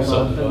was sold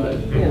off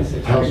in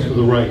the. House to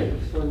the right.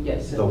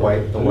 Yes. The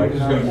white This is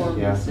gonna-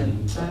 yeah.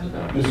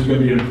 This is going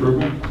to be an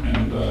improvement,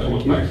 and it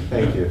looks nice.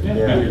 Thank you. Yeah,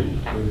 Yeah, thank you.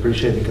 we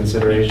appreciate the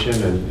consideration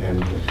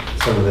and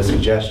some of the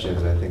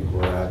suggestions. I think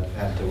we're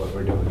at to what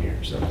we're doing here,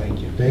 so thank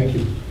you. Thank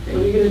you. What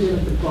are you gonna do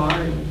with the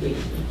bar in the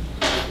basement?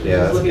 Yeah,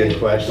 that's a good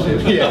question.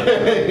 Yeah.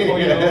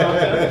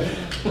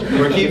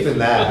 We're keeping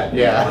that,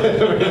 yeah.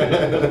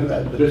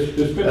 This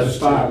fits a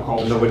style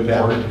called the wood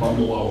modern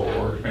bungalow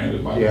or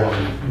expanded bungalow.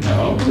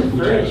 Yeah.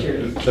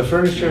 Furniture. The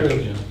furniture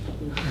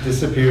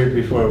disappeared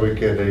before we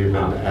could even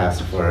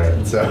ask for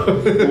it, so.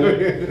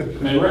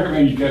 And I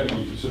recommend you take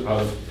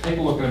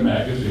a look at a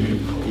magazine,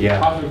 Yeah.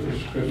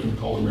 Positive Christmas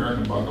called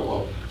American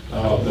Bungalow,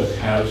 that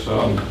has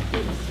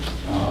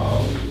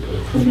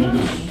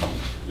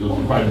it'll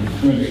provide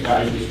tremendous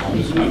guidance on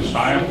this kind of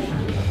style,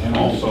 and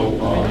also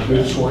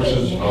good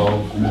sources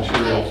of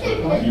materials that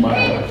you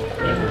might want to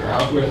paint your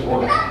house with,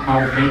 or how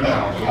to paint the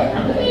house, that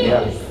kind of thing.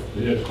 Yeah.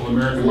 It's called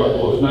American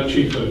Bungalow. It's not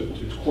cheap, but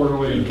it's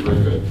quarterly and it's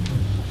very good.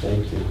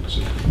 Thank you.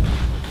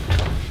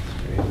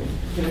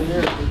 Get a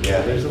nerve.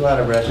 Yeah, there's a lot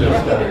of retro Get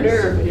a stuff.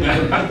 nerve.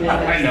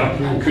 I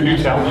know. Could you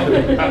tell me? I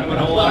do.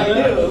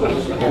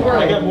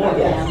 I got more.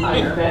 Yes,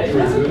 I bet.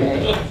 That's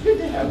okay. It's good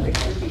to have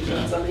expertise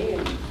on something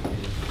and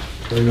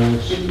Very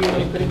nice. good to be able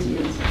to put it to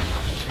use.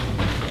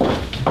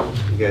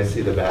 You guys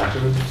see the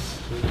bathrooms?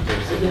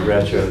 There's some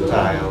retro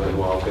tile and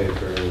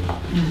wallpaper. There's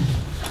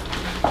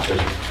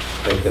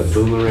like the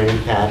boomerang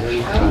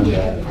pattern on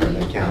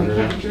the counter.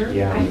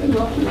 Yeah. I grew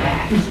up with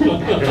that.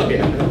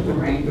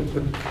 Boomerang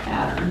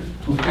pattern,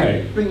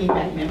 Okay. bringing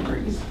back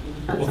memories.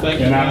 Well, thank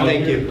you. And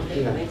Thank you.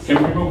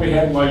 Can we move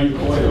ahead while you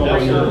collect all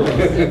your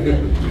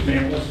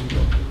samples?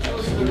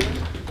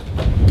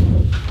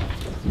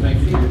 Thank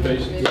you for your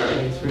patience.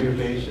 Thanks for your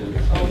patience.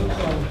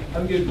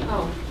 I'm good.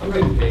 Oh. I'm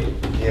ready to pay.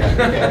 Yeah.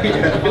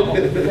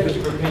 Thank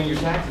you for paying your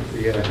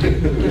taxes. Yeah.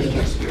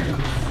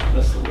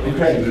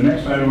 Okay, the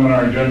next item on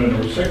our agenda,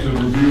 number 6, is a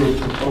review of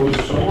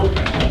proposed solar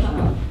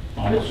panels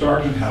on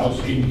Sergeant House,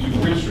 82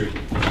 Bridge Street.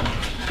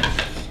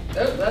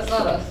 Oh, that's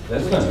not us.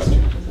 That's not us.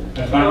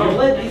 That's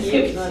not you?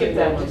 Skip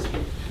that one.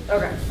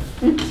 Okay.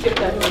 Skip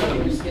that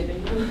one. You're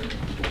skipping.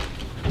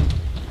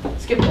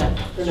 Skip that.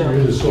 For So you're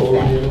now. the solar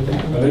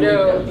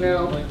panel?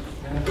 No.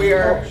 We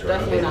are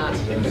definitely not.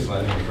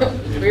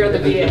 We are the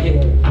VA.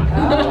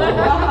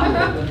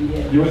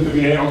 You with the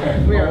VA? Okay.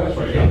 We are. Oh, that's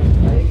right, yeah.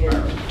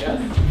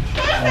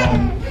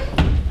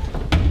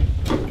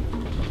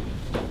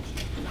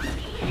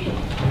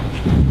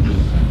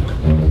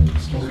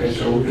 Okay,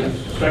 so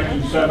it's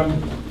section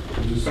 7,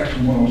 this is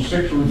section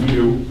 106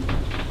 review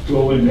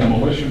building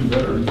demolition,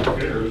 Veterans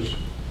Affairs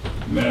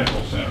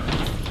Medical Center.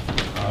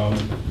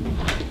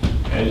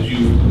 As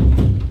you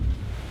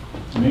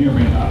may or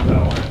may not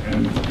know,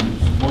 and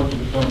most of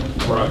the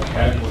don't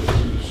casually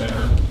through the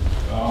center,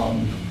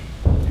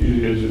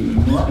 it is an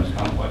enormous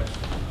complex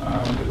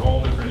with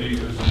all different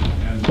ages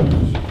and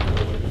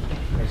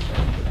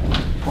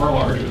far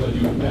larger than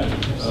you would imagine.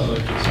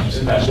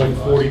 There's like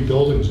 40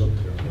 buildings up there.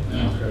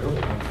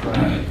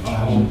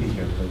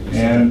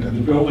 And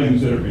the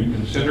buildings that are being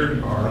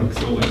considered are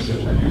buildings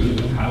that were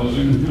used as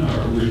housing,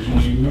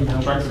 originally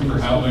constructed for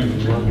housing.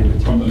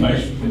 From the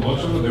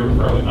looks of it, they were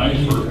fairly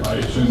nice for, I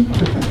assume,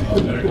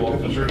 medical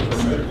officers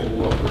or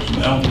medical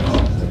personnel.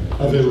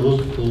 Are there the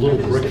little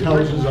brick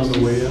houses on the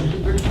way in?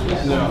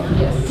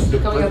 Yes,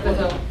 coming up the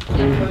hill.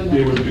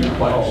 They were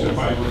duplex,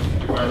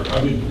 I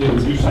mean, they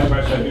would do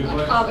side-by-side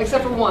duplex?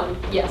 Except for one,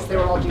 yes, they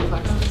were all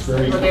duplexes,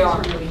 Very- or they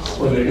are.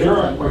 Well, they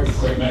are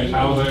quite nice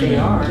housing. They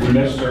are. And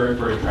necessary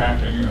for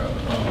attracting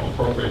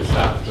appropriate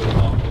staff to the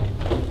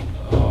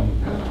hospital.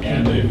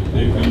 And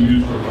they've been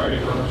used for a variety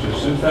of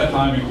purposes since that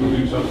time,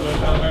 including subsidized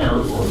housing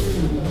or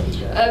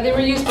They were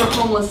used for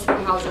homeless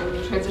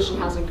housing, transition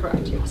housing,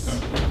 correct,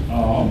 yes.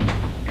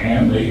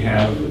 and they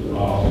have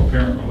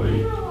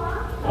apparently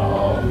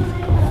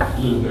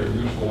lived their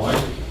useful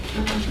life.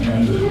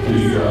 And the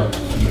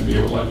be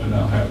able to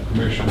now have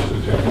permission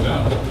to take them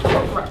down.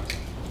 Correct.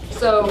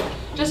 So,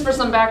 just for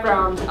some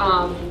background,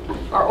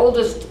 our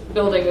oldest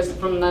building is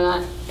from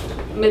the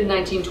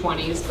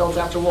mid-1920s, built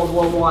after World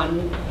War I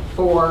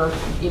for,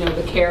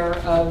 the care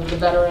of the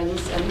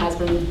veterans, and has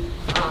been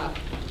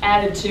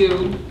added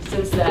to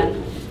since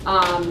then.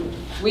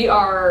 We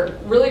are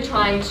really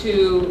trying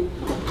to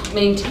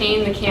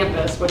maintain the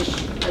campus, which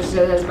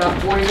has about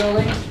 40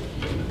 buildings,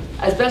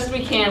 as best we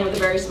can with a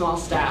very small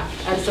staff.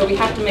 And so we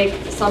have to make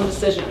some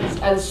decisions.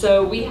 And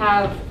so we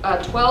have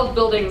 12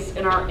 buildings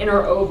in our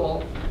inner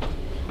oval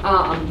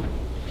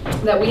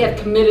that we have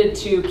committed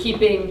to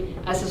keeping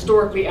as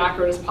historically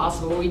accurate as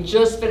possible. We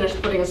just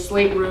finished putting a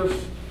slate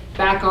roof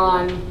back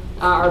on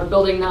our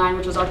building 9,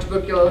 which was our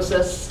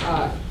tuberculosis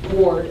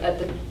ward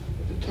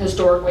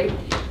historically,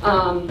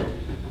 and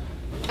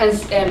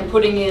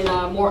putting in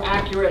more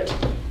accurate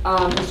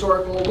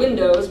historical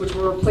windows, which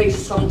were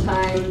replaced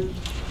sometime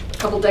a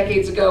couple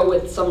decades ago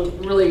with some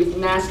really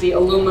nasty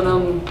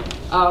aluminum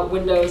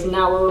windows.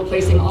 Now we're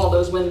replacing all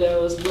those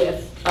windows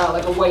with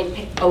like a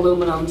white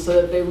aluminum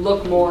so that they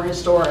look more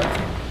historic.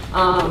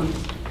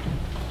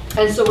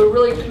 And so we're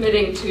really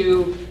committing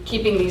to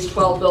keeping these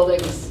 12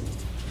 buildings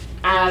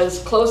as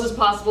close as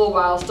possible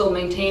while still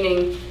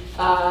maintaining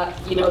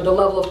the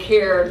level of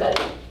care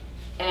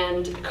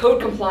and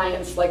code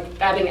compliance, like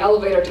adding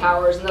elevator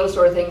towers and those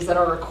sort of things that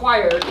are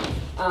required.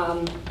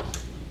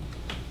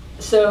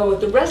 So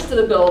the rest of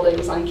the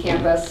buildings on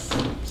campus,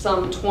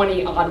 some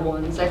 20 odd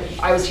ones.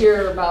 I was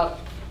here about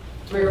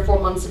 3 or 4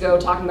 months ago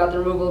talking about the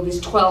removal of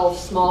these 12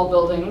 small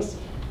buildings.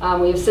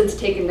 We have since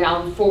taken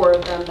down 4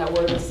 of them that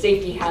were the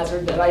safety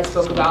hazard that I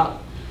spoke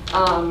about.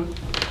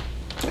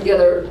 The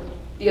other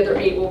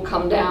 8 will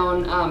come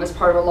down as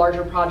part of a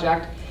larger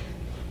project.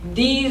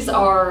 These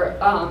are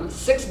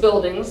 6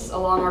 buildings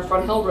along our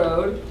Front Hill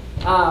Road.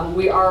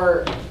 We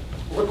are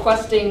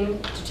requesting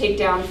to take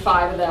down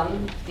 5 of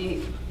them. The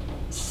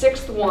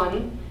 6th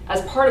one,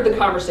 as part of the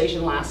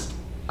conversation last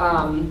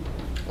time,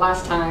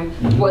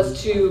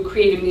 was to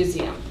create a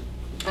museum.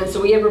 And so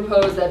we have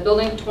proposed that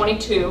building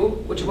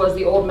 22, which was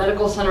the old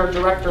medical center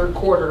director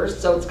quarters,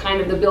 so it's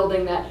kind of the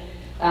building that,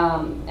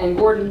 and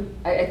Gordon,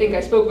 I think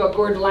I spoke about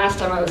Gordon last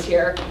time I was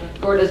here.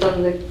 Gordon has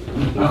done an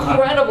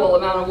incredible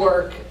amount of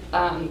work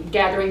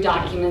gathering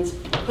documents,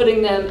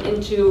 putting them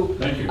into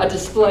a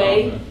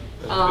display.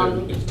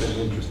 It's been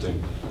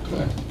interesting.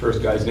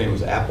 First guy's name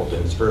was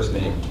Appleton, his first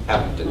name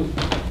Appleton.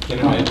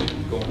 Can't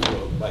imagine going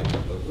through a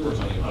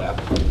first name of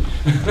Appleton.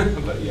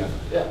 But yeah.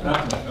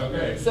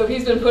 Okay. So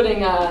he's been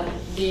putting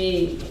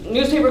the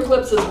newspaper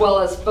clips as well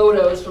as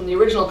photos from the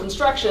original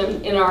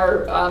construction in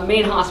our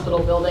main hospital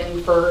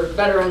building for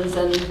veterans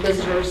and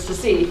visitors to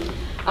see.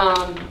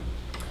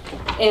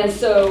 And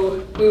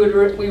so we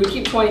would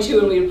keep 22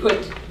 and we would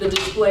put the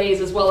displays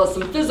as well as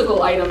some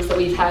physical items that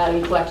we've had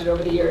and collected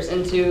over the years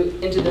into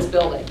this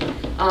building.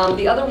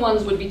 The other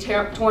ones would be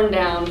torn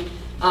down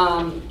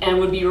and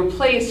would be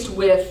replaced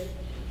with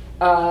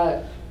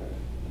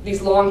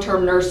these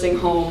long-term nursing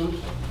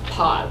home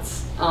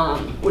pods,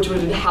 which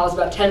would house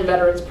about 10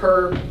 veterans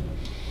per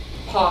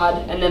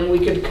pod, and then we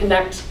could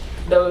connect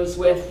those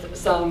with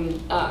some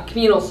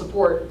communal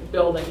support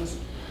buildings.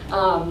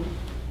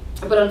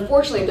 But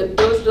unfortunately,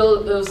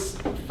 those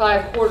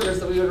 5 quarters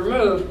that we would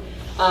remove,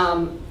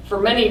 for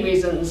many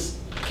reasons,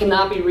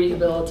 cannot be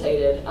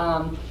rehabilitated.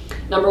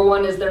 Number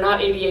one is they're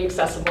not ADA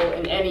accessible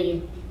in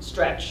any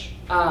stretch.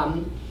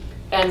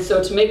 And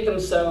so to make them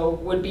so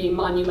would be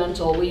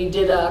monumental. We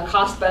did a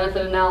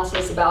cost-benefit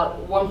analysis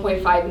about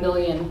 $1.5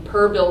 million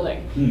per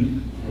building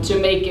to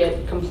make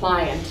it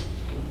compliant.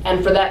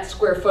 And for that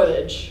square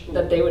footage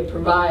that they would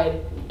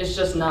provide, it's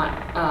just not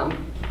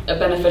a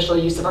beneficial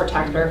use of our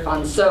taxpayer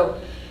funds.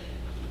 So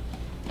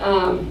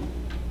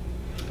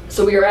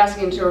So we are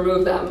asking to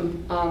remove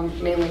them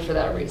mainly for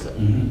that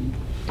reason.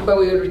 But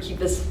we would keep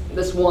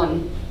this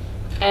one,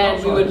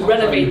 and we would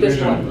renovate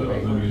this one. The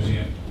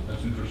museum,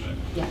 that's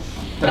interesting. Yeah.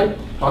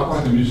 Talk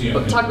about the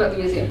museum. Talk about the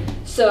museum.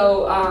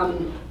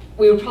 So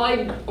we would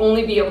probably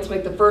only be able to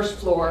make the first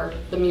floor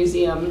the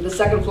museum. The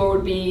second floor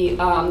would be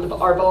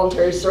our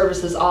voluntary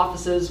services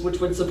offices,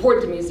 which would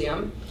support the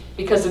museum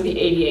because of the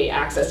ADA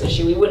access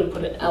issue. We wouldn't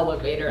put an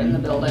elevator in the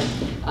building.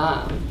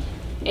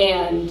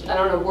 And I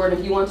don't know, Gordon,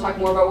 if you want to talk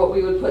more about what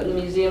we would put in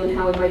the museum and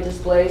how we might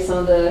display some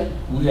of the...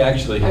 We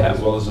actually have,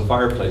 well, there's a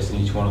fireplace in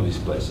each one of these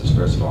places,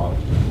 first of all,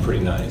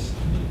 pretty nice.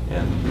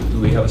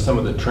 And we have some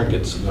of the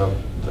trinkets, the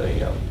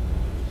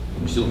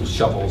little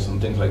shovels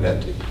and things like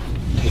that to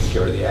take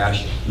care of the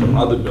ash from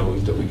other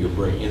buildings that we could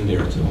bring in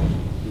there, so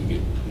we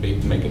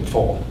could make it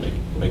full,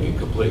 make it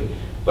complete.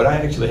 But I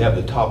actually have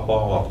the top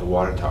ball off the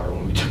water tower.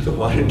 When we took the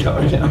water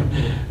tower down,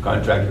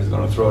 contractor was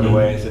going to throw it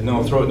away. I said,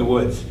 no, throw it in the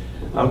woods.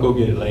 I'll go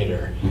get it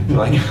later. So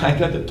I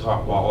got the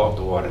top ball off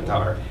the water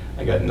tower.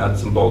 I got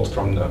nuts and bolts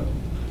from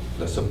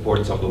the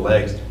supports of the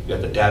legs.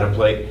 Got the data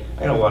plate.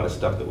 I got a lot of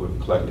stuff that we've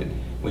collected.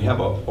 We have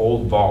an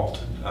old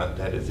vault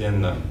that is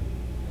in the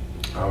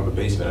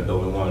basement of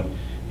Building 1,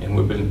 and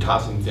we've been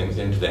tossing things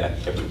into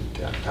that every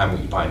time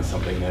we find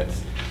something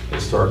that's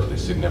historically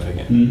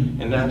significant.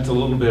 And that's a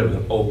little bit of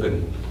an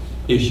open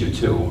issue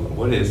too.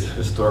 What is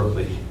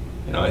historically,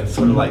 it's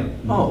sort of like,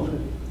 oh,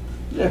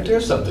 yeah,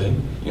 there's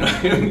something,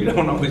 you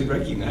don't always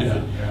recognize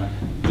it. Yeah.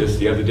 Just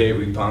the other day,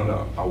 we found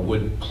a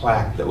wood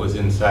plaque that was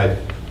inside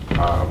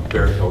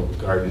Bear Hill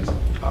Gardens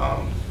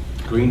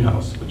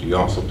greenhouse, which we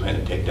also plan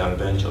to take down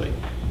eventually.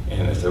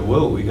 And I said,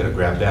 whoa, we got to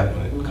grab that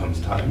when it comes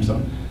time. So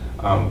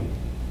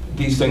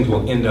these things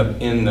will end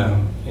up in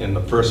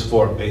the first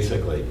floor,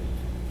 basically.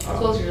 As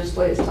well as your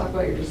displays, talk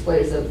about your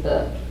displays of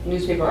the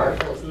newspaper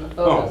articles and the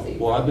photos. Oh,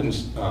 well, I've been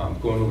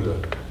going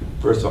over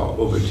first of all,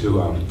 over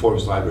to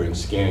Forbes Library and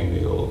scanning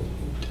the old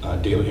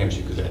Daily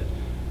Hampshire Gazette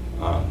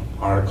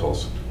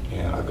articles,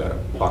 and I've got a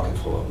bucket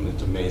full of them.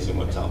 It's amazing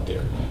what's out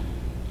there.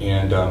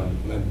 And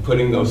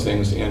putting those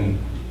things in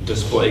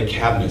display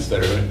cabinets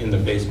that are in the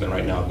basement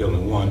right now,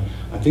 Building 1,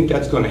 I think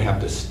that's going to have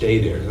to stay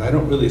there. I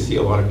don't really see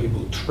a lot of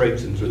people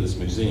traipsing through this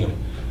museum.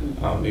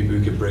 Maybe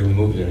we could bring them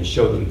over there and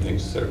show them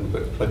things,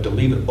 but to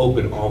leave it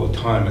open all the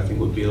time, I think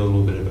would be a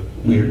little bit of a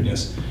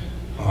weirdness.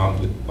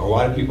 A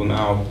lot of people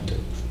now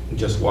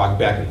just walk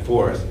back and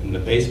forth in the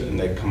basement, and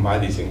they come by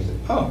these things,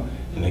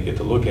 and they get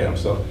to look at them.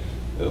 So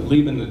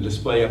leaving the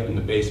display up in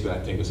the basement,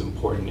 I think, is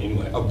important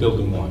anyway, of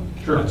Building 1.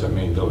 Sure. That's our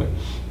main building.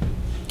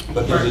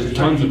 But there's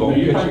tons of old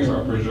You're talking pictures.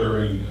 about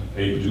preserving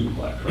a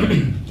duplex,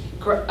 right?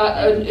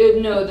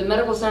 No, the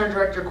medical center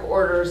director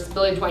orders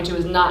Building 22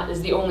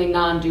 is the only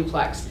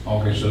non-duplex.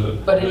 Okay, so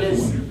But it that's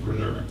is- the one you're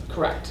preserving.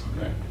 Correct.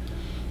 Okay.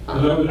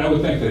 'Cause I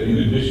would think that in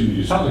addition,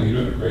 it sounds like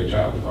you're doing a great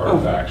job with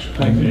artifacts,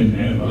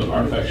 and those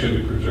artifacts should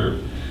be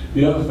preserved.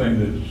 The other thing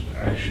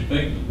that I should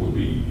think would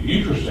be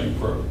interesting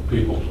for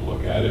people to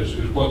look at is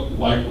what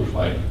life was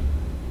like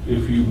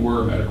if you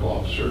were a medical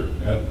officer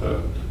at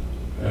the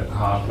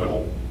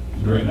hospital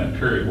during that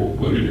period.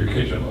 What did your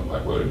kitchen look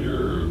like? What did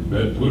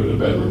the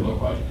bedroom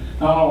look like?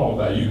 Not all of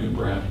that you can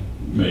perhaps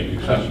make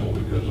accessible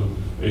because of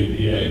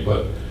ADA,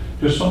 but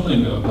just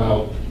something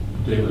about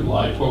daily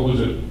life. What was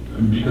it?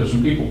 Because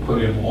some people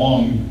put in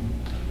long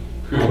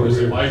periods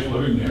of their life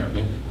living there,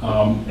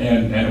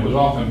 and it was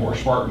often more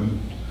Spartan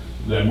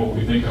than what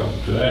we think of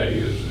today,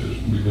 is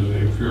because they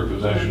have fewer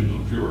possessions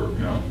and fewer,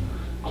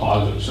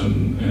 closets,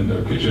 and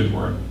their kitchens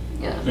weren't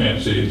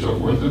fancy and so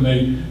forth, and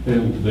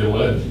they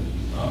led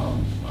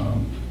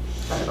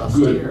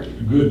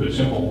good but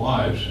simple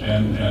lives,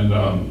 and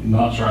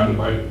not surrounded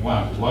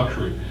by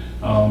luxury.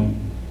 And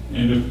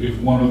if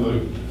one of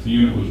the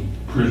unit was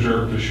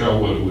preserved to show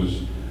what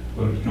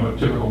a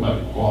typical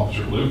medical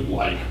officer lived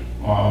like,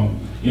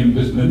 and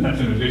that's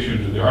in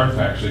addition to the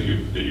artifacts that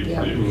you've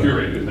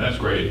curated. That's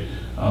great.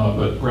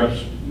 But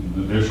perhaps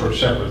they're sort of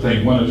separate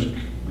things. One is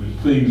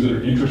things that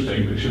are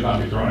interesting that should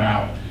not be thrown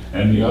out,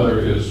 and the other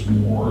is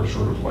more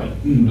sort of like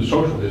the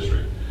social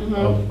history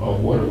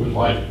of what it was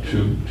like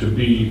to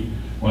be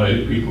one of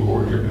the people who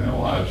were giving their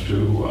lives to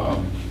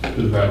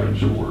the veterans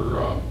who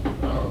were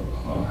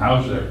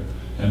housed there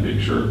and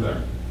being served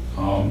there.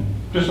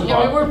 We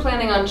were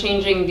planning on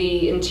changing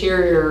the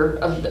interior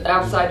of the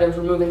outside of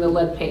removing the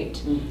lead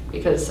paint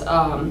because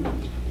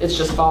it's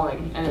just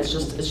falling and it's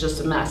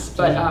just a mess.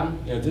 But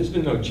there's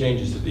been no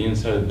changes to the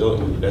inside of the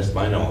building, to the best of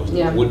my knowledge.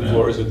 Yeah. The wood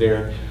floors are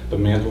there. The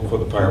mantle for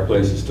the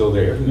fireplace is still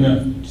there.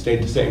 Everything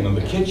stayed the same. Now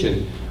the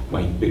kitchen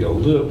might be a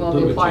little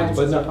bit changed,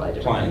 but not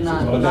appliances.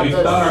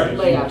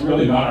 It's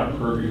really not our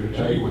purview to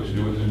tell you what to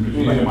do with the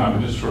museum. I'm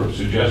just sort of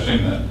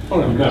suggesting that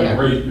we've got a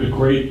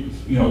great,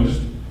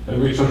 just a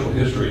great social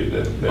history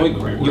that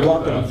you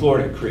walk on the floor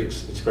and it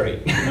creaks. It's great.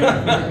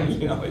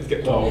 It's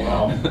good.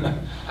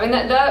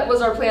 That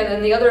was our plan.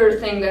 And the other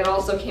thing that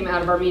also came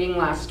out of our meeting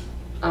last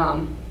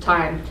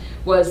time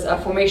was a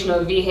formation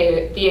of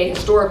a VA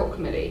Historical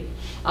Committee,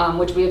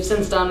 which we have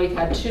since done. We've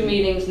had 2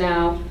 meetings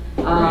now.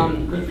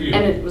 Good for you.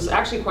 And it was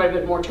actually quite a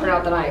bit more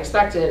turnout than I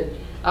expected.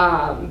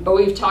 But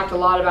we've talked a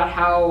lot about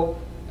how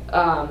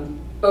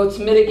both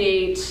to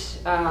mitigate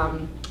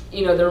the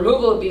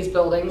removal of these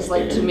buildings,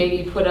 like to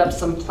maybe put up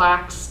some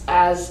plaques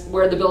as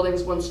where the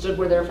buildings once stood,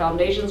 where their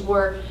foundations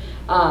were,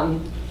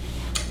 and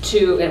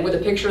with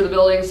a picture of the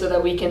building, so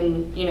that we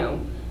can,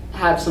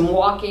 have some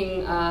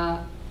walking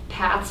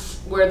paths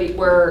where these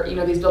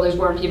buildings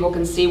were, and people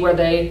can see where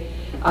they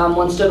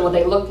once stood and what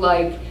they looked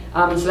like.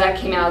 And so that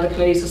came out of the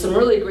committee. So some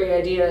really great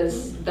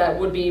ideas that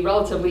would be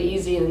relatively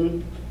easy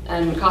and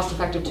cost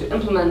effective to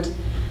implement.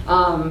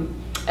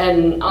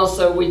 And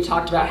also we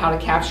talked about how to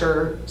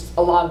capture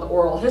a lot of the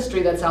oral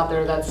history that's out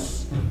there that's,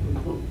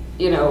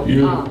 Beautiful.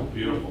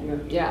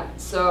 Yeah,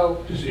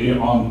 so. Just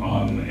on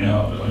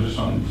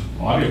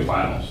audio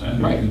files,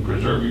 and Right. you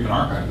can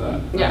archive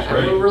that. Yeah, That's and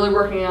great. we're really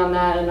working on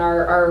that, and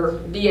our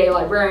VA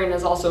librarian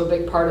is also a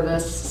big part of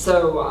this.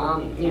 So,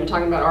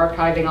 talking about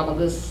archiving all of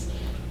this,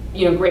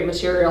 great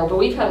material. But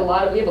we have a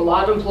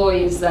lot of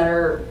employees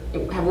that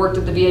have worked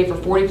at the VA for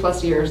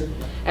 40+ years,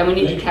 and we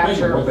need to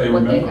capture what they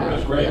what they remember. have.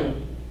 That's great. Yeah.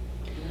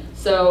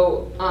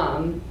 So,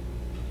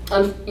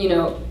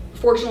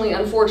 unfortunately,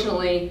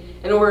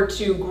 in order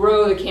to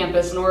grow the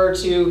campus, in order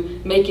to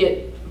make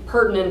it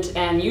pertinent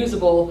and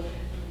usable,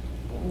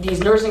 these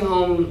nursing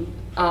home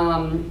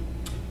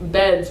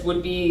beds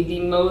would be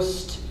the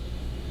most,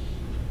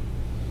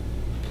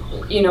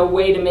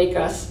 way to make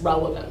us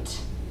relevant.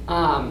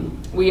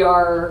 We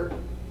are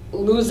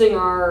losing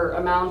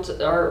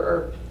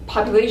our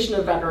population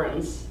of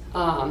veterans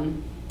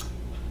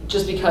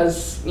just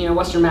because,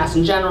 Western Mass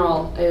in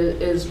general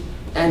is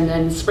and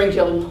then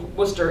Springfield and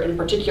Worcester in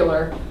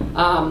particular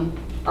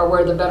are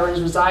where the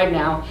veterans reside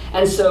now.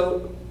 And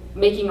so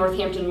making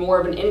Northampton more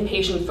of an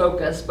inpatient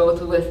focus,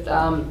 both with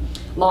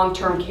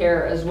long-term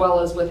care as well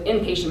as with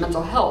inpatient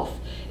mental health,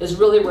 is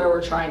really where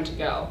we're trying to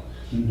go.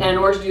 Mm-hmm. And in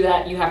order to do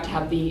that, you have to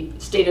have the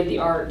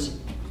state-of-the-art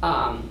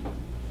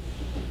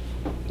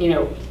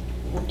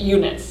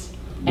units.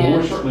 Well,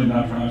 we're certainly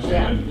not trying to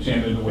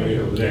stand in the way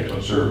of the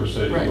excellent service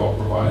that you all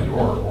provide,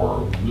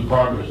 or the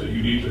progress that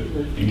you need to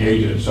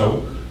engage in.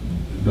 So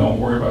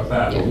don't worry about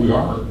that. Yeah.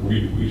 But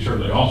we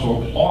certainly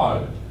also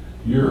applaud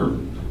your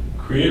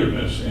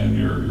creativeness and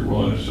your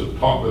willingness to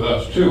talk with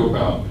us too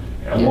about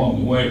along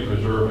the way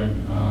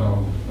preserving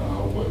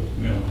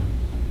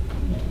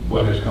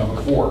what has come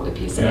before.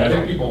 And I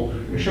think people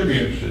should be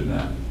interested in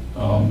that.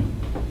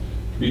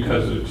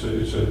 Because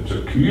it's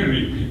a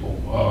community of people.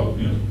 I don't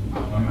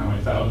know how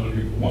many thousands of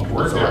people want to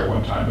work there at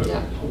one time, but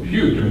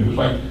huge. I mean, it was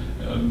like,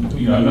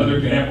 another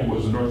example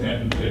was the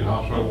Northampton State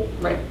Hospital.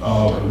 Right.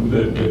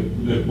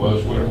 That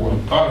was, what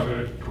everyone thought of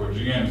it towards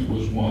the end,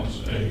 was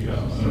once an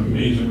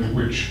amazingly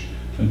rich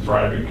and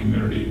thriving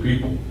community of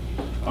people.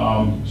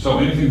 So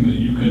anything that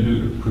you can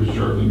do to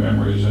preserve the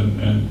memories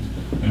and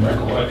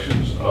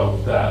recollections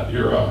of that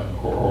era,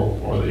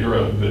 or the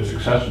era that's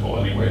accessible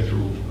anyway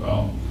through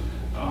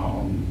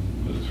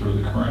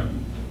the current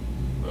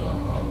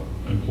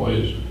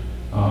employees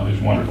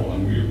is wonderful,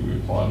 and we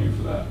applaud you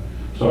for that.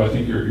 So I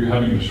think you're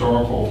having a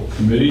historical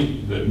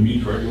committee that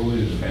meets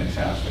regularly is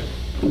fantastic.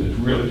 It's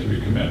really to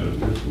be commended.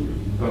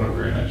 You've done a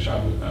very nice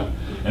job with that.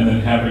 And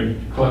then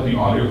collecting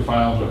audio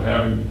files, or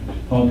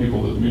telling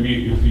people that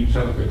maybe if you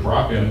set up a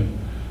drop-in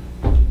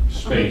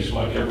space,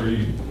 like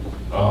every,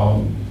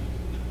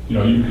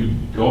 you could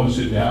go and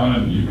sit down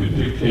and you could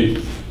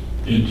dictate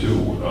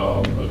into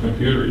a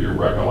computer your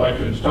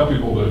recollections. Tell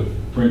people to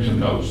bring some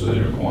notes so they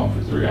don't go on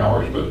for 3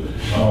 hours, but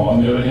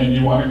on the other hand,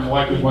 you want to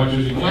collect as much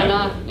as you can. Why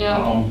not?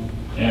 Yeah.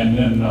 And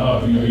then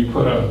you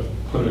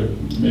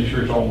make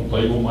sure it's all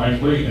labeled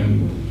nicely,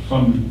 and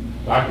some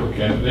doctoral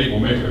candidate will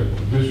make a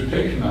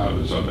dissertation out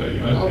of it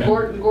someday.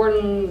 Well,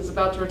 Gordon's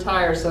about to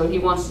retire, so he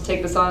wants to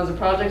take this on as a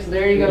project. So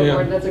there you go,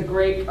 Gordon. That's a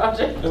great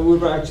project. And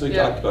we've actually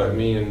talked about it.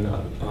 Me and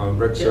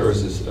Rec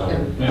Services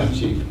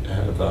Chief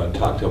have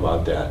talked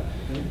about that.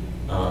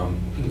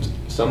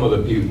 Some of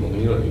the people,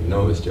 you don't even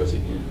know this,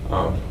 Josie,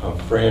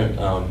 Karen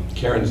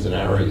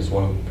Zanari is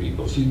one of the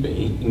people. She's been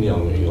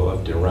emailing me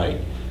left and right.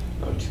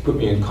 She put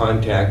me in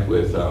contact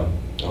with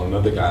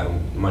another guy,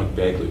 Mike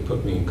Bagley,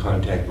 put me in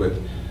contact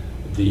with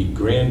the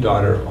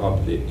granddaughter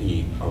of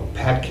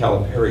Pat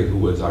Calipari, who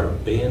was our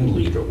band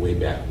leader way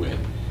back when.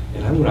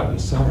 And I went up and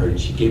saw her, and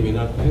she gave me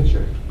another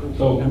picture.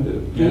 So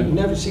I've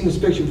never seen this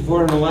picture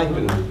before in my life,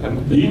 and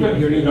even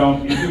if you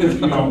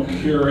don't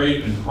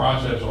curate and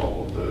process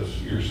all of this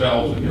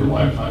yourselves in your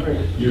lifetime,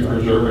 you're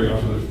preserving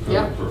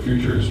it for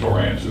future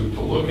historians to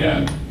look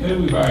at, and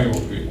it'll be valuable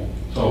to people.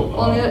 So,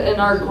 and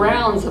our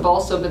grounds have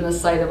also been the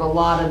site of a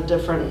lot of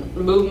different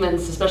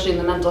movements, especially in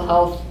the mental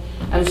health.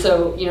 And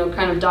so,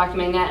 kind of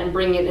documenting that and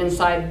bringing it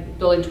inside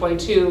Building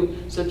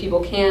 22 so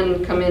people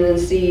can come in and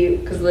see,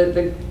 because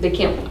they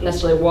can't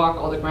necessarily walk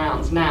all the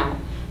grounds now.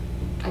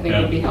 I think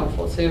would be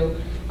helpful too.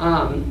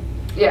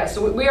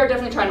 So we are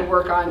definitely trying to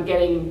work on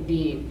getting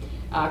the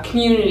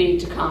community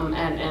to come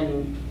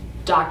and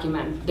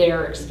document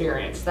their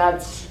experience.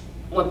 That's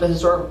what the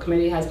historical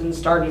committee has been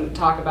starting to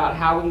talk about,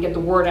 how we can get the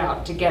word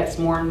out to get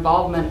some more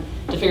involvement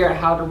to figure out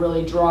how to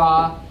really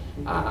draw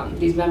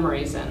these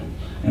memories in.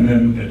 And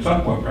then at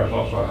some point, perhaps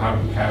also how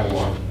to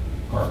catalog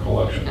our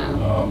collection.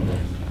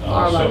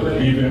 Our So that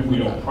library. even if we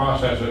don't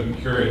process it and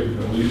curate it,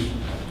 at least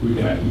we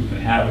can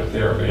have it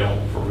there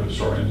available for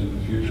historians in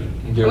the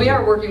future. We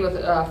are working with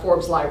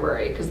Forbes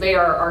Library, because they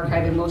are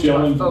archiving most of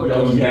our Dylan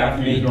photos.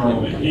 Gaffney is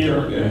normally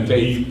here, and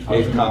he, I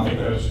was Faith going to make Company.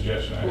 that a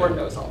suggestion. Ward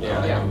knows all Yeah,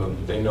 that, I yeah. know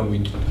them. They know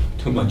me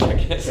too much, I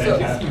guess. So-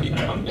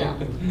 Yeah.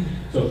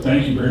 So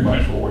thank you very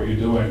much for what you're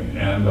doing,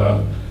 and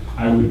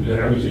I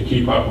would say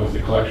keep up with the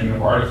collection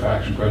of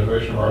artifacts and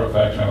preservation of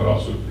artifacts. And I would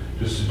also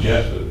just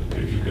suggest that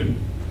if you can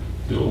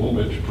do a little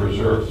bit to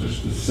preserve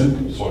just the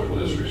simple social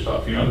history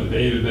stuff. You know, the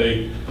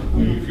day-to-day,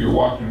 if you're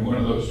walking one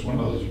of those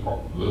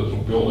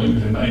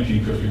buildings in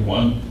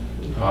 1951,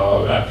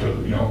 after,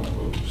 you know,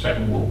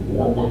 Second World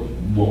War,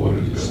 what would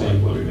it have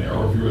been like living there?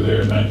 Or if you were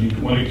there in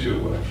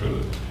 1922, after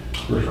the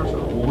First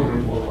World War, what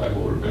would it look like,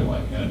 what would it have been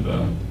like? And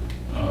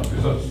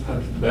because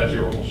that's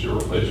almost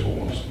irreplaceable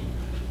once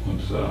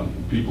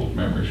people's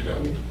memories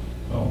go.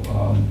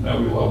 So that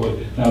would be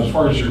lovely. Now, as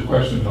far as your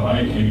question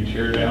tonight, can you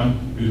tear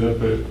down?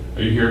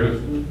 Are you here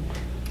to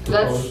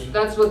propose?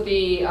 That's what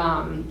the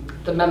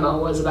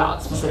memo was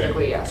about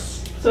specifically,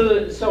 yes.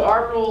 So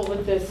our role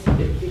with this,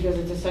 because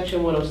it's a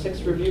Section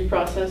 106 review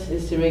process,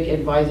 is to make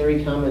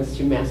advisory comments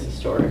to Mass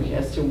Historic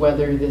as to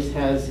whether this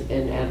has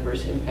an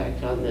adverse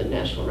impact on the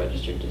National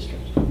Registered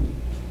District.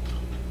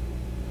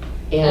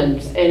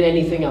 And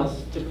anything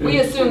else. We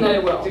assume that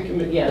it will.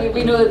 Yeah.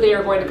 We know that they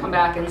are going to come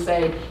back and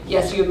say,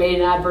 yes, you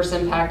made an adverse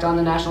impact on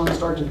the National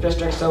Historic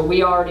District, so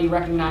we already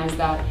recognize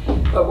that.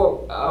 But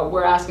what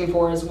we're asking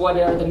for is what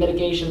are the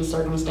mitigation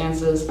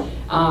circumstances.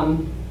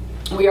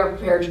 We are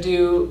prepared to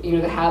do, you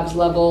know, the HABs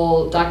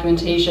level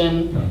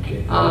documentation.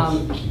 Okay.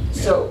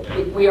 So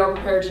we are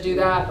prepared to do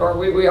that, or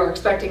we are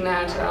expecting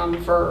that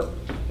for,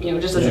 you know,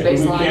 just as a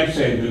baseline. We can't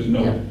say there's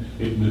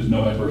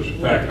no adverse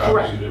effect.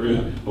 Correct. Obviously there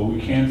is, but we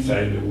can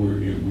say that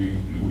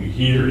we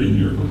hear in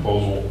your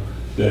proposal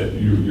that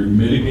you're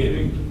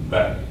mitigating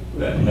that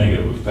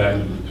negative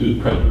effect through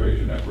the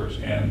preservation efforts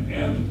and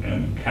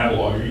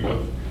cataloging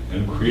of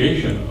and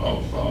creation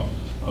of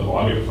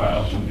audio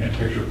files and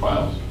picture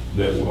files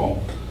that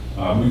will,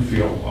 we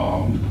feel,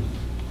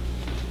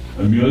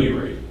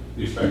 ameliorate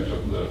the effects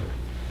of the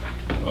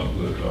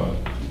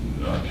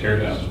tear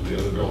downs of the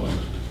other buildings.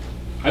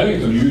 I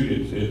think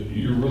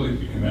you're really to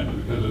be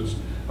commended, because it's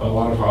a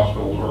lot of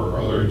hospitals or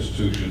other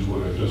institutions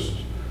would have just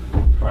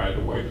tried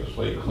to wipe the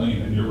slate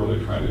clean, and you're really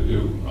trying to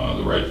do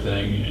the right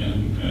thing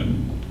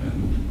and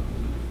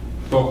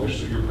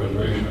focus your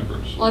preservation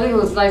efforts. Well, I think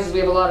what's nice is we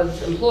have a lot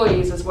of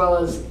employees as well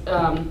as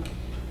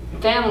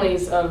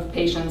families of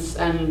patients,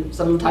 and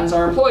sometimes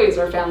our employees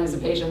are families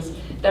of patients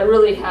that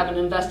really have an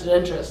invested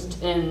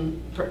interest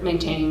in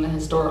maintaining the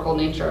historical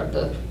nature of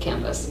the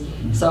campus.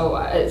 Mm-hmm. So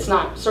it's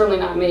certainly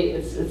not me,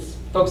 it's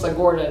folks like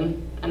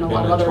Gordon and a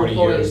lot of Been there other 20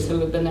 employees years. who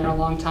have been there a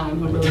long time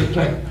who really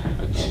care.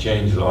 It's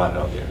changed a lot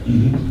out there.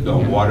 Mhm. The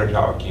water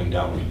tower came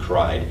down, we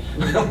cried.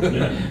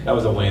 That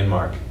was a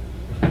landmark.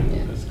 Yeah.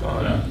 It's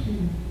gone. Yeah.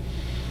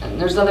 And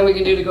there's nothing we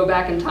can do to go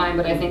back in time,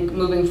 but I think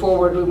moving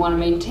forward, we want to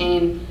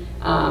maintain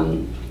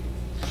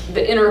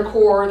the inner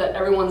core that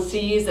everyone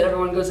sees, that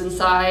everyone goes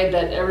inside,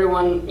 that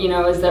everyone, you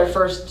know, is their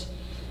first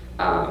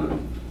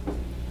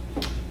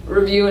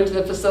review into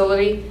the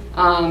facility,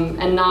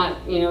 and not,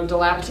 you know,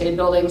 dilapidated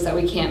buildings that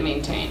we can't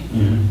maintain.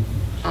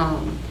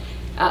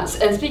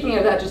 And speaking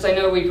of that, just I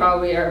know we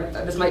probably are,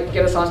 this might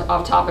get us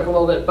off topic a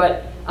little bit,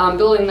 but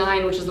Building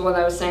 9, which is the one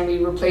that I was saying, we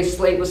replaced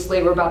slate with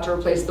slate. We're about to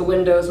replace the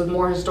windows with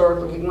more historic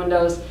looking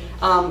windows.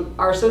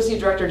 Our associate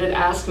director did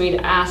ask me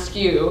to ask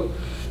you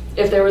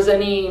if there was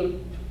any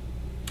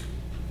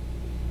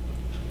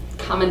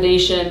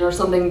commendation or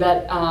something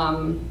that,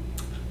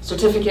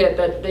 certificate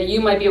that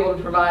you might be able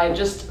to provide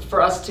just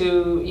for us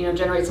to, you know,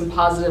 generate some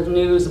positive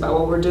news about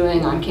what we're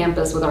doing on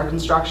campus with our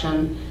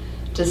construction,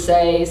 to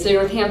say, so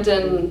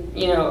Northampton,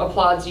 you know,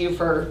 applauds you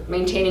for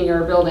maintaining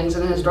your buildings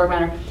in a historic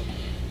manner.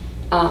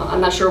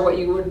 I'm not sure what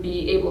you would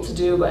be able to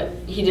do, but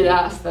he did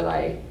ask that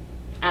I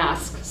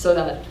ask so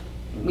that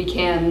we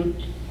can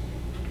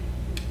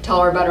tell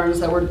our veterans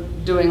that we're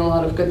doing a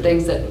lot of good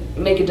things that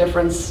make a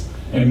difference.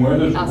 And where are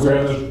those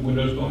outside.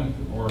 windows going?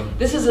 Or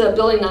This is a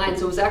Building 9,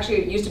 so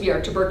it used to be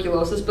our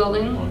tuberculosis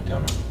building, Long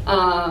time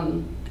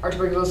ago. our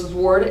tuberculosis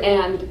ward,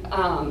 and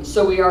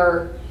so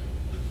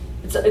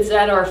it's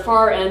at our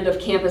far end of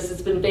campus.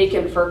 It's been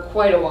vacant for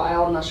quite a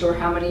while, I'm not sure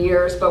how many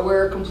years, but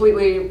we're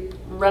completely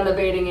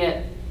renovating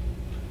it,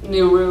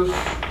 new roof.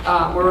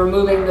 We're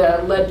removing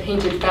the lead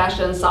painted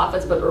fascia and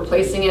soffits, but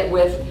replacing it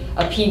with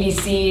a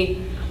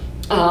PVC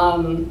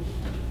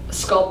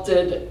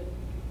sculpted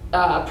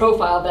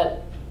profile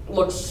that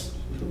looks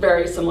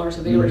very similar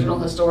to the original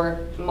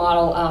historic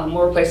model.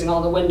 We're replacing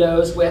all the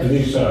windows are with,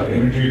 these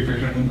energy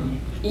efficient windows?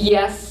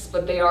 yes,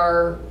 but they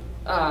are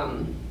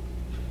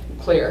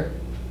clear.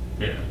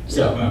 Yeah.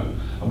 So, Yeah,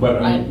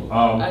 but I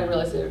didn't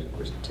realize they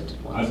were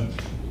tinted ones.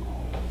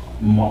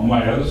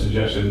 my other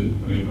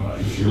suggestion, you know,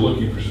 if you're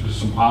looking for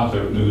some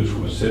positive news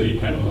from a city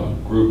kind of a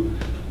group,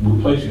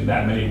 replacing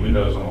that many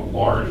windows on a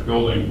large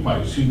building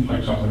might seem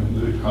like something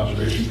the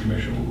Conservation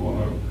Commission would want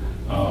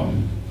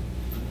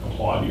to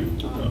applaud you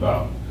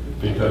about,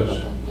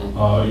 because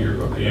you're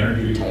got the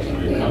energy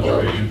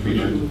conservation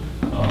feature.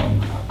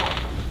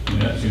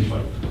 And that seems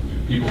like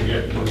people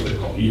get what they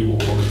call evil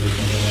orders or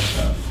something like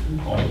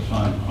that all the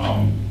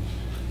time.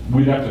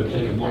 We'd have to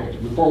take a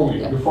look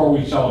before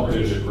we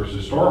celebrated it for its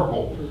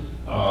historical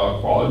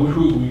quality, which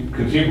we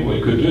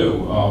conceivably could do.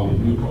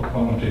 We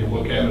want to take a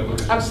look at it,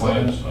 look at the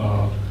plans.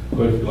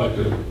 But if you'd like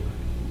to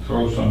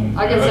throw some.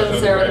 I can send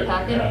Sarah the yeah.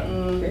 packet,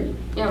 and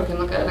yeah, we can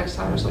look at it next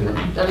time or something.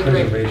 That'd be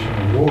great.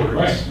 Preservation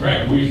awards.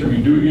 Right. We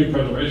do give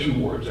preservation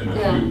awards, and if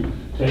Yeah. you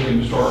take an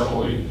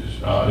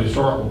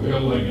historical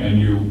building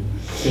and you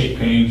take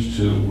pains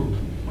to,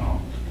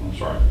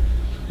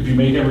 if you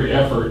make every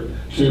effort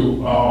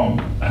to,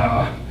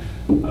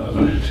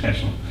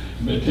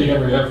 take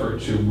every effort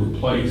to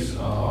replace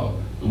the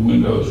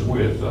windows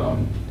with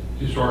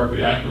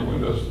historically accurate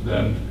windows,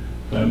 then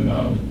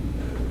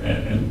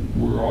and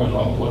we're always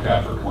on the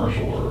lookout for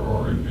commercial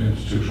or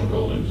institutional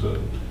buildings that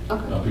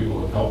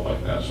people have helped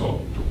like that.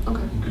 So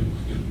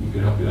we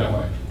could help you that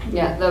way.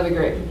 Yeah, that'd be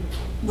great.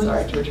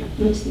 Sorry to return.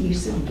 What's the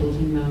use of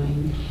building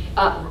mowing?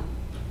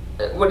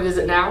 What is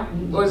it now?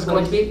 What is it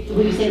going to be?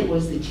 When you said it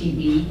was the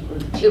TB or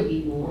the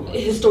TB war.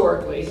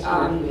 Historically.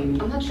 I'm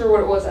not sure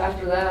what it was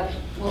after that.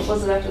 What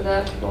was it after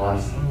that? The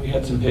last We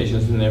had some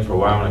patients in there for a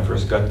while when I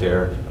first got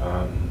there.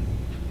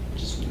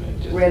 Just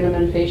random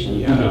inpatient.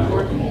 Yeah.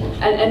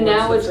 And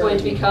now it's going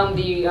to become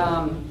the,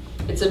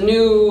 it's a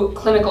new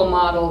clinical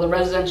model, the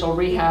residential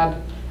rehab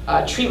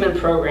treatment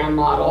program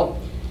model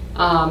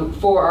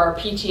for our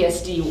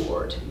PTSD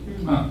ward.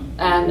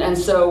 And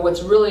so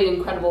what's really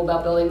incredible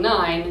about Building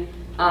 9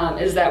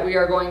 is that we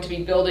are going to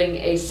be building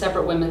a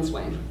separate women's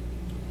wing,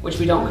 which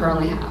we don't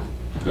currently have.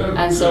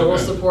 And so we'll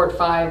support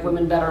 5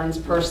 women veterans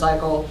per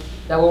cycle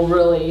that will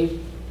really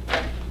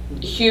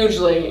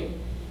hugely,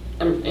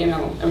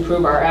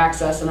 improve our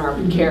access and our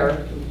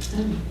care.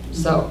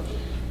 So.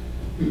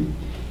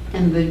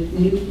 And the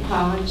new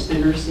pods, the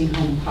nursing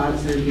home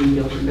pods that are being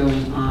built are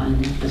going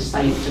on the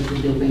sites of the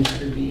buildings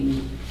that are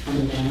being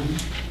torn down?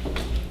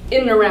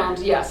 In and around,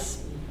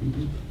 yes.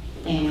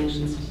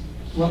 And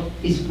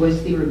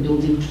was there a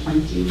building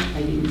 20?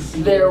 I didn't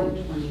see There-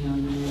 building 20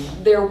 on the wall.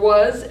 There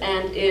was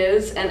and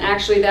is, and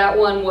actually that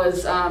one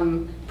was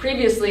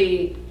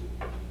previously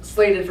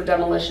slated for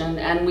demolition,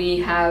 and we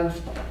have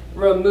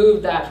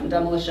removed that from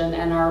demolition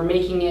and are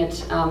making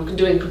it,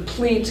 doing a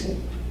complete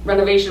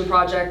renovation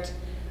project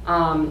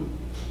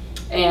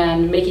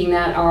and making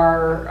that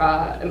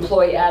our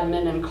employee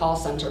admin and call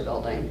center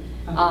building.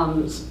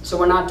 So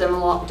we're not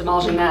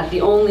demolishing that.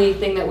 The only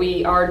thing that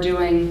we are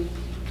doing,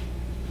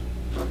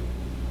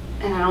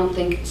 and I don't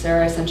think,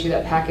 Sarah, I sent you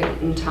that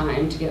packet in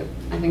time to get,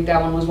 I think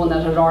that one was one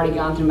that had already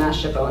gone through Mass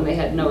Shippo and they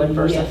had no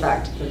adverse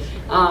effect.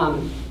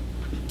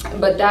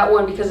 But that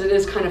one, because it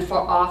is kind of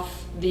far off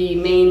the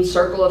main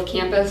circle of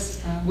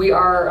campus, we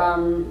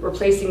are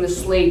replacing the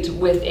slate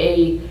with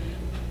a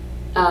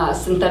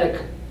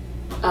synthetic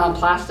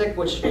plastic,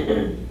 which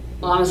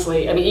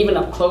honestly, I mean, even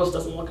up close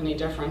doesn't look any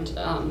different.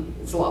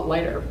 It's a lot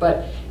lighter,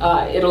 but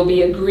it'll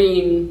be a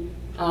green,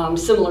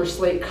 similar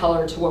slate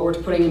color to what we're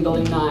putting in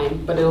Building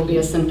 9, but it'll be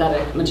a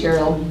synthetic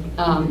material.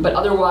 But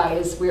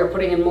otherwise, we are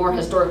putting in more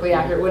historically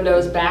accurate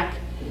windows back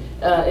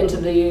into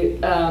the,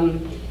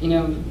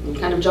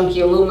 kind of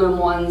junky aluminum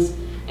ones.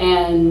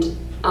 And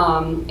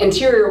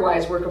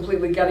interior-wise, we're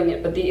completely gutting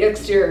it, but the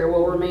exterior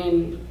will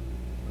remain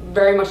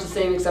very much the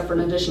same except for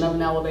an addition of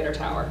an elevator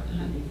tower.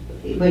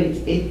 But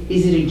is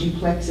it a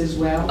duplex as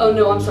well? Oh,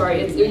 no, I'm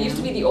sorry. It used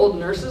to be the old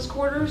nurses'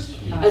 quarters,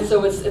 and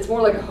so it's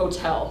more like a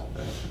hotel.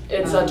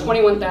 It's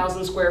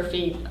 21,000 square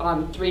feet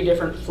on 3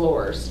 different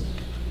floors.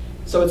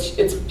 So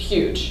it's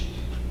huge.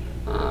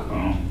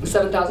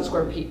 7,000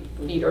 square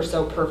feet or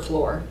so per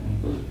floor.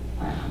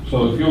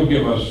 So if you'll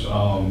give us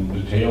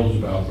details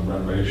about the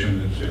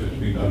renovation, if it's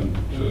being done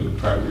to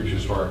try to reach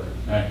historic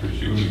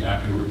accuracy, we'd be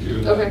happy to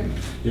review that. Okay.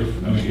 If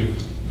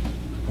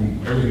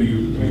from everything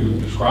you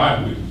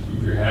described,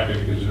 we'd be happy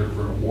to consider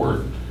for an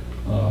award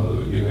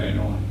that we give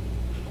annually.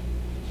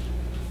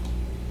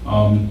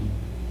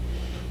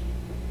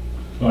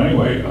 So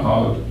anyway,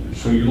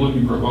 so you're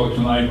looking for a vote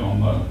tonight on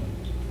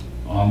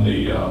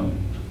the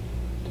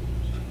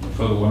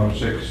for the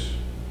 106.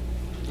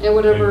 And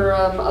whatever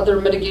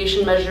other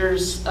mitigation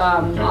measures,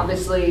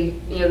 obviously,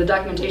 the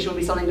documentation will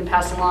be something to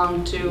pass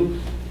along to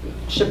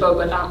SHPO,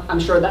 but I'm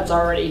sure that's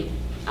already,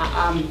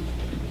 I'm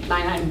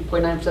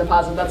 99.9%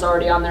 positive that's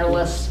already on their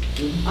list.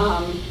 Is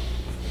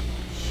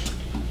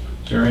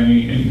there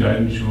any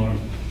guidance you want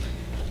to?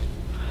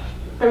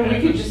 I mean,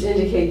 we could just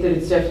indicate that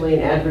it's definitely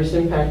an adverse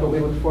impact, but we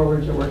look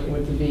forward to working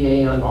with the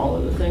VA on all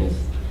of the things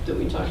that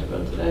we talked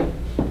about today.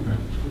 Okay.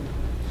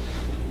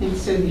 And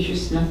so there's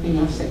just nothing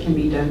else that can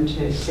be done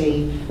to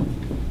save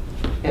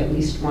at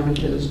least one of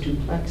those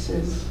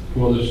duplexes?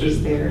 Well,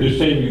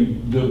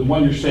 the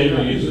one you're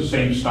saving is the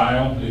same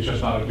style, it's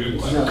just not a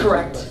duplex.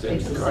 Correct.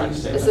 It's the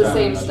same. It's the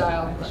same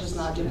style, it's just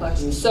not a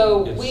duplex.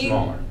 So It's we,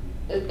 smaller.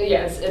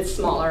 Yeah, it's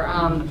smaller.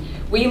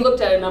 We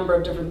looked at a number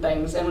of different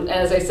things, and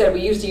as I said,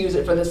 we used to use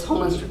it for this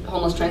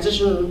homeless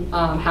transition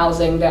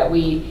housing that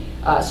we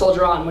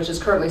soldier on, which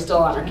is currently still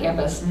on our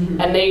campus,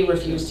 and they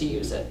refuse to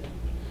use it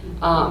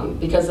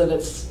because of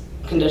its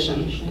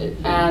condition.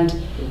 And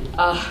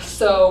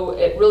so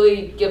it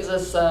really gives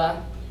us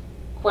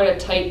quite a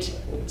tight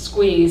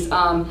squeeze.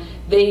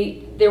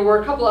 There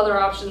were a couple other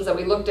options that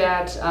we looked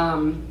at.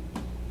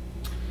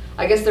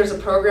 I guess there's a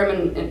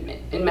program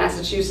in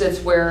Massachusetts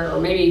where, or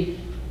maybe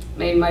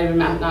might have been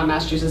not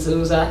Massachusetts, it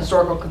was a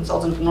historical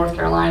consultant from North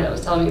Carolina that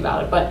was telling me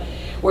about it, but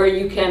where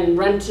you can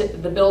rent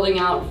the building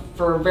out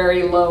for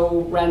very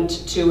low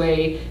rent to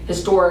a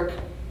historic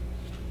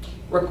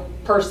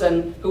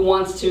person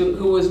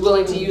who is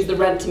willing to use the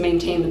rent to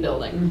maintain the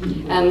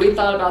building. And we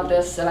thought about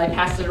this, and I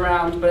passed it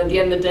around, but at the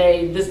end of the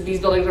day,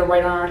 these buildings are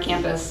right on our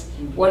campus.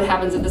 What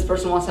happens if this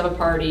person wants to have a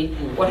party?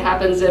 What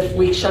happens if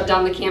we shut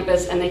down the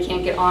campus and they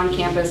can't get on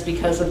campus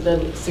because of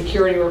the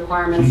security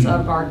requirements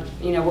of our,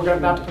 we're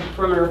about to put a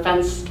perimeter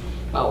fence.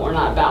 Well, we're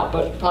not about,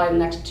 but probably in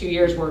the next 2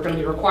 years, we're going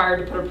to be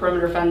required to put a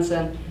perimeter fence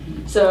in.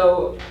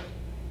 So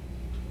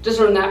just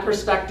from that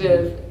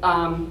perspective,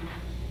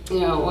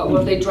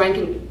 what if they drank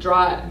and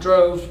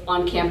drove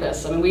on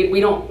campus? I mean,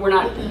 we're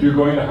not. You're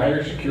going to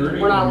hire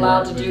security? We're not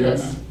allowed to do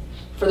this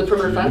for the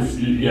perimeter fence.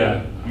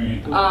 Yeah, I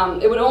mean.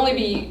 It would only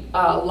be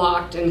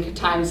locked in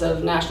times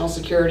of national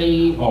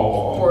security,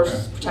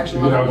 force protection.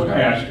 Because I was going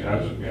to ask you,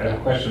 I had a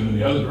question in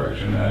the other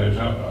direction, that is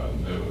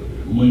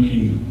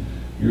linking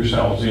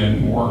yourselves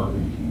in more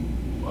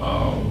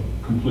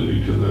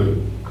completely to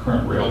the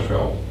current rail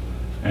trail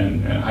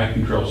and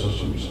hiking trail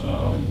systems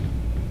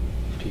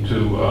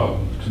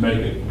to make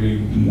it be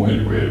more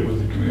integrated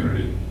with the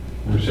community.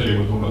 We're sitting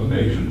with one of the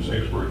nation's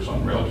experts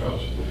on rail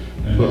trails.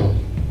 Well,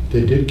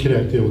 they did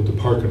connect in with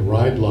the park and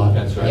ride lot.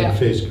 That's right. And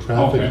face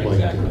traffic like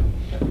exactly.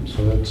 that.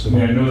 So that's. I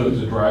mean, I know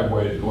there's a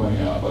driveway going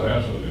out, but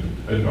I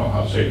didn't know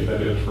how safe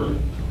that is for.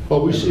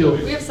 Well, we see.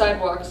 We have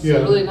sidewalks, Yeah.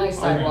 really nice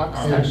sidewalks,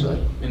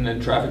 actually. And the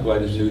traffic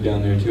light is due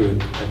down there too.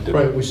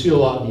 Right, we see a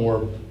lot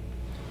more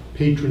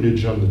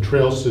patronage on the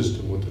trail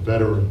system with the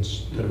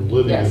veterans that are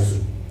living Yes.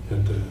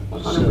 at the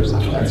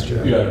 100%, that's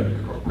true. Yeah,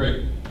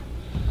 great.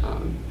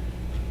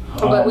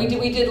 But we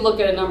did look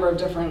at a number of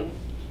different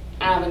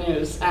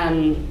avenues,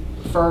 and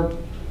for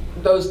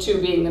those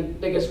two being the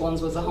biggest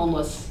ones was the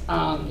homeless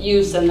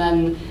use, and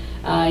then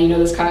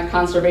this kind of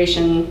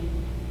conservation.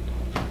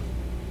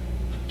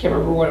 Can't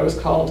remember what it was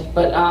called,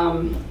 but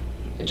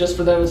just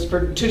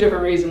for two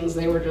different reasons,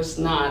 they were just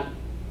not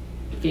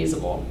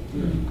feasible.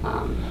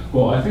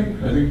 Well, I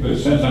think the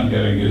sense I'm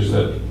getting is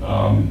that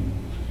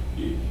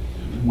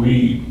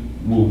we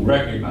will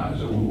recognize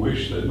that we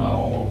wish that not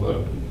all of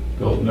the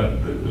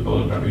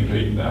buildings are being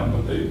taken down,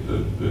 but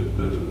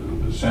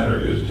the center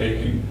is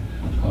taking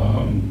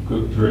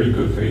very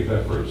good faith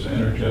efforts,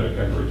 energetic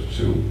efforts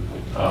to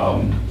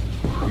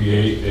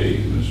create a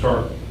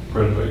historic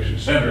preservation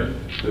center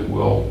that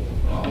will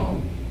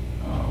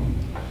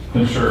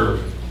conserve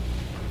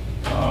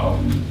a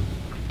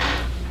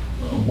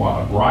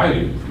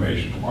variety of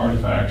information, from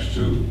artifacts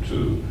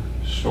to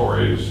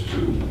stories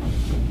to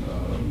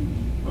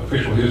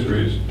official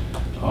histories,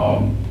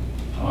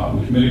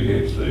 which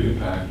mitigates the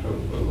impact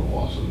of the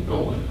loss of the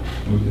building.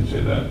 And we can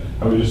say that.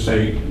 I would just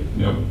say,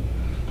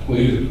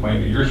 please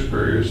explain to your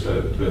superiors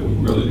that we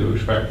really do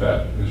expect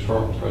that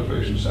historical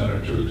preservation center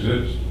to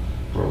exist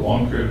for a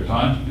long period of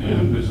time,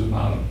 and this is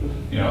not,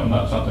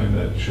 not something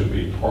that should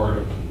be part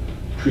of,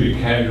 treated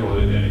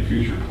casually in any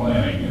future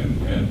planning,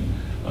 and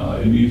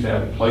it needs to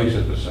have a place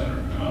at the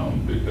center,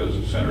 because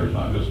the center is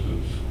not just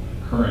its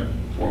current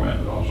format,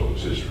 but also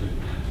its history.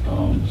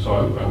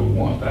 So I would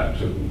want that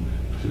to be,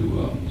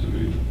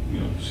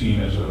 seen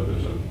as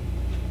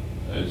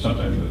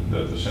something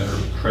that the center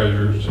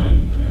treasures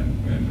and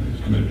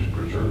is committed to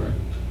preserving.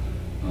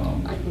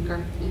 I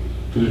concur.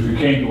 Because if you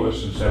came to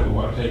us and said, we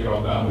want to take it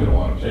all down, we don't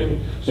want to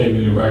save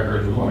any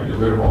records, we want to get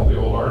rid of all the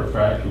old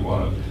artifacts, we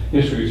want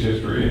history's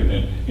history,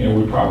 and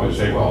we'd probably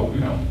say, well, we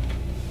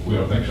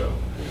don't think so.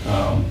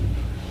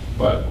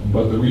 But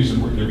the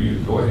reason we're giving you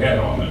to go ahead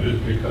on it is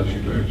because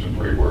you're doing some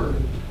great work,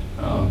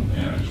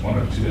 and I just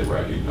wanted to see that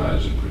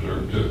recognized and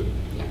preserved too.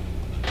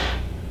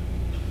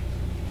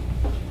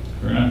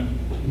 Fair enough?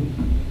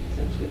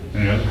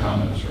 Any other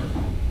comments or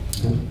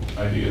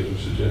ideas or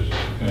suggestions?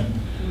 Okay.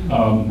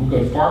 We've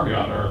got far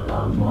beyond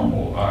our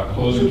normal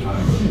closing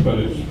time, but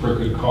it's for a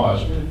good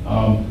cause.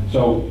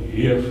 So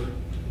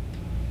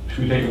should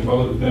we take a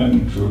vote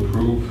then to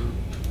approve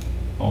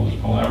all this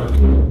palaver?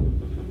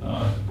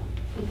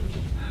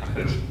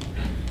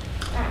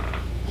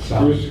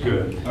 Bruce is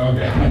good.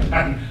 Okay.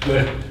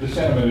 The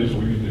sentiment is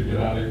we need to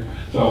get out of here.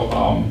 So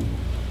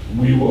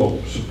we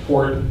will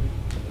support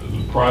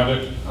the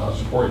project,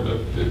 support the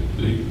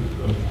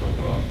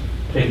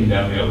taking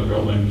down the other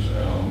buildings,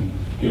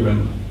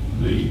 given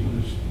the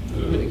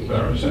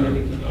Veteran Center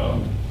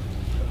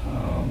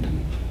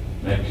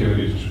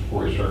activities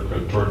for historic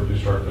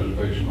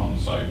preservation on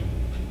the site.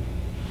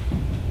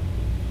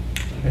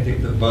 I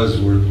think the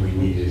buzzword we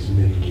need is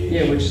mitigation.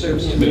 Yeah, which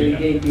serves to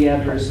mitigate the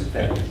adverse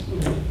effects.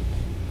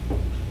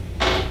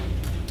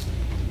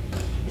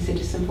 Is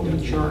it a simple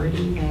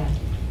majority that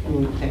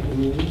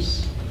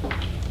rules?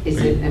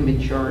 Is it a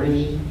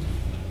majority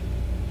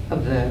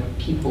of the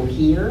people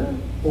here,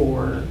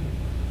 or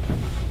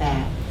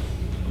that?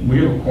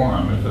 We have a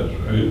quorum if that's.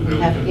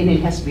 And it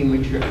has to be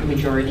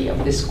majority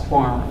of this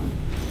quorum.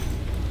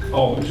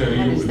 Oh, so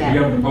How you does that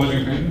have an work?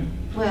 opposing opinion?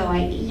 Well,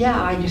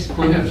 I just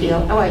kind of feel,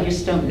 I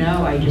just don't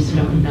know. I just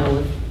don't know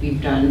if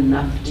we've done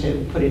enough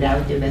to put it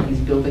out there that these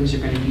buildings are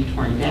going to be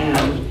torn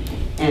down,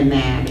 and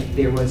that if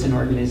there was an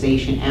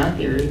organization out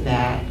there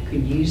that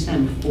could use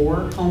them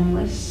for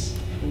homeless,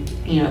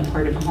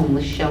 part of a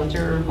homeless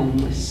shelter,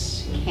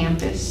 homeless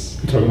campus.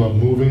 You're talking about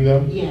moving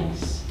them?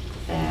 Yes.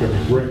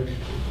 They're brick.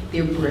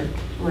 They're brick,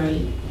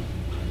 right?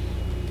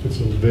 It's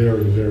a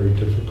very, very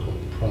difficult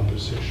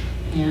proposition.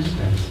 Yeah.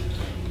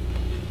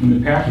 In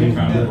the past, we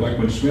found that, like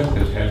when Smith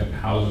has had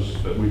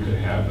houses that we could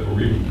have that were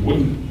even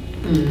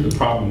wooden, the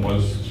problem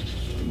was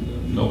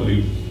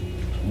nobody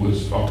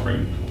was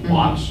offering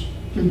lots.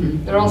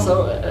 They're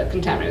also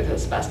contaminated with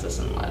asbestos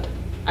and lead.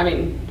 I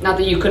mean, not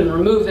that you couldn't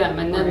remove them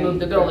and then move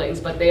the buildings,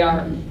 but they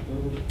are,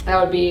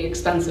 that would be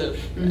expensive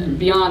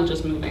beyond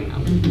just moving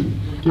them.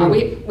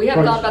 We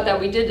have thought about that.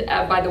 We did,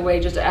 by the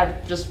way, just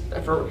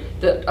for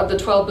of the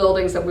 12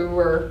 buildings that we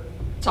were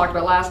talked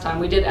about last time,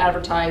 we did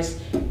advertise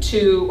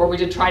we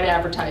did try to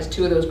advertise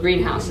 2 of those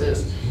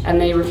greenhouses, and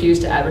they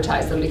refused to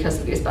advertise them because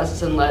of the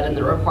asbestos and lead and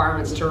the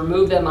requirements to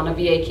remove them on a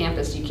VA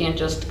campus. You can't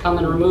just come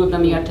and remove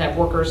them. You have to have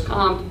workers'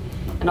 comp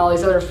and all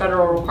these other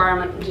federal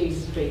requirements.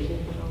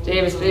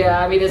 Davis, yeah,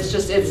 I mean,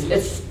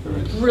 it's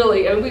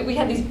really, I mean, we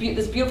had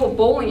this beautiful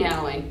bowling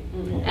alley,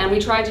 and we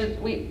tried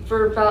to,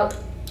 for about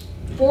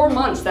 4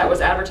 months that was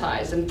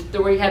advertised, and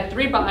we had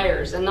 3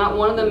 buyers, and not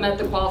one of them met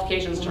the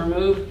qualifications to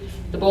remove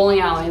the bowling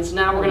alley. And so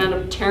now we're going to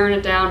end up tearing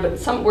it down, but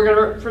we're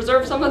going to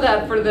preserve some of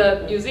that for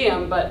the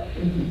museum, but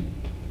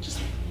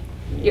just,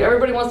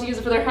 everybody wants to use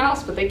it for their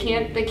house, but they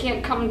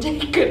can't come and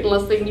take it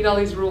unless they meet all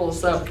these rules.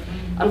 So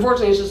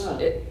unfortunately, it's just,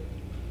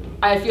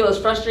 I feel as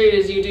frustrated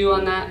as you do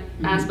on that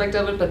aspect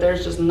of it, but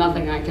there's just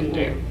nothing I can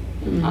do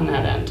on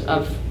that end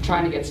of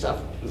trying to get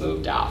stuff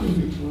moved off.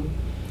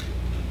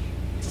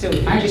 So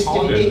apologize.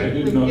 I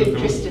didn't know that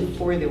just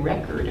for the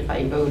record, if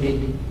I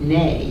voted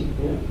nay,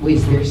 are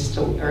there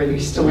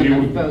still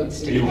enough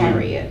votes to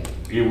carry it?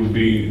 It would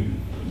be,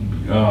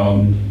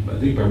 I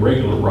think by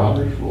regular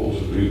Robert's rules,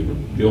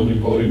 the only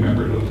voting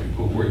members are the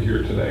people who are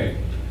here today.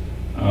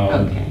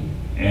 Okay.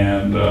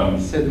 And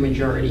so the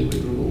majority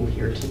would rule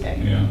here today.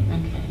 Yeah.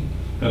 Okay.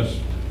 That's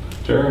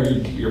Sarah,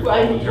 your We're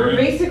parliamentarian.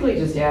 basically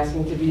just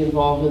asking to be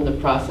involved in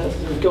the process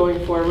of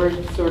going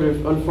forward, sort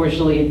of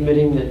unfortunately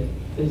admitting that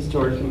the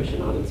Historic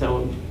Commission on its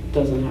own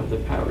doesn't have the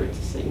power to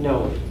say,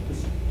 no,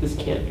 this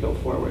can't go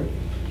forward.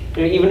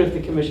 Even if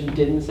the commission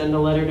didn't send a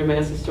letter to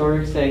Mass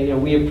Historic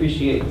saying, we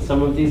appreciate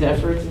some of these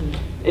efforts,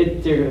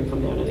 they're going to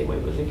come down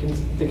anyway, but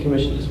the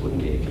commission just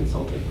wouldn't be a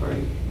consulting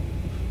party.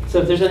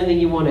 So if there's anything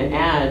you want to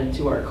add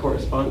to our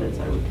correspondence,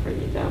 I would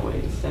frame it that way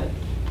instead.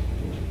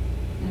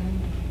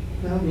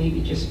 Well,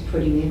 maybe just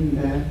putting in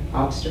the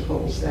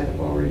obstacles that have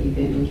already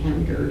been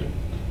encountered,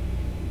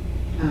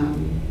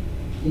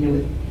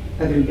 with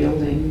other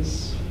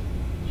buildings,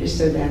 just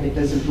so that it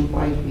doesn't look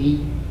like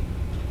we,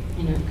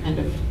 kind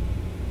of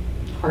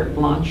carte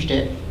blanched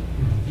it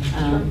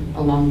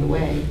along the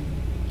way.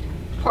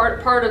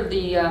 Part of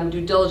the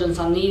due diligence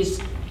on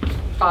these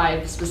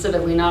 5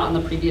 specifically, not on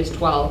the previous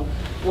 12,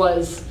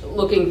 was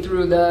looking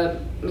through the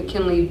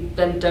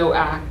McKinley-Vento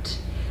Act,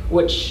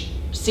 which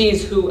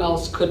sees who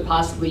else could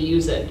possibly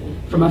use it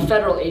from a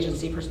federal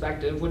agency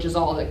perspective, which is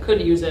all that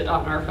could use it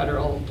on our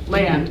federal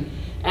land,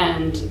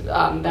 and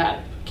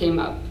that came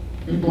up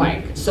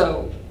blank.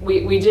 So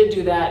we did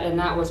do that, and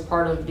that was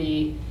part of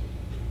the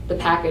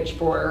package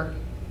for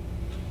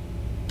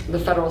the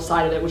federal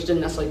side of it, which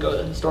didn't necessarily go to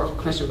the Historical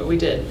Commission, but we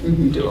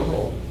did do a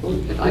whole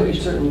evaluation. We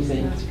could certainly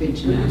say, That's good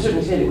to we know. could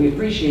certainly say that we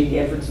appreciate the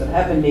efforts that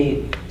have been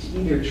made to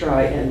either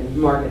try and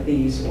market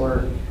these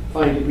or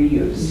find a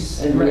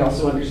reuse. And we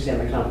also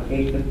understand the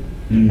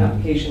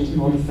complications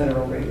of all the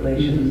federal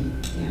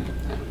regulations. Yeah,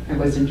 I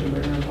wasn't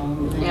aware of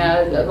all of that.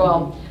 Yeah,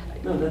 well,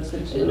 No, that's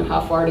good I to didn't know know.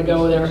 how far to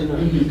go there.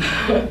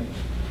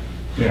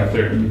 Yeah, if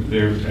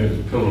they're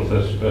filled with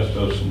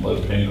asbestos and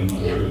lead paint, I'm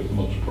not sure it's the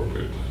most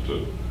appropriate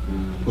to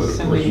put a So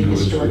person many who is.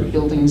 historic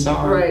buildings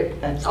are. Right.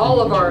 That's All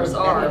the of ours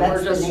nature are.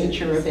 That's We're just- the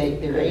nature of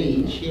their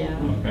age, yeah.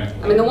 Okay.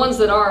 I mean, the ones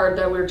that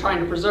we're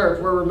trying to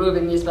preserve, we're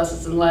removing the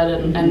asbestos and lead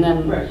and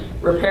then Right.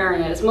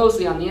 repairing it. It's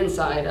mostly on the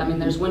inside. I mean,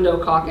 there's window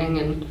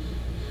caulking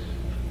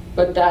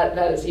but that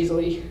is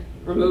easily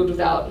removed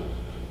without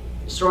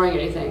destroying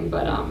anything.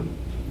 But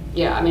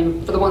yeah, I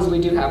mean, for the ones that we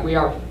do have, we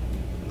are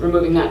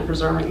removing that and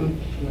preserving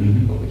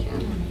what we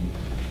can.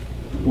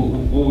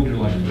 What would you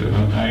like to do?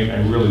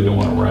 I really don't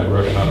want to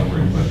rush out of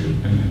everybody's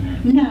opinion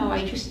here. No,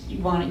 I just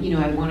wanted,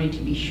 I wanted to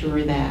be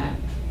sure that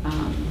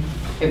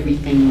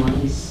everything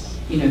was,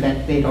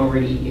 that they'd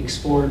already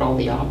explored all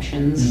the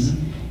options.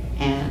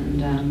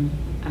 And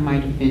I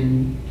might have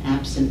been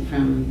absent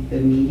from the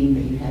meeting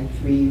that you had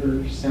 3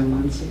 or so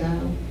months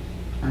ago.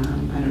 I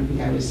don't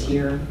think I was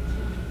here.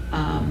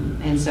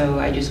 And so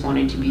I just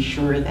wanted to be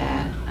sure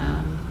that,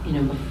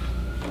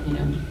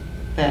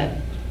 that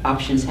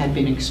options had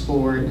been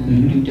explored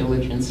and due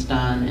diligence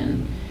done,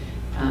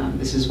 and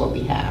this is what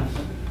we have.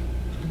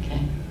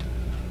 Okay.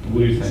 What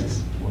do you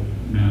think?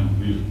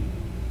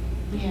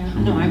 Yeah,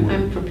 no,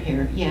 I'm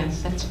prepared.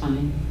 Yes, that's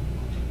fine.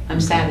 I'm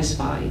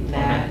satisfied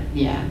that,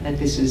 that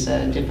this is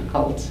a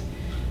difficult,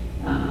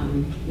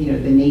 the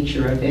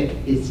nature of it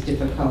is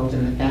difficult,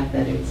 and the fact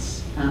that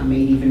it's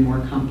made even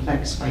more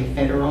complex by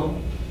federal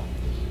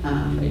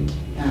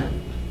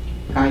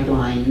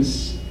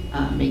guidelines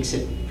makes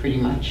it pretty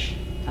much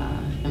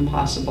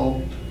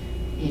impossible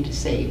to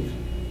save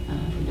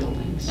the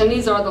buildings. And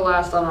these are the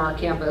last on our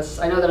campus.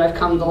 I know that I've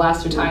come the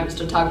last 2 times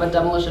to talk about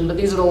demolition, but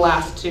these are the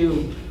last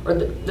 2, or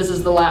this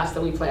is the last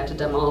that we plan to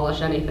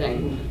demolish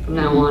anything from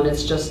now on.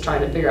 It's just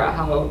trying to figure out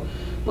how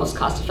most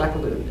cost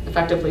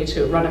effectively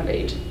to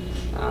renovate.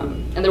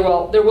 And there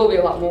will be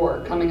a lot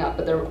more coming up,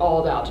 but they're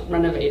all about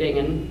renovating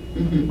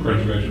and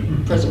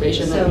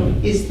preservation. So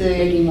and is the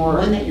making more.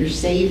 one that you're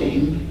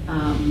saving,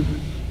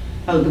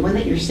 the one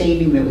that you're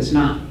saving that was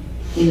not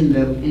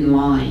in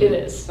line? It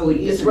is. Oh, it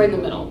is. It's right in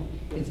the middle.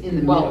 It's in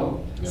the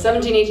middle.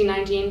 17, 18,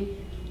 19,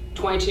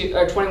 22,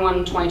 or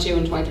 21, 22,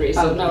 and 23.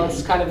 So no,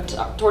 it's kind of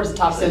towards the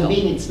top of the hill. So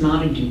being it's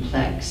not a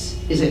duplex,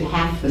 is it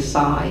half the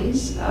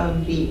size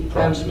of the?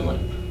 Approximately.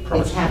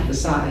 It's half the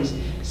size.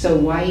 So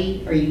why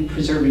are you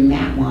preserving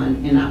that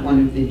one and not one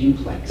of the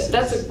duplexes?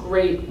 That's a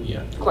great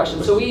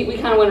question. So we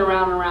kind of went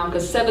around and around,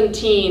 because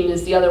 17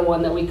 is the other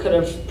one that we could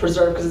have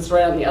preserved because it's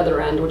right on the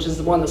other end, which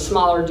is one of the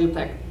smaller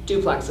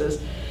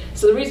duplexes.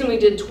 So the reason we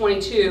did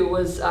 22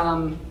 was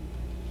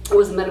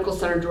the medical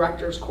center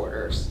director's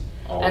quarters.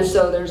 And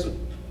so there's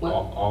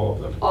all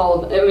of them.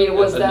 All of them. I mean,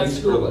 that's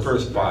who it was. The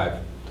first 5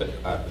 that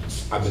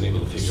I've been able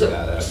to figure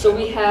that out. So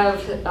we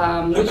have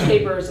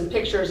newspapers and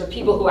pictures of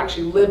people who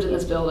actually lived in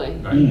this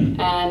building,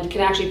 and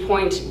can actually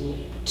point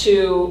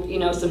to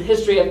some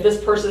history of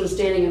this person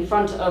standing in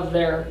front of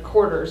their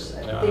quarters.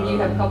 I think you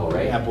have a couple,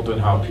 right? Appleton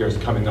Howe Pierce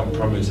coming up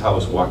from his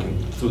house, walking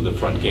through the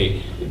front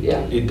gate.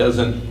 It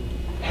doesn't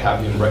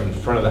have him right in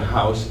front of the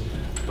house,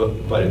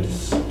 but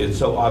it's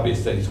so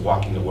obvious that he's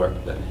walking to work.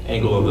 The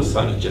angle of the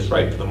sun is just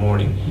right for the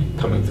morning,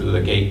 coming through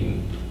the gate,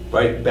 and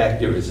right back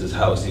there is his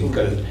house. He's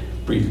got his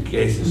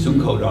briefcase and suit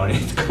coat on, and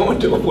he's going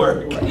to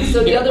work.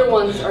 So the other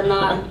ones are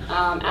not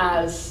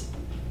as,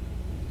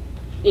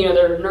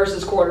 they're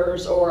nurses'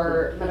 quarters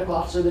or medical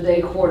officer of the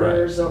day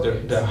quarters.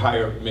 Right. They're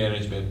higher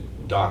management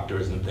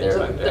doctors and things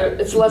like that.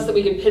 It's less that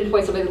we could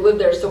pinpoint somebody that lived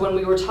there. So when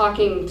we were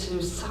talking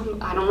to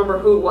I don't remember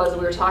who it was that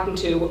we were talking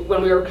to,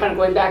 when we were kind of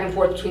going back and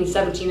forth between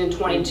 17 and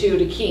 22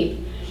 to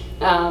keep,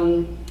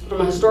 from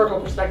a historical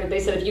perspective, they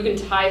said if you can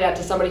tie that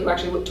to somebody who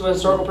actually, to a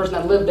historical person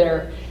that lived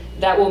there,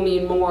 that will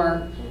mean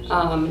more.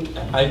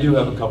 I do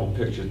have a couple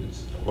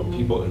pictures of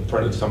people in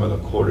front of some of the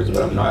quarters,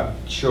 but I'm not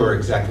sure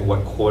exactly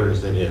what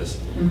quarters it is.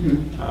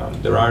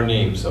 There are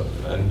names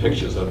and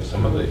pictures of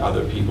some of the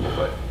other people,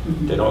 but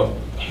they don't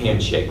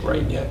handshake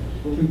right yet.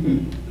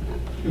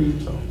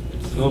 So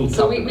it's a little tough.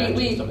 So we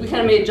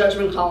kind of made a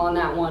judgment call on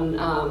that one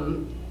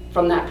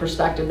from that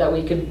perspective, that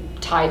we could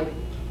tie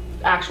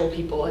actual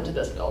people into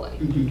this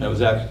building. I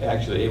was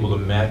actually able to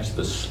match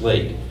the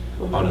slate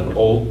on an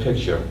old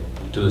picture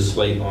to the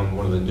slate on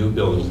one of the new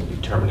buildings and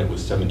determine it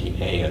was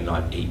 17A and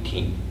not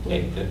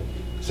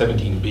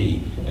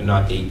 17B and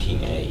not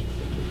 18A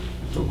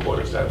for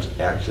quarters. I was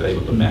actually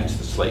able to match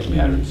the slate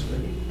patterns.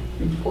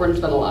 Gordon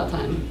spent a lot of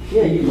time.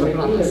 Yeah, you working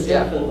on this.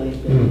 definitely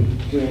been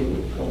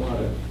doing a lot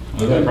of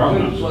No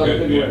problem.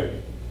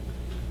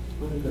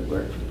 good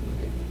work.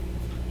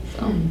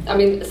 So, I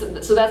mean,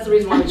 so that's the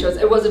reason why we chose.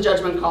 It was a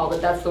judgment call,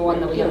 but that's the one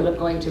that we ended up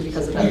going to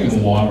because of that. In the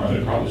long run,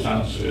 it probably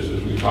sounds, as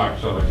we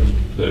talked, so like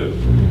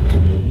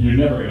you're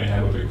never going to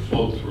have a big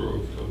flow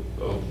through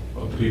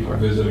of people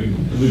visiting.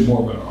 It'll be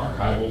more of an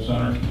archival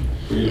center.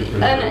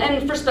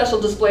 And for special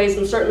displays,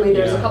 and certainly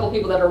there's a couple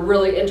people that are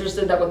really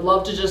interested that would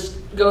love to just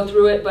go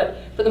through it, but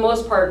for the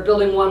most part,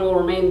 Building 1 will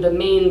remain the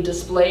main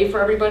display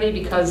for everybody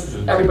because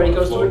everybody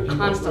goes through it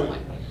constantly.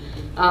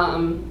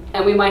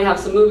 And we might have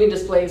some moving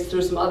displays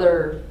through some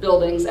other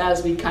buildings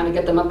as we kind of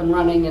get them up and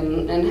running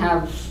and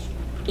have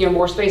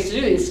more space to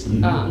do these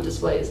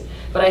displays.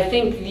 But I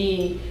think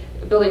the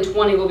Building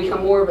 20 will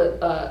become more of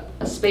a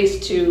space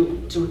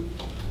to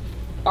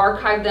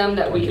archive them,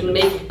 that we can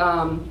make. You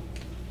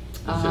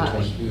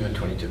had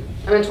 22.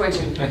 I meant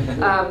 22.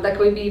 That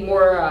can be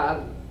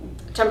more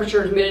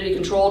temperature and humidity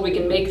controlled. We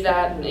can make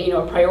that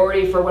a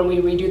priority for when we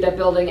redo that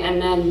building,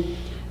 and then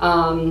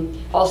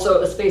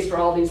also a space for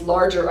all these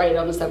larger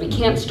items that we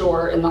can't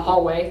store in the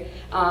hallway,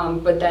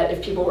 but that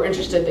if people were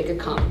interested, they could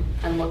come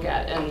and look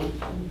at. And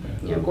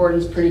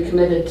Gordon's pretty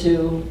committed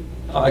to.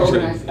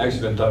 Actually, I've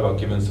been thought about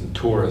giving some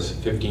tours,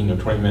 15 or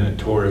 20-minute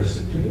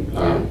tours.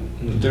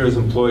 There's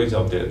employees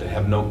out there that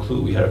have no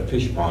clue. We had a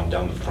fish pond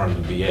down the front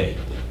of the VA.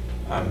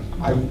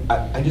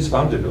 I just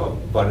found it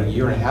about a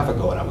year and a half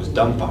ago, and I was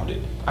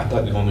dumbfounded. I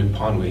thought the only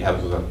pond we had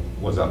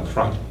was up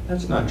front.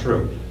 That's not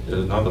true.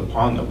 There's another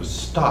pond that was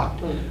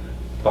stocked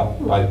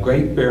by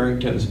Great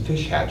Barrington's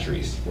fish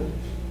hatcheries.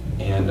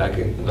 And I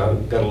got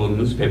a little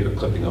newspaper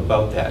clipping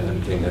about that, and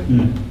I'm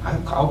thinking,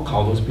 I'll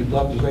call those people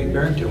up in Great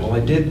Barrington. Well, I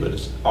did, but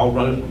it's all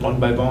run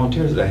by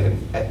volunteers. I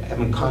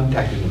haven't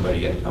contacted anybody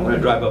yet. I'm going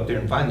to drive up there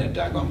and find that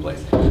doggone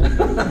place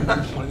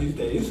one of these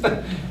days.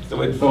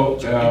 So it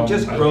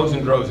just grows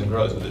and grows and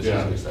grows with this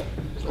history stuff.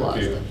 A lot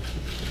of stuff.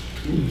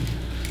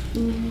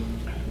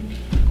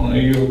 Well, are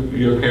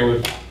you okay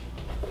with?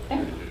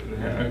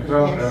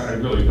 Because I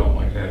really don't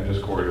like to have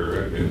discord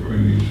or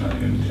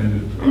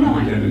intended.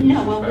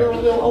 No, well,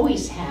 we'll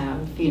always have,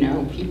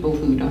 people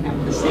who don't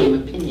have the same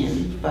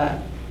opinion,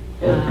 but.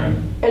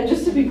 And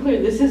just to be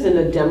clear, this isn't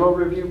a demo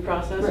review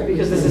process,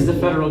 because this is the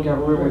federal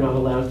government, we're not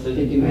allowed to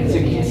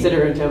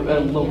consider a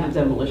local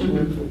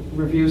demolition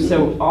review.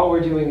 So all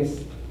we're doing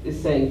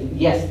is saying,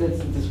 yes,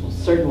 this will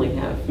certainly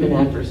have an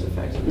adverse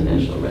effect on the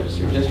National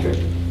Register District,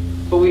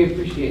 but we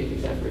appreciate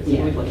these efforts,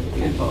 and we'd like to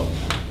be involved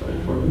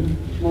going forward.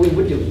 Well, we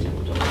would do a demo.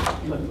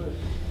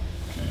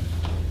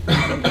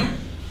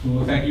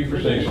 Well, thank you for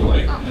staying so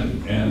late,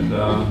 and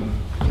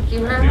Thank you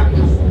very much.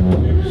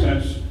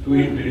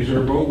 Is there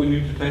a vote we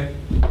need to take?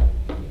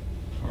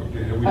 Or have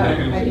we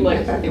taken?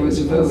 I thought there was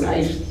a vote.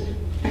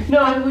 No,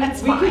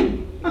 we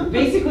could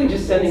basically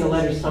just sending a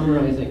letter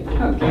summarizing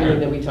everything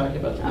that we talked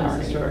about the Mass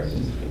Historic.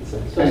 So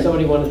if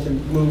somebody wanted to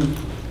move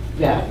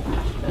that,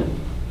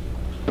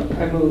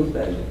 I move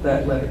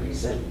that letter be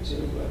sent to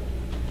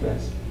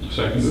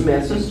Seconded.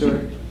 Mass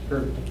Historic.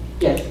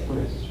 Yes.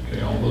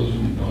 Okay, all those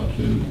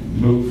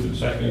moved and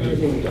seconded.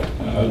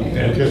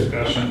 And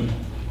discussion.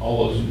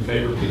 All those in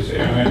favor, please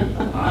say aye.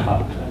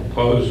 Aye.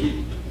 Opposed?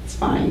 It's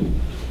fine.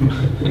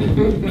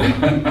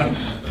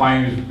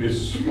 Fine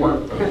is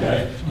work,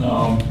 okay?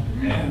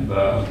 And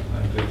I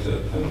think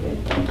that,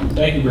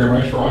 thank you very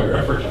much for all your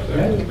efforts out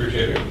there.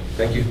 Appreciate it.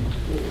 Thank you.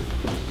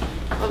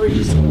 I'll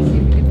just see if we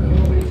can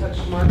nobody touch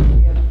Mark.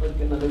 We have like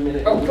another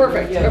minute. Oh,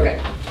 perfect, okay.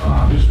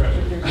 I'm just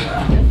stretching.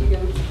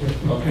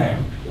 Okay.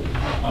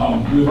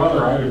 We have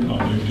other items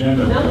on the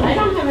agenda. No, I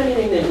don't have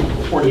anything that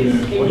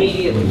is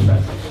immediately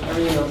pressing.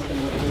 Everything else can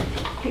wait.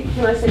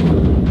 Can I say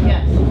something?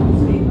 Yes.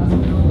 State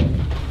hospital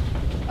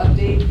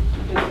update,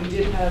 because we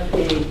did have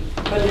a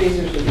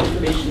fundraisers and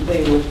information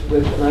thing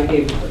with, and I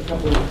gave a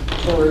couple of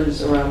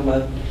tours around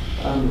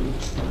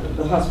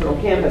the hospital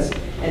campus,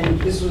 and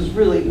this was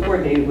really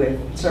coordinated with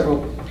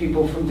several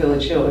people from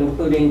Village Hill,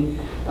 including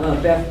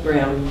Beth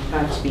Graham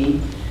Haxby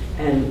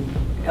and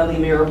Ellie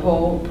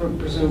Maripole,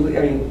 presumably,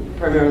 I mean,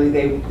 primarily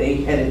they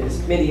headed this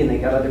committee and they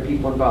got other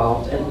people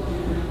involved. And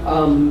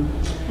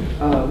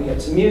we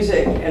had some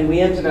music, and we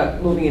ended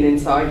up moving it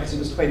inside because it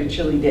was quite a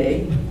chilly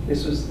day.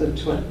 This was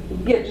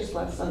just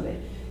last Sunday.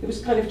 It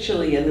was kind of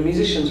chilly, and the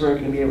musicians weren't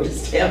going to be able to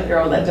stay out there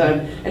all that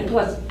time. And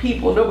plus,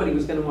 nobody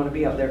was going to want to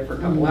be out there for a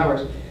couple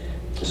hours.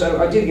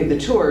 So I did give the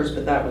tours,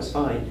 but that was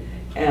fine.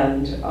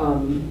 And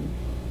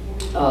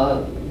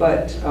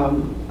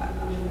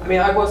I mean,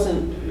 I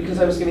wasn't, because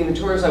I was giving the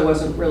tours, I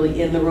wasn't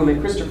really in the room,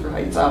 and Christopher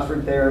Heights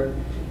offered their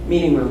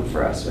meeting room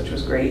for us, which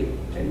was great.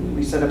 And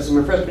we set up some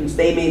refreshments.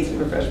 They made some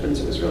refreshments.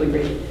 It was really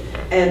great.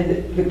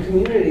 And the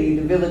community,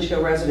 the Village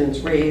Hill residents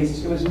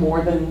raised, it was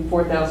more than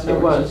 $4,000.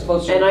 It was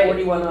closer to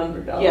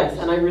 $4,100. Yes,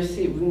 and I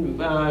received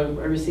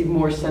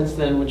more since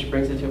then, which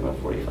brings it to about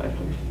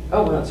 $4,500.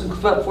 Oh, well, so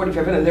about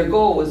 $4,500. Their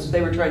goal was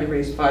they were trying to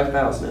raise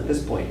 $5,000 at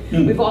this point.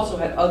 We've also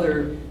had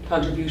other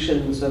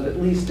contributions of at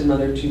least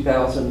another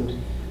 $2,000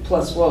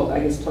 plus, well, I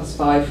guess plus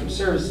 $5 from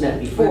ServiceNet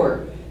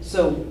before.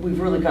 So we've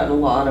really gotten a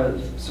lot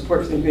of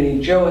support from the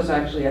community. Joe is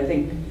actually, I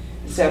think,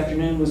 this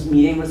afternoon was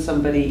meeting with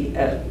somebody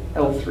at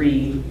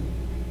L3,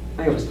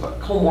 I always call it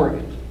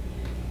Colmorgan.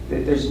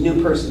 There's a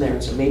new person there,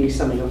 and so maybe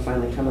something will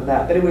finally come of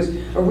that. But it was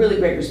a really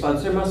great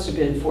response. There must have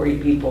been 40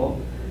 people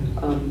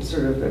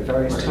sort of at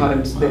various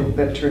times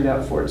that turned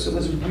out for it. So it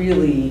was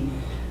really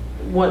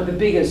the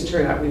biggest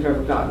turnout we've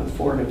ever gotten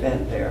for an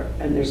event there.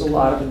 And there's a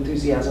lot of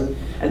enthusiasm,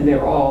 and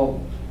they're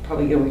all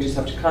probably, we just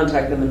have to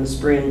contact them in the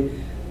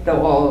spring.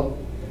 They'll all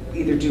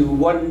either do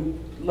one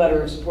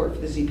letter of support for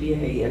the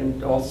ZPA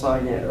and all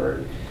sign it,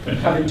 or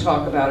come and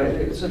talk about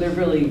it. So they're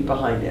really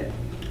behind it.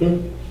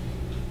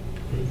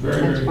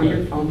 Very, very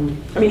wonderful.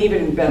 I mean,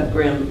 even Beth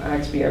Graham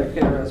Haxby, I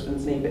forget her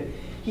husband's name, but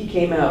he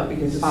came out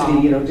because the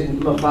city,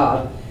 didn't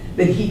Bob.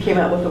 Then he came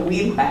out with a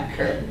weed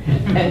whacker,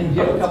 and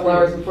a couple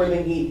hours before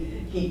then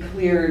he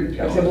cleared.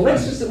 I said, well,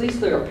 let's just at least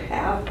clear a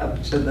path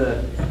up to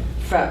the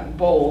fat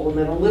bowl, and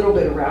then a little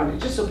bit around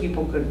it, just so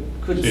people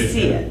could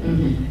see it.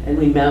 And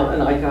we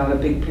and I got a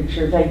big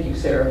picture. Thank you,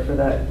 Sarah, for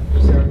that.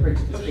 Sarah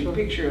printed this big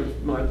picture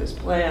of Martha's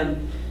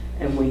plan,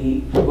 and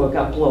it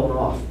got blown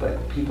off,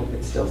 but people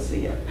could still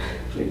see it.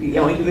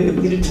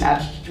 Even we'd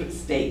attached it to a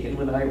stake, and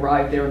when I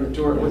arrived there and the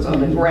tour was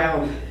on the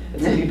ground,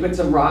 and so you put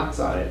some rocks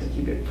on it to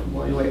keep it from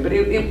blowing away. But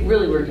it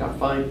really worked out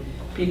fine.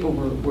 People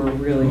were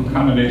really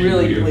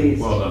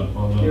pleased. Well done.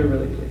 Well done. They were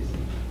really pleased.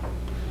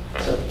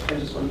 So I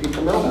just want people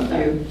to know about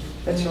that.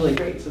 That's really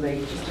great, so they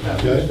just about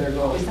Okay. reached their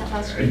goal. Was that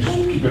last And week? just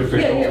keep it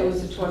official. Yeah, it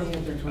was the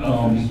 20th or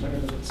 21st,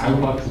 whatever it's. I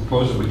would like to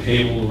propose that we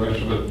table the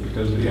rest of it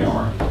because of the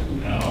hour,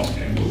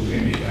 and move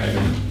any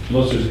item.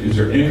 Unless, is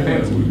there anything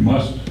that we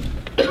must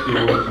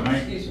deal with tonight?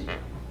 Excuse me.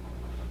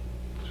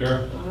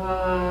 Sure?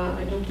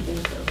 I don't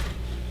think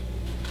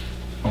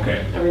so.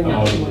 Okay. Everything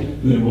else is waiting.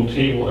 Then we'll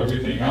table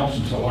everything else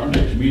until our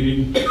next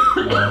meeting.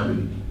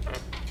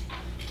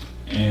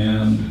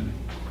 And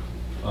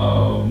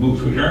move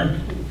to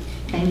adjourn.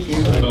 Thank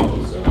you. So,